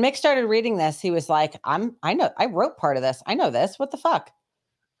 anyway, when Mick started reading this, he was like, I know, I wrote part of this. I know this. What the fuck?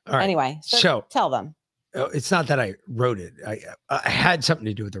 All right. Anyway, so tell them. It's not that I wrote it. I had something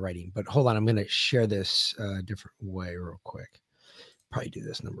to do with the writing, but hold on. I'm going to share this a different way real quick. Probably do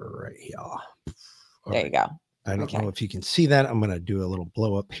this number right here. There you go. I don't know if you can see that. I'm going to do a little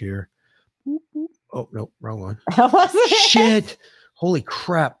blow up here. Oh, no, wrong one. Shit. Holy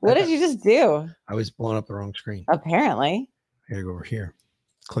crap. What did you just do? I was blowing up the wrong screen. Apparently. I gotta go over here.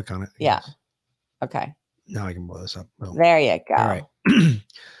 Click on it. Yeah. Okay. Now I can blow this up. Boom. There you go. All right.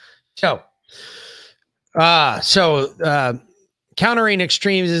 Countering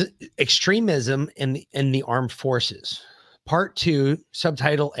extremism in the armed forces. Part 2,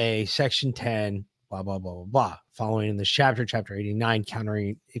 subtitle A, section 10, blah, blah, blah, blah, blah. Following in this chapter 89,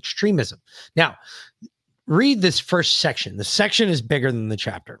 countering extremism. Now, read this first section. The section is bigger than the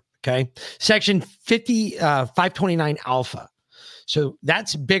chapter. Okay. Section 529 alpha. So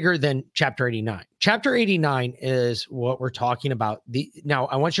that's bigger than chapter 89. Chapter 89 is what we're talking about. Now,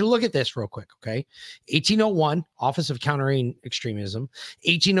 I want you to look at this real quick. Okay. 1801, Office of Countering Extremism.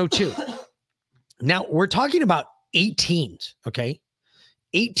 1802. Now we're talking about 18s. Okay.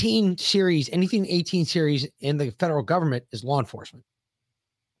 18 series, anything 18 series in the federal government is law enforcement.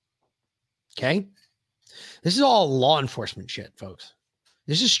 Okay. This is all law enforcement shit, folks.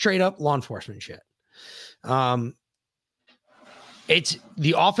 This is straight up law enforcement shit. It's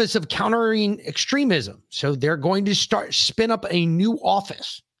the Office of Countering Extremism. So they're going to spin up a new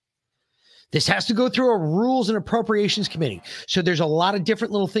office. This has to go through a Rules and Appropriations Committee. So there's a lot of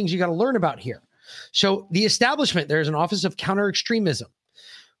different little things you got to learn about here. So the establishment, there's an Office of Counter Extremism.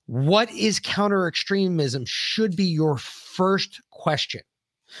 What is counter extremism should be your first question.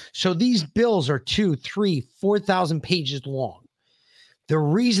 So these bills are 2, 3, 4,000 pages long. The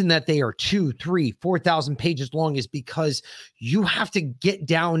reason that they are 2, 3, 4,000 pages long is because you have to get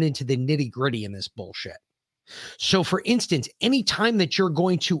down into the nitty gritty in this bullshit. So for instance, anytime that you're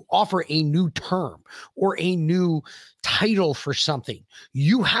going to offer a new term or a new title for something,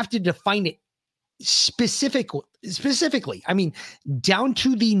 you have to define it specifically. I mean, down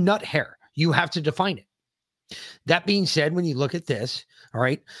to the nut hair, you have to define it. That being said, when you look at this, all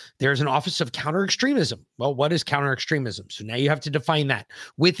right, there's an Office of Counter Extremism. Well, what is counter extremism? So now you have to define that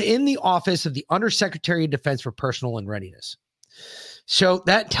within the Office of the Undersecretary of Defense for Personnel and Readiness. So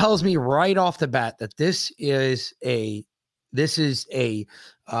that tells me right off the bat that this is a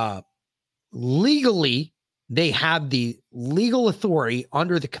legally, they have the legal authority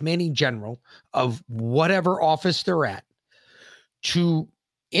under the commanding general of whatever office they're at to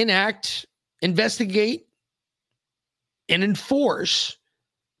enact, investigate, and enforce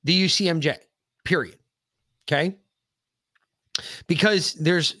the UCMJ, period. Okay? Because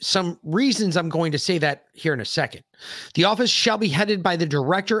there's some reasons I'm going to say that here in a second. The office shall be headed by the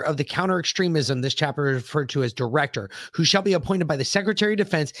director of the counter extremism, this chapter is referred to as director, who shall be appointed by the Secretary of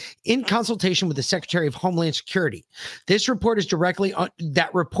Defense in consultation with the Secretary of Homeland Security. This report is that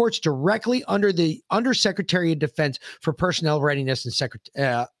reports directly under the Undersecretary of Defense for Personnel Readiness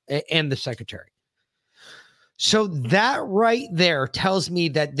and the Secretary. So that right there tells me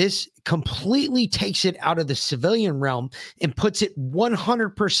that this completely takes it out of the civilian realm and puts it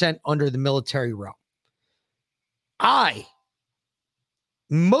 100% under the military realm.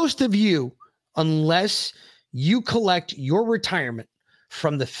 Most of you, unless you collect your retirement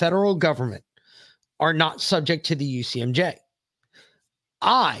from the federal government, are not subject to the UCMJ.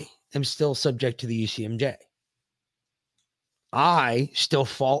 I am still subject to the UCMJ. I still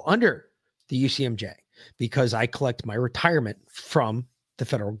fall under the UCMJ because I collect my retirement from the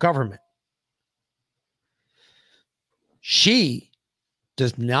federal government. She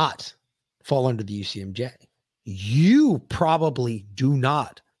does not fall under the UCMJ. You probably do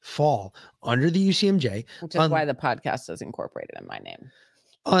not fall under the UCMJ. Which is why the podcast is incorporated in my name.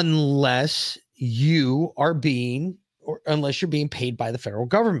 Unless you are being, or unless you're being paid by the federal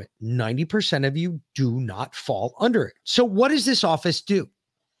government. 90% of you do not fall under it. So what does this office do?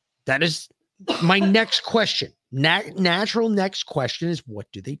 That is my next question. Natural next question is,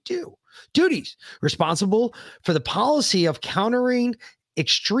 what do they do? Duties: responsible for the policy of countering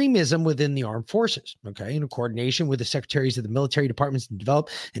extremism within the armed forces, okay, in coordination with the secretaries of the military departments, to develop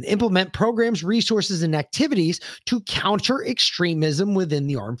and implement programs, resources, and activities to counter extremism within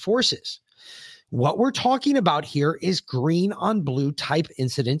the armed forces. What we're talking about here is green on blue type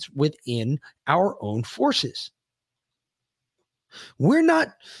incidents within our own forces. We're not,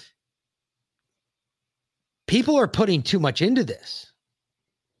 people are putting too much into this.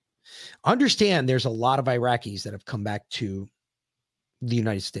 Understand there's a lot of Iraqis that have come back to the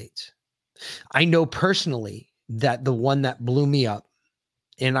United States. I know personally that the one that blew me up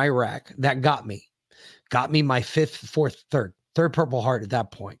in Iraq, that got me my third Purple Heart at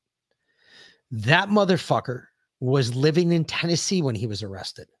that point. That motherfucker was living in Tennessee when he was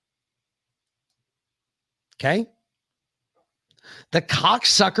arrested. Okay? The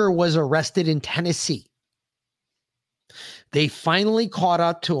cocksucker was arrested in Tennessee. They finally caught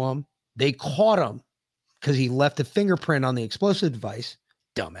up to him. They caught him because he left a fingerprint on the explosive device.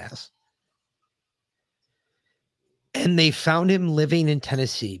 Dumbass. And they found him living in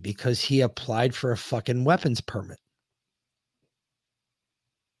Tennessee because he applied for a fucking weapons permit.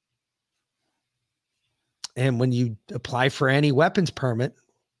 And when you apply for any weapons permit,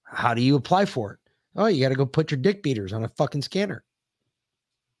 how do you apply for it? Oh, you got to go put your dick beaters on a fucking scanner.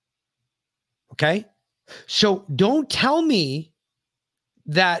 Okay? So don't tell me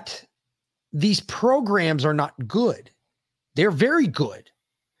that these programs are not good. They're very good.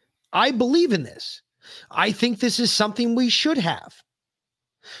 I believe in this. I think this is something we should have.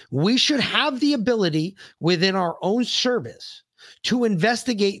 We should have the ability within our own service to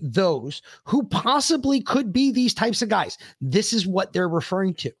investigate those who possibly could be these types of guys. This is what they're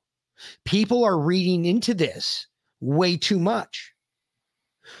referring to. People are reading into this way too much.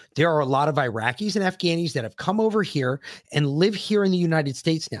 There are a lot of Iraqis and Afghanis that have come over here and live here in the United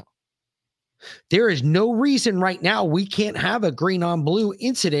States now. There is no reason right now we can't have a green on blue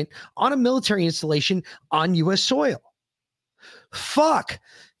incident on a military installation on U.S. soil. Fuck.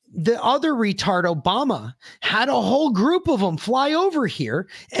 The other retard, Obama, had a whole group of them fly over here.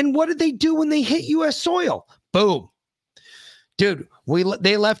 And what did they do when they hit U.S. soil? Boom. Dude,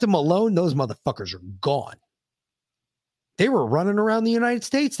 they left them alone. Those motherfuckers are gone. They were running around the United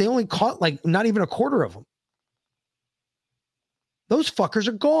States. They only caught like not even a quarter of them. Those fuckers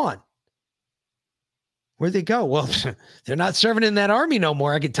are gone. Where'd they go? Well, they're not serving in that army no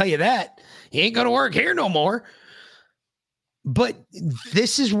more. I can tell you that. He ain't going to work here no more. But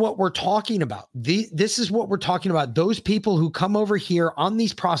this is what we're talking about. This is what we're talking about. Those people who come over here on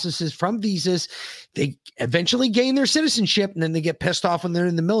these processes from visas, they eventually gain their citizenship and then they get pissed off when they're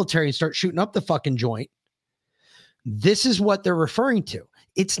in the military and start shooting up the fucking joint. This is what they're referring to.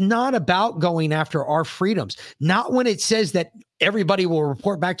 It's not about going after our freedoms. Not when it says that everybody will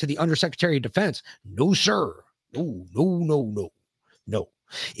report back to the Undersecretary of Defense. No, sir. No.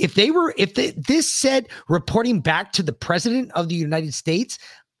 If this said reporting back to the President of the United States,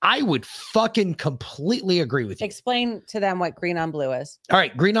 I would fucking completely agree with you. Explain to them what green on blue is. All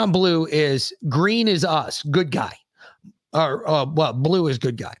right. Green on blue is green is us, good guy. Well, blue is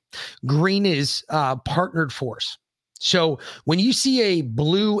good guy. Green is partnered force. So when you see a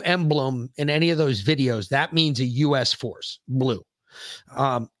blue emblem in any of those videos, that means a U.S. force, blue.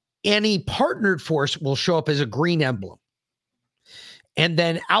 Any partnered force will show up as a green emblem. And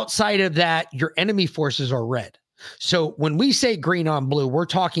then outside of that, your enemy forces are red. So when we say green on blue, we're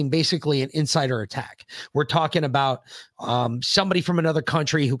talking basically an insider attack. We're talking about somebody from another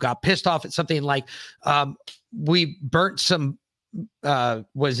country who got pissed off at something like we burnt some,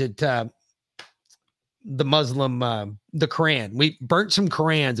 the Muslim, the Quran. We burnt some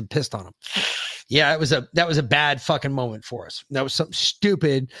Qurans and pissed on them. Yeah, that was a bad fucking moment for us. That was some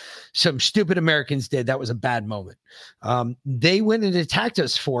stupid Americans did. That was a bad moment. They went and attacked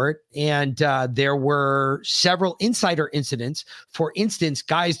us for it, and there were several insider incidents. For instance,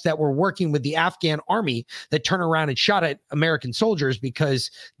 guys that were working with the Afghan army that turned around and shot at American soldiers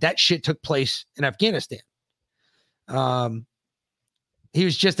because that shit took place in Afghanistan. He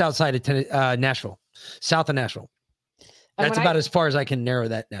was just outside of Nashville, south of Nashville. That's about as far as I can narrow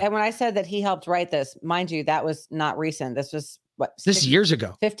that down. And when I said that he helped write this, mind you, that was not recent. This was this is years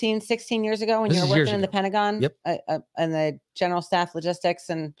ago. 15, 16 years ago when you were working in the Pentagon. Yep. And the general staff logistics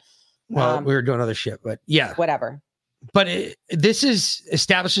and we were doing other shit, but yeah. Whatever. But this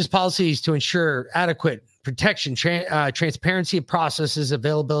establishes policies to ensure adequate protection, transparency of processes,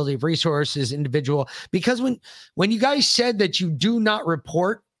 availability of resources, individual. Because when you guys said that you do not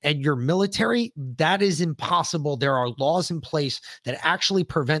report and your military, that is impossible. There are laws in place that actually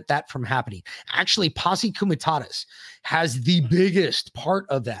prevent that from happening. Actually, Posse Comitatus has the biggest part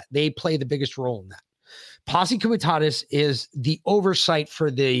of that. They play the biggest role in that. Posse Comitatus is the oversight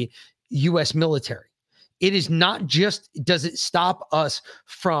for the U.S. military. It is not just, does it stop us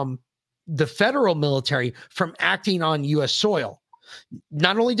from the federal military from acting on U.S. soil?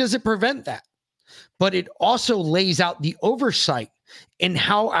 Not only does it prevent that, but it also lays out the oversight and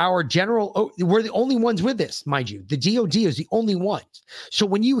how our we're the only ones with this, mind you. The DOD is the only ones. So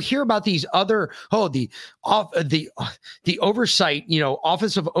when you hear about these other, the oversight,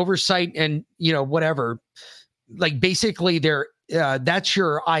 Office of Oversight and, whatever, like basically they're, that's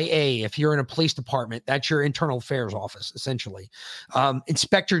your IA. If you're in a police department, that's your internal affairs office, essentially.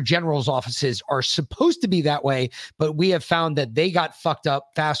 Inspector General's offices are supposed to be that way, but we have found that they got fucked up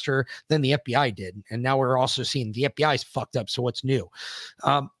faster than the FBI did. And now we're also seeing the FBI is fucked up. So what's new?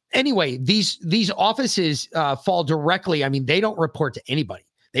 Anyway, these offices fall directly. I mean, they don't report to anybody.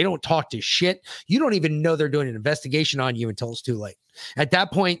 They don't talk to shit. You don't even know they're doing an investigation on you until it's too late. At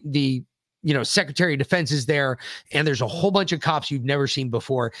that point, the Secretary of Defense is there, and there's a whole bunch of cops you've never seen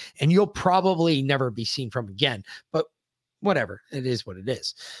before, and you'll probably never be seen from again. But whatever, it is what it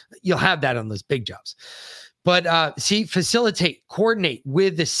is. You'll have that on those big jobs. But facilitate, coordinate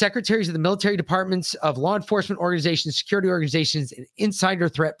with the secretaries of the military departments of law enforcement organizations, security organizations, and insider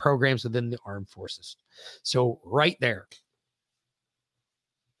threat programs within the armed forces. So right there.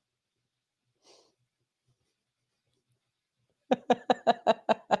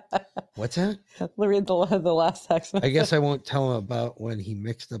 What's that? Let me read the last text message. I guess I won't tell him about when he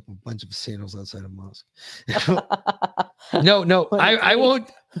mixed up a bunch of sandals outside of mosque. No, I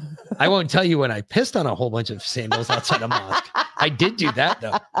won't. I won't tell you when I pissed on a whole bunch of sandals outside a mosque. I did do that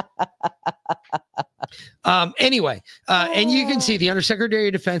though. Anyway, and you can see the Undersecretary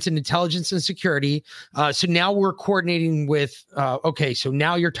of Defense and Intelligence and Security. So now we're coordinating with, so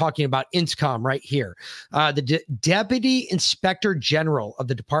now you're talking about INSCOM right here. The Deputy Inspector General of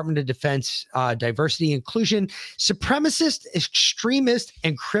the Department of Defense, Diversity, Inclusion, Supremacist, Extremist,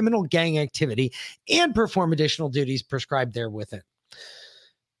 and Criminal Gang Activity, and perform additional duties prescribed there within.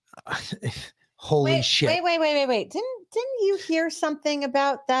 Holy shit. Wait. Didn't you hear something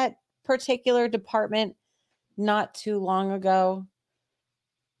about that particular department not too long ago?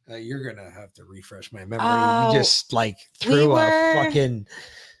 You're gonna have to refresh my memory. You just threw a fucking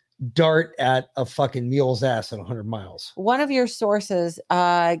dart at a fucking mule's ass at 100 miles. One of your sources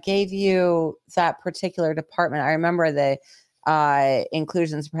gave you that particular department. I remember the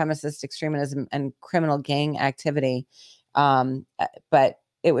inclusion, supremacist extremism, and criminal gang activity, but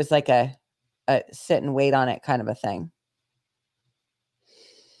it was like a sit and wait on it kind of a thing.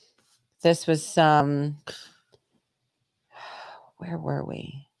 This was where were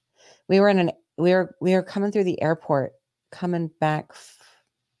we? We were coming through the airport, coming back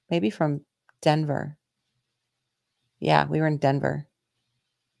maybe from Denver. Yeah, we were in Denver.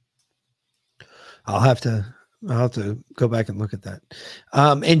 I'll have to go back and look at that.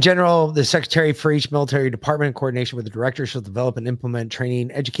 In general, the secretary for each military department, in coordination with the director, shall develop and implement training,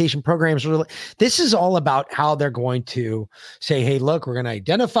 education programs. This is all about how they're going to say, hey, look, we're going to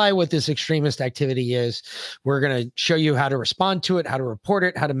identify what this extremist activity is. We're going to show you how to respond to it, how to report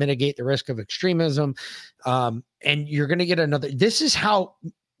it, how to mitigate the risk of extremism. And you're going to get another. This is how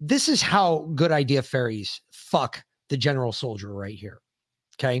good idea fairies fuck the general soldier right here.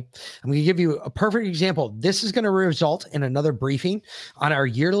 Okay. I'm going to give you a perfect example. This is going to result in another briefing on our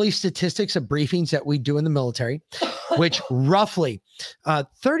yearly statistics of briefings that we do in the military, which roughly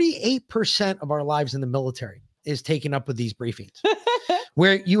 38% of our lives in the military is taken up with these briefings.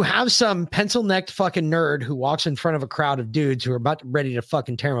 where you have some pencil-necked fucking nerd who walks in front of a crowd of dudes who are ready to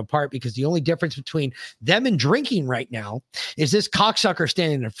fucking tear him apart, because the only difference between them and drinking right now is this cocksucker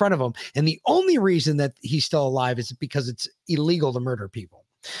standing in front of him. And the only reason that he's still alive is because it's illegal to murder people.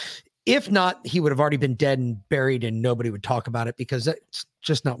 If not, he would have already been dead and buried and nobody would talk about it, because that's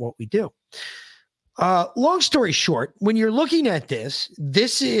just not what we do. Long story short, when you're looking at this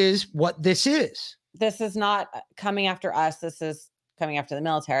is what this is. This is not coming after us. This is coming after the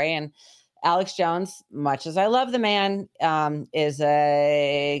military. And Alex Jones, much as I love the man, is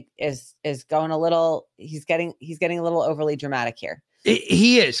going a little. He's getting a little overly dramatic here.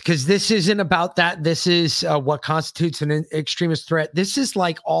 He is, because this isn't about that. This is what constitutes an extremist threat. This is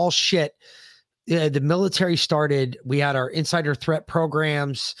like all shit. The military started. We had our insider threat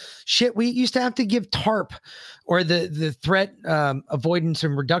programs. Shit, we used to have to give TARP, or the threat avoidance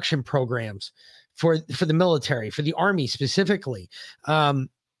and reduction programs for the military, for the Army specifically.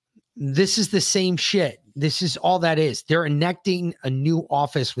 This is the same shit. This is all that is. They're enacting a new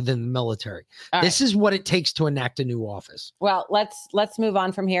office within the military. This is what it takes to enact a new office. Well, let's move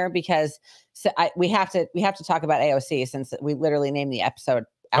on from here, because we have to talk about AOC, since we literally named the episode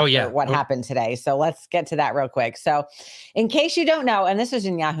after what happened today. So let's get to that real quick. So in case you don't know, and this is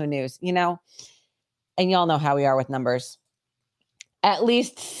in Yahoo News, and y'all know how we are with numbers, at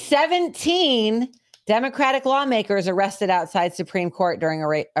least 17 Democratic lawmakers arrested outside Supreme Court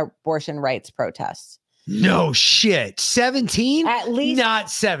during abortion rights protests. No shit. 17? At least not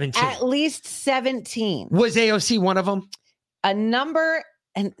 17. At least 17. Was AOC one of them? A number,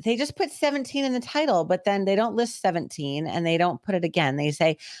 and they just put 17 in the title, but then they don't list 17 and they don't put it again. They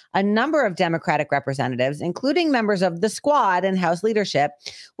say a number of Democratic representatives, including members of the Squad and House leadership,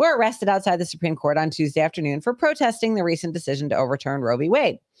 were arrested outside the Supreme Court on Tuesday afternoon for protesting the recent decision to overturn Roe v.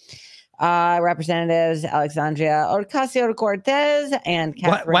 Wade. Representatives Alexandria Ocasio-Cortez and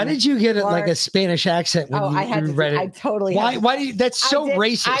Catherine. Why did you get it like a Spanish accent when you read it? I totally. Why do you? That's so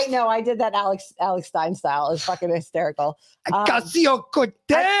racist. I know. I did that Alex Stein style. It was fucking hysterical.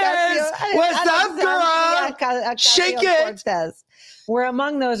 Ocasio-Cortez. What's up, girl? Shake it. Were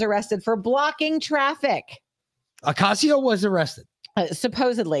among those arrested for blocking traffic. Ocasio was arrested.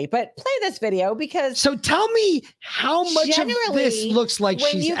 Supposedly, but play this video, because so tell me how much of this looks like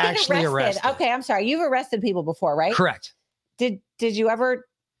she's actually arrested. Okay, I'm sorry. You've arrested people before, right? Correct. Did you ever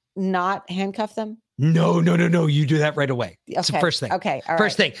not handcuff them? No. You do that right away. It's the first thing. Okay. All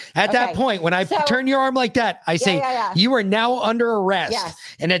first thing. At that point, when I turn your arm like that, I say, you are now under arrest. Yes.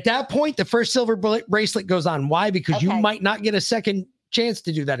 And at that point, the first silver bracelet goes on. Why? Because you might not get a second chance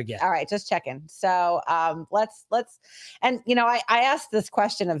to do that again. All right, just checking. So let's and I asked this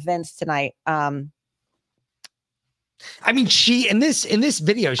question of Vince tonight. I mean, she in this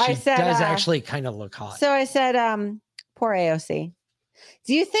video, she does actually kind of look hot. So I said, poor AOC.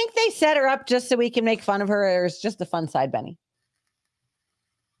 Do you think they set her up just so we can make fun of her, or is just a fun side, Benny?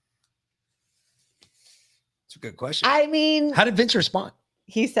 It's a good question. I mean, how did Vince respond?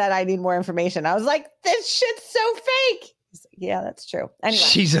 He said, I need more information. I was like, this shit's so fake. Yeah, that's true. Anyway.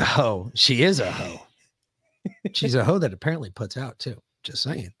 She's a hoe. She is a hoe. She's a hoe that apparently puts out too. Just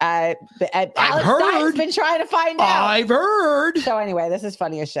saying. I've heard. Been trying to find out. I've heard. So anyway, this is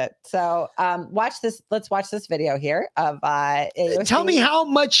funny as shit. So watch this. Let's watch this video here of AOC. Tell me how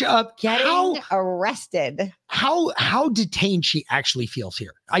much getting arrested. How detained she actually feels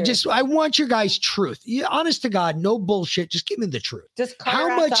here. Sure. I want your guys' truth. Honest to God, no bullshit. Just give me the truth. Just call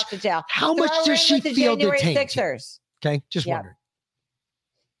her ass off to jail. How much does she feel detained? Sixers. Okay, just wondering.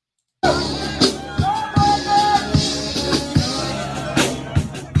 All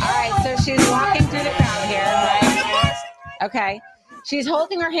right, so she's walking through the crowd here, right? Okay. She's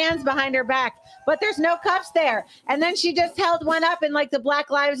holding her hands behind her back, but there's no cuffs there. And then she just held one up in like the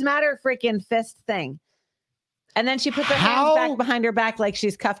Black Lives Matter freaking fist thing. And then she puts her hands back behind her back like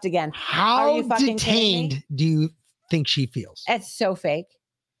she's cuffed again. How detained do you think she feels? It's so fake.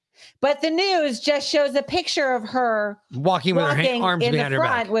 But the news just shows a picture of her walking with her arms behind her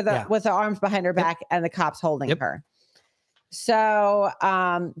back, with her arms behind her back, and the cops holding her. So,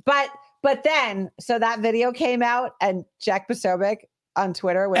 but then, so that video came out, and Jack Posobiec on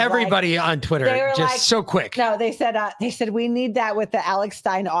Twitter was everybody on Twitter just so quick. No, they said we need that with the Alex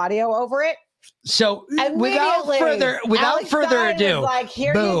Stein audio over it. So without further ado, like,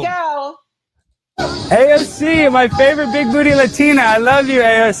 here you go. AOC, my favorite big booty Latina. I love you,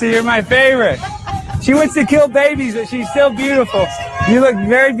 AOC. You're my favorite. She wants to kill babies, but she's still beautiful. You look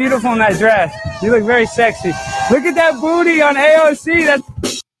very beautiful in that dress. You look very sexy. Look at that booty on AOC. That's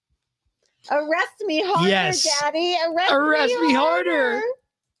arrest me harder, Daddy. Arrest me harder.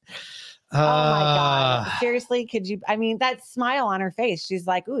 Oh my God. seriously, could you? I mean, that smile on her face. She's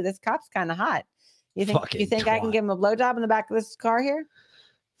like, "Ooh, this cop's kind of hot." You think? Fucking You think I can twat. give him a blowjob in the back of this car here?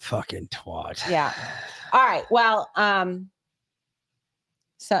 Fucking twat. Yeah. All right. Well,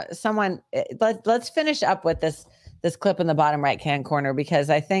 so someone let's finish up with this clip in the bottom right hand corner, because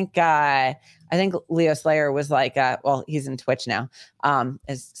I think Leo Slayer was like, well, he's in Twitch now.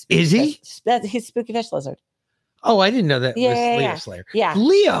 Is he? He's Spooky Fish Lizard. Oh, I didn't know that was Leo Yeah. Slayer. Yeah.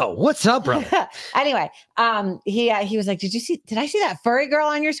 Leo, what's up, brother? Anyway, he was like, did I see that furry girl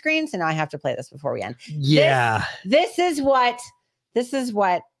on your screen? So now I have to play this before we end. Yeah. This is what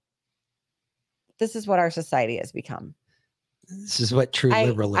our society has become. This is what true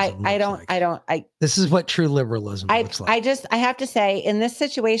liberalism This is what true liberalism looks like. I have to say, in this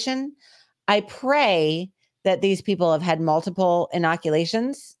situation, I pray that these people have had multiple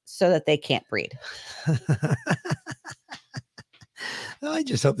inoculations so that they can't breed. I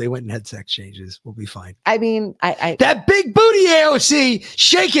just hope they went and had sex changes. We'll be fine. I mean, I that big booty AOC,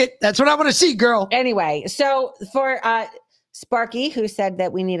 shake it. That's what I want to see, girl. Anyway, so for Sparky, who said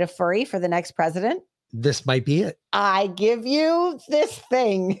that we need a furry for the next president, this might be it. I give you this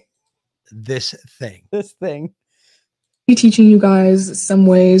thing. This thing. Be teaching you guys some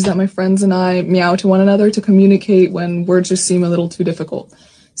ways that my friends and I meow to one another to communicate when words just seem a little too difficult.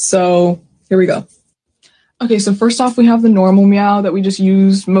 So here we go. Okay, so first off, we have the normal meow that we just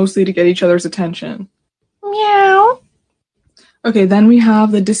use mostly to get each other's attention. Meow. Okay, then we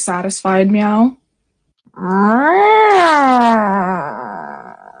have the dissatisfied meow.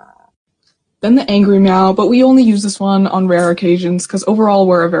 Then the angry meow, but we only use this one on rare occasions because overall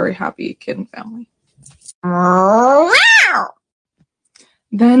we're a very happy kitten family.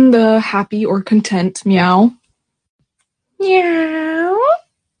 Then the happy or content meow. Meow.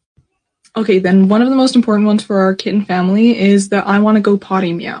 Okay, then one of the most important ones for our kitten family is the I want to go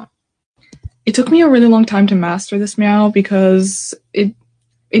potty meow. It took me a really long time to master this meow because it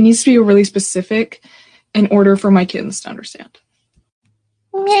needs to be really specific in order for my kittens to understand.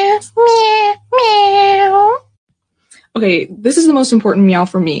 Meow, meow, meow. Okay, this is the most important meow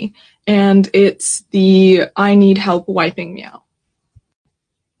for me, and it's the I need help wiping meow.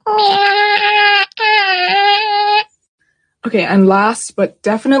 Okay, and last but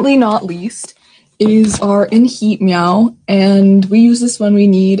definitely not least is our in heat meow, and we use this when we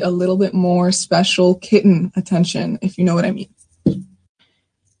need a little bit more special kitten attention, if you know what I mean.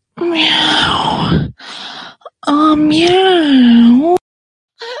 Meow. Oh, meow.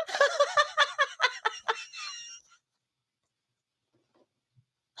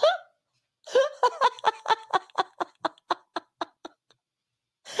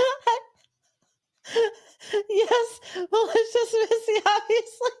 Yes, malicious Missy,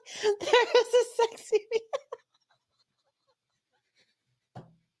 obviously. There is a sexy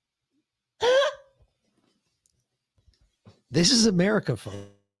This is America, folks.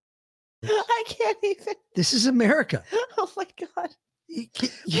 I can't even. This is America. Oh my God.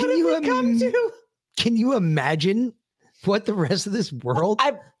 Can you imagine what the rest of this world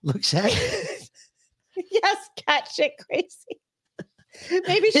looks at? Yes, cat shit crazy.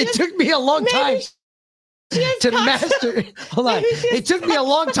 Maybe It took me a long time to master. Hold on. It took me a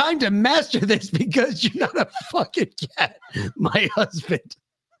long time to master this because you're not a fucking cat, my husband.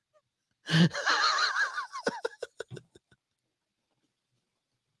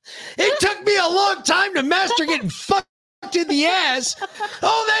 It took me a long time to master getting fucked in the ass.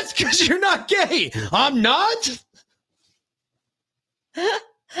 Oh, that's because you're not gay. I'm not. I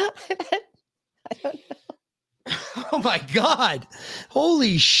don't know. Oh my God.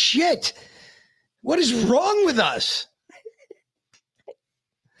 Holy shit. What is wrong with us?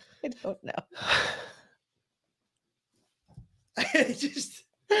 I don't know.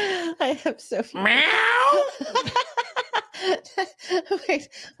 I am so meow. Wait,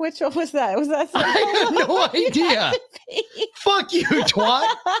 which one was that? Was that? I have no idea. Fuck you, twat.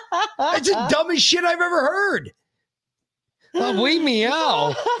 That's the dumbest shit I've ever heard. We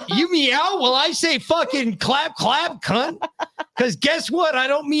meow. You meow? Well, I say fucking clap, clap, cunt. Because guess what? I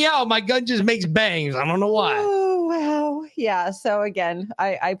don't meow. My gun just makes bangs. I don't know why. Oh, wow. Yeah. So again,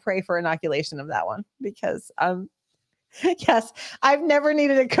 I pray for inoculation of that one because yes, I've never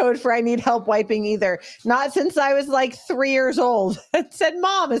needed a code for I need help wiping either. Not since I was like 3 years old. It said,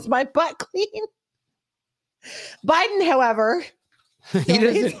 Mom, is my butt clean? Biden, however, He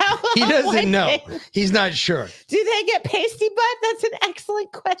doesn't know. He's not sure. Do they get pasty butt? That's an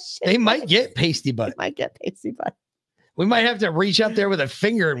excellent question. They might get pasty butt. They might get pasty butt. We might have to reach up there with a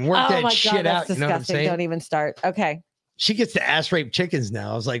finger and work that shit out. That's You know what I'm disgusting. saying? Don't even start. Okay. She gets to ass rape chickens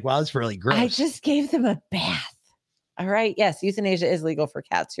now. I was like, wow, that's really gross. I just gave them a bath. All right. Yes, euthanasia is legal for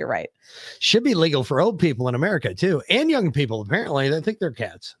cats. You're right. Should be legal for old people in America too, and young people. Apparently, they think they're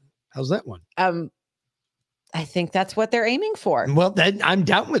cats. How's that one? I think that's what they're aiming for. Well, then I'm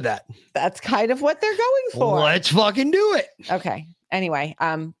down with that. That's kind of what they're going for. Let's fucking do it. Okay. Anyway,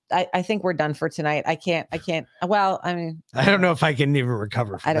 I think we're done for tonight. I can't. Well, I mean, I don't know if I can even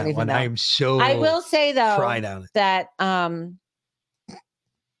recover from I don't that even one. know. I am so. I will say though fried on it. that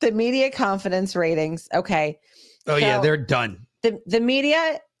the media confidence ratings. Okay. Oh yeah, they're done. The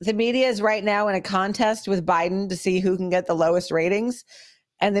media is right now in a contest with Biden to see who can get the lowest ratings,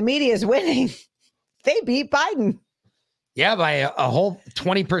 and the media is winning. They beat Biden. Yeah, by a whole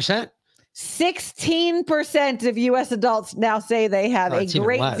 20%. 16% of U.S. adults now say they have a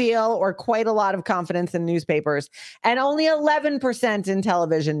great deal or quite a lot of confidence in newspapers, and only 11% in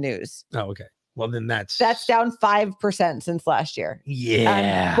television news. Oh, okay. Well, then that's down 5% since last year.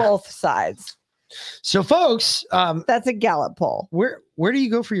 Yeah, on both sides. So, folks, that's a Gallup poll. Where do you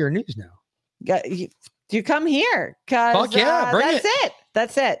go for your news now? You come here because fuck yeah, bring it.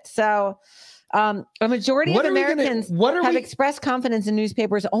 That's it. So. A majority of Americans have expressed confidence in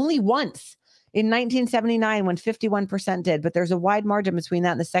newspapers only once in 1979 when 51% did, but there's a wide margin between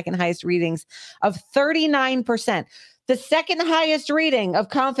that and the second highest readings of 39%. The second highest reading of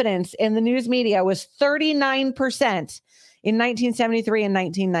confidence in the news media was 39% in 1973 and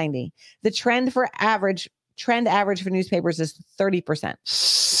 1990. The trend average for newspapers is 30%.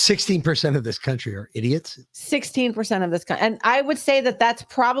 16% of this country are idiots. 16% of this country. And I would say that that's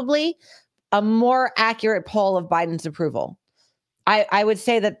probably a more accurate poll of Biden's approval. I would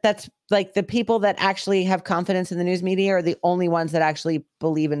say that that's like the people that actually have confidence in the news media are the only ones that actually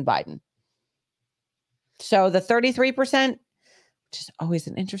believe in Biden. So the 33%, which is always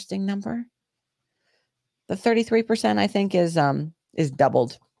an interesting number, the 33% I think is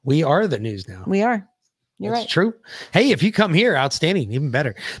doubled. We are the news now. We are. You're That's right. True. Hey, if you come here, outstanding, even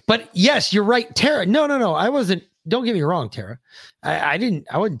better. But yes, you're right, Tara. No. I wasn't. Don't get me wrong, Tara. I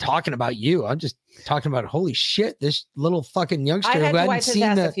wasn't talking about you. I'm just talking about holy shit, this little fucking youngster I had who to wipe hasn't his seen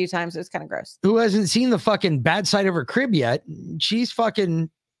ass the a few times. It was kind of gross. who hasn't seen the fucking bad side of her crib yet. She's fucking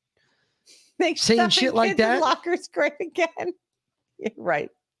saying shit like that. Lockers great again. You're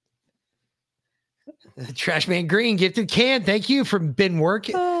right. Trashman Green gifted can. Thank you for been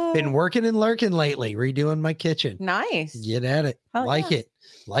working and lurking lately. Redoing my kitchen. Nice. Get at it. Like it.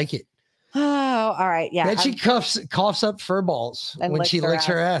 Oh, all right. Yeah. Then she coughs up fur balls And when licks she her licks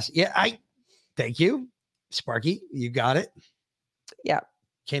her ass. Yeah, thank you, Sparky. You got it. Yeah.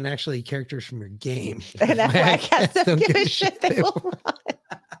 Can't actually characters from your game. And FYCast don't give a shit. They will run.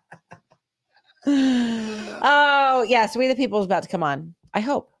 Oh, yes. We the People is about to come on. I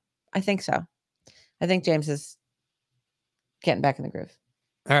hope. I think so. I think James is getting back in the groove.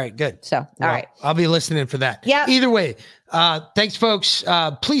 All right, good. So, all right. I'll be listening for that. Yeah. Either way, thanks, folks.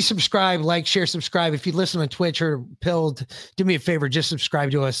 Please subscribe, like, share, subscribe. If you listen on Twitch or Pilled, do me a favor, just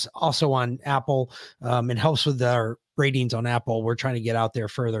subscribe to us. Also on Apple. It helps with our ratings on Apple. We're trying to get out there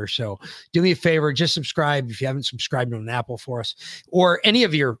further. So do me a favor, just subscribe if you haven't subscribed on Apple for us or any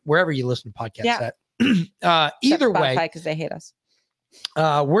of wherever you listen to podcasts at. Either way, because they hate us.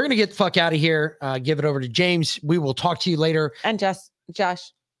 We're going to get the fuck out of here. Give it over to James. We will talk to you later. And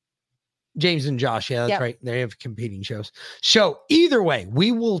Josh. James and Josh. Yeah, that's Yep. right. They have competing shows. So either way,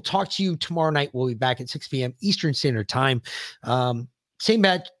 we will talk to you tomorrow night. We'll be back at 6 p.m. Eastern Standard Time. Same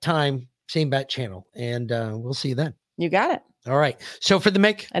bat time, same bat channel. And we'll see you then. You got it. All right. So for the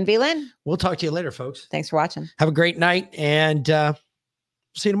Mick and V-Lynn, we'll talk to you later, folks. Thanks for watching. Have a great night. And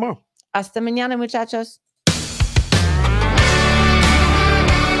see you tomorrow. Hasta mañana, muchachos.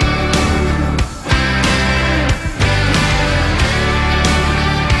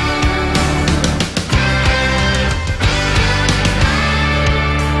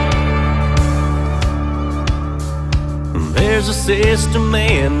 There's a system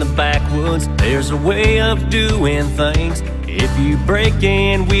in the backwoods, there's a way of doing things. If you break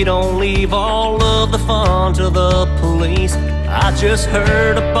in, we don't leave all of the fun to the police. I just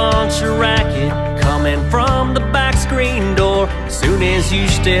heard a bunch of racket coming from the back screen door. Soon as you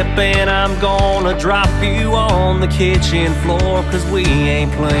step in, I'm gonna drop you on the kitchen floor. Cause we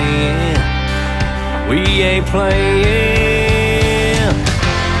ain't playing, we ain't playing.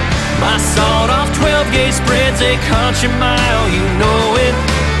 My sawed-off 12-gauge spreads a country mile, you know it.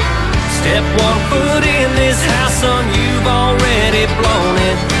 Step 1 foot in this house, son, you've already blown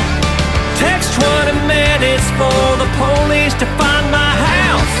it. Text 20 minutes for the police to find my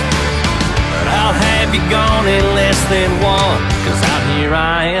house, but I'll have you gone in less than 1, cause out here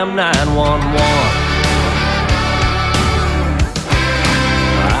I am 911.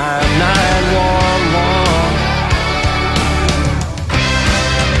 I'm 911.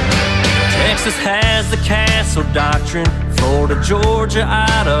 Texas has the castle doctrine, Florida, Georgia,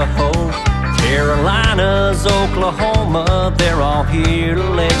 Idaho, Carolinas, Oklahoma, they're all here to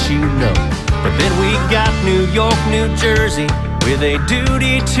let you know. But then we got New York, New Jersey, with a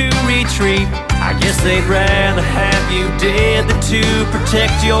duty to retreat. I guess they'd rather have you dead than to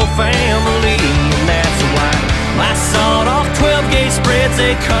protect your family. And that's why my sawed-off 12-gauge spreads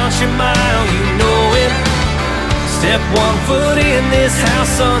a country mile, you know it. Step 1 foot in this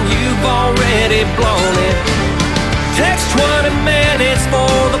house, son, you've already blown it. Text 20 minutes for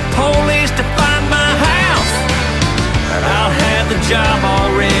the police to find my house, and I'll have the job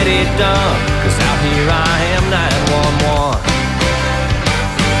already done, 'cause out here I am 911.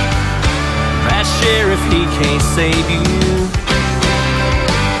 That sheriff, he can't save you,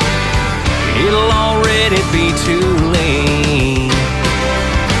 it'll already be too late.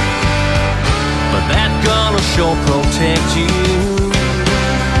 But that gun will sure protect you,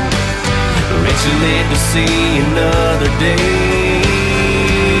 let you live to see another day.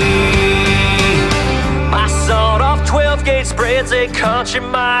 My sawed-off 12-gauge spreads a country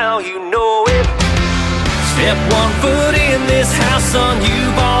mile, you know it. Step 1 foot in this house, son,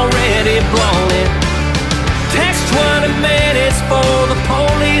 you've already blown it. Text 20 minutes for the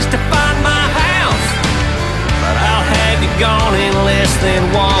police to find my house, but I'll have you gone in less than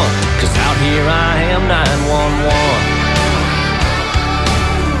 1, 'cause out here I am 911.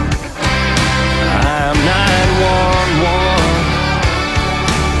 I'm 911.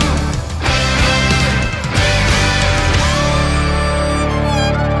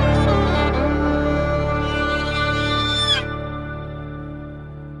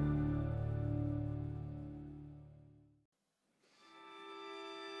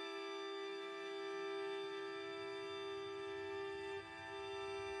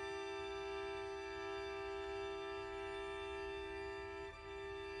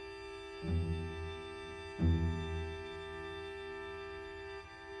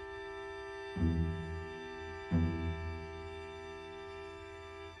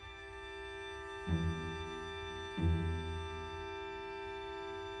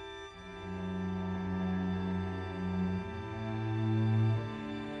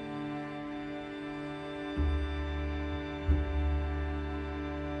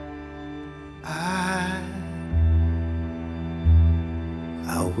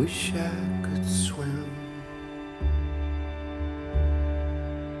 I wish I could swim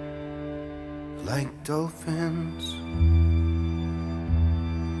like dolphins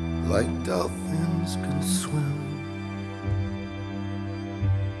can swim.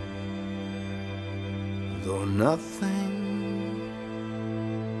 Though nothing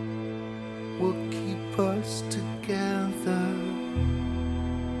will keep us together,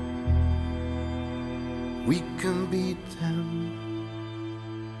 we can beat them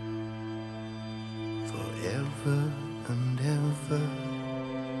forever and ever.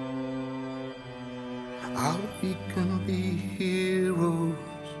 How we can be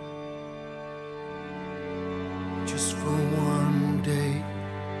heroes just for one day.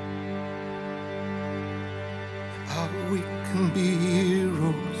 How we can be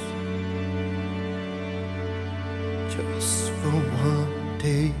heroes just for one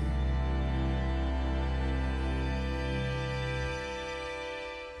day.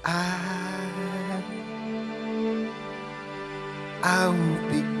 I will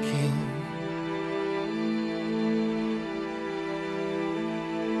be king,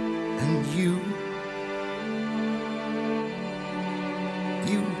 and you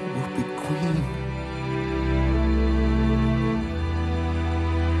will be queen.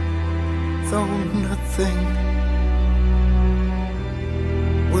 Though nothing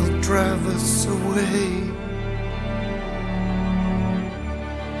will drive us away,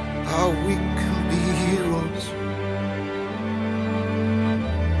 how we can be heroes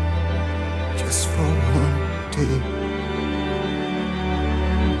just for one day.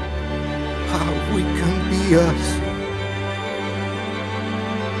 How we can be us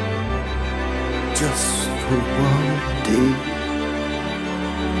just for one day.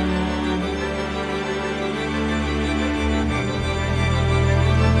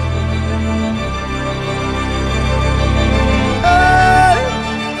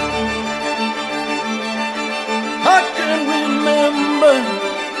 I can remember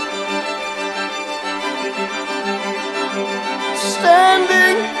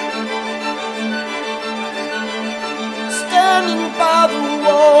standing by the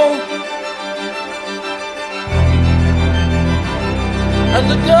wall, and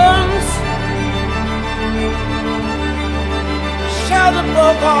the guns shout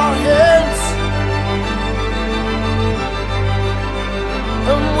above our heads,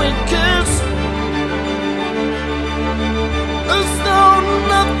 and we kissed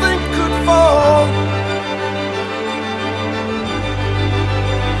nothing could fall.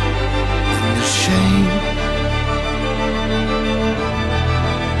 And the shame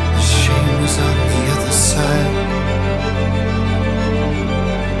was on the other side.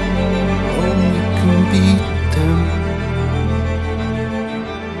 Oh, we can beat them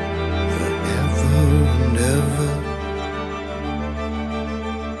forever and ever.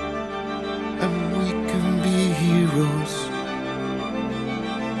 And we can be heroes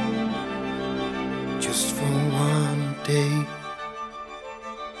just for one day.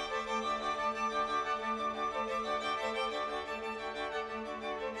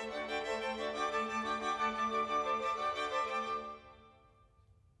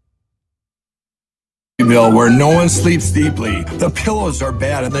 Where no one sleeps deeply. The pillows are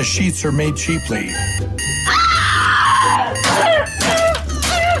bad and the sheets are made cheaply.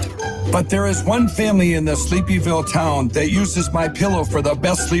 But there is one family in the Sleepyville town that uses My Pillow for the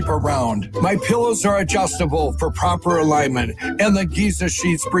best sleep around. My pillows are adjustable for proper alignment, and the Giza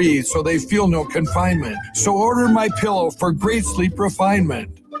sheets breathe so they feel no confinement. So order My Pillow for great sleep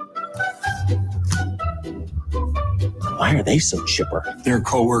refinement. Why are they so chipper? Their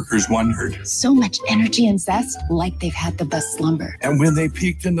coworkers wondered. So much energy and zest, like they've had the best slumber. And when they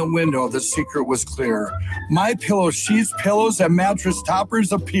peeked in the window, the secret was clear. My Pillow sheets, pillows, and mattress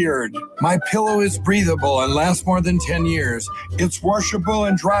toppers appeared. My Pillow is breathable and lasts more than 10 years. It's washable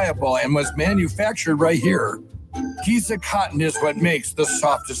and dryable and was manufactured right here. Giza cotton is what makes the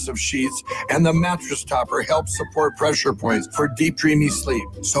softest of sheets, and the mattress topper helps support pressure points for deep, dreamy sleep.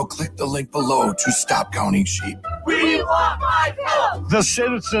 So click the link below to stop counting sheep. We want My Pillow! The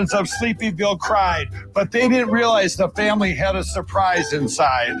citizens of Sleepyville cried, but they didn't realize the family had a surprise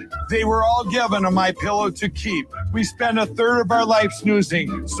inside. They were all given a My Pillow to keep. We spend a third of our life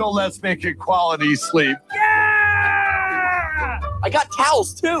snoozing, so let's make it quality sleep. I got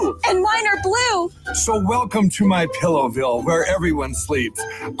towels too. And mine are blue. So welcome to My Pillowville, where everyone sleeps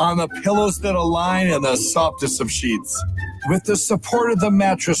on the pillows that align and the softest of sheets. With the support of the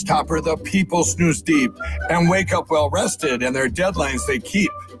mattress topper, the people snooze deep and wake up well rested, and their deadlines they keep.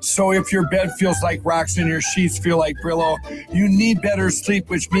 So if your bed feels like rocks and your sheets feel like Brillo, you need better sleep,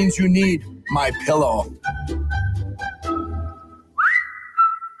 which means you need My Pillow.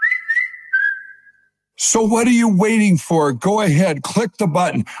 So what are you waiting for? Go ahead, click the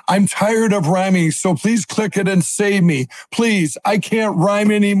button. I'm tired of rhyming, so please click it and save me. Please, I can't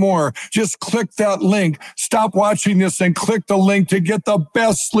rhyme anymore. Just click that link. Stop watching this and click the link to get the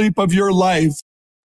best sleep of your life.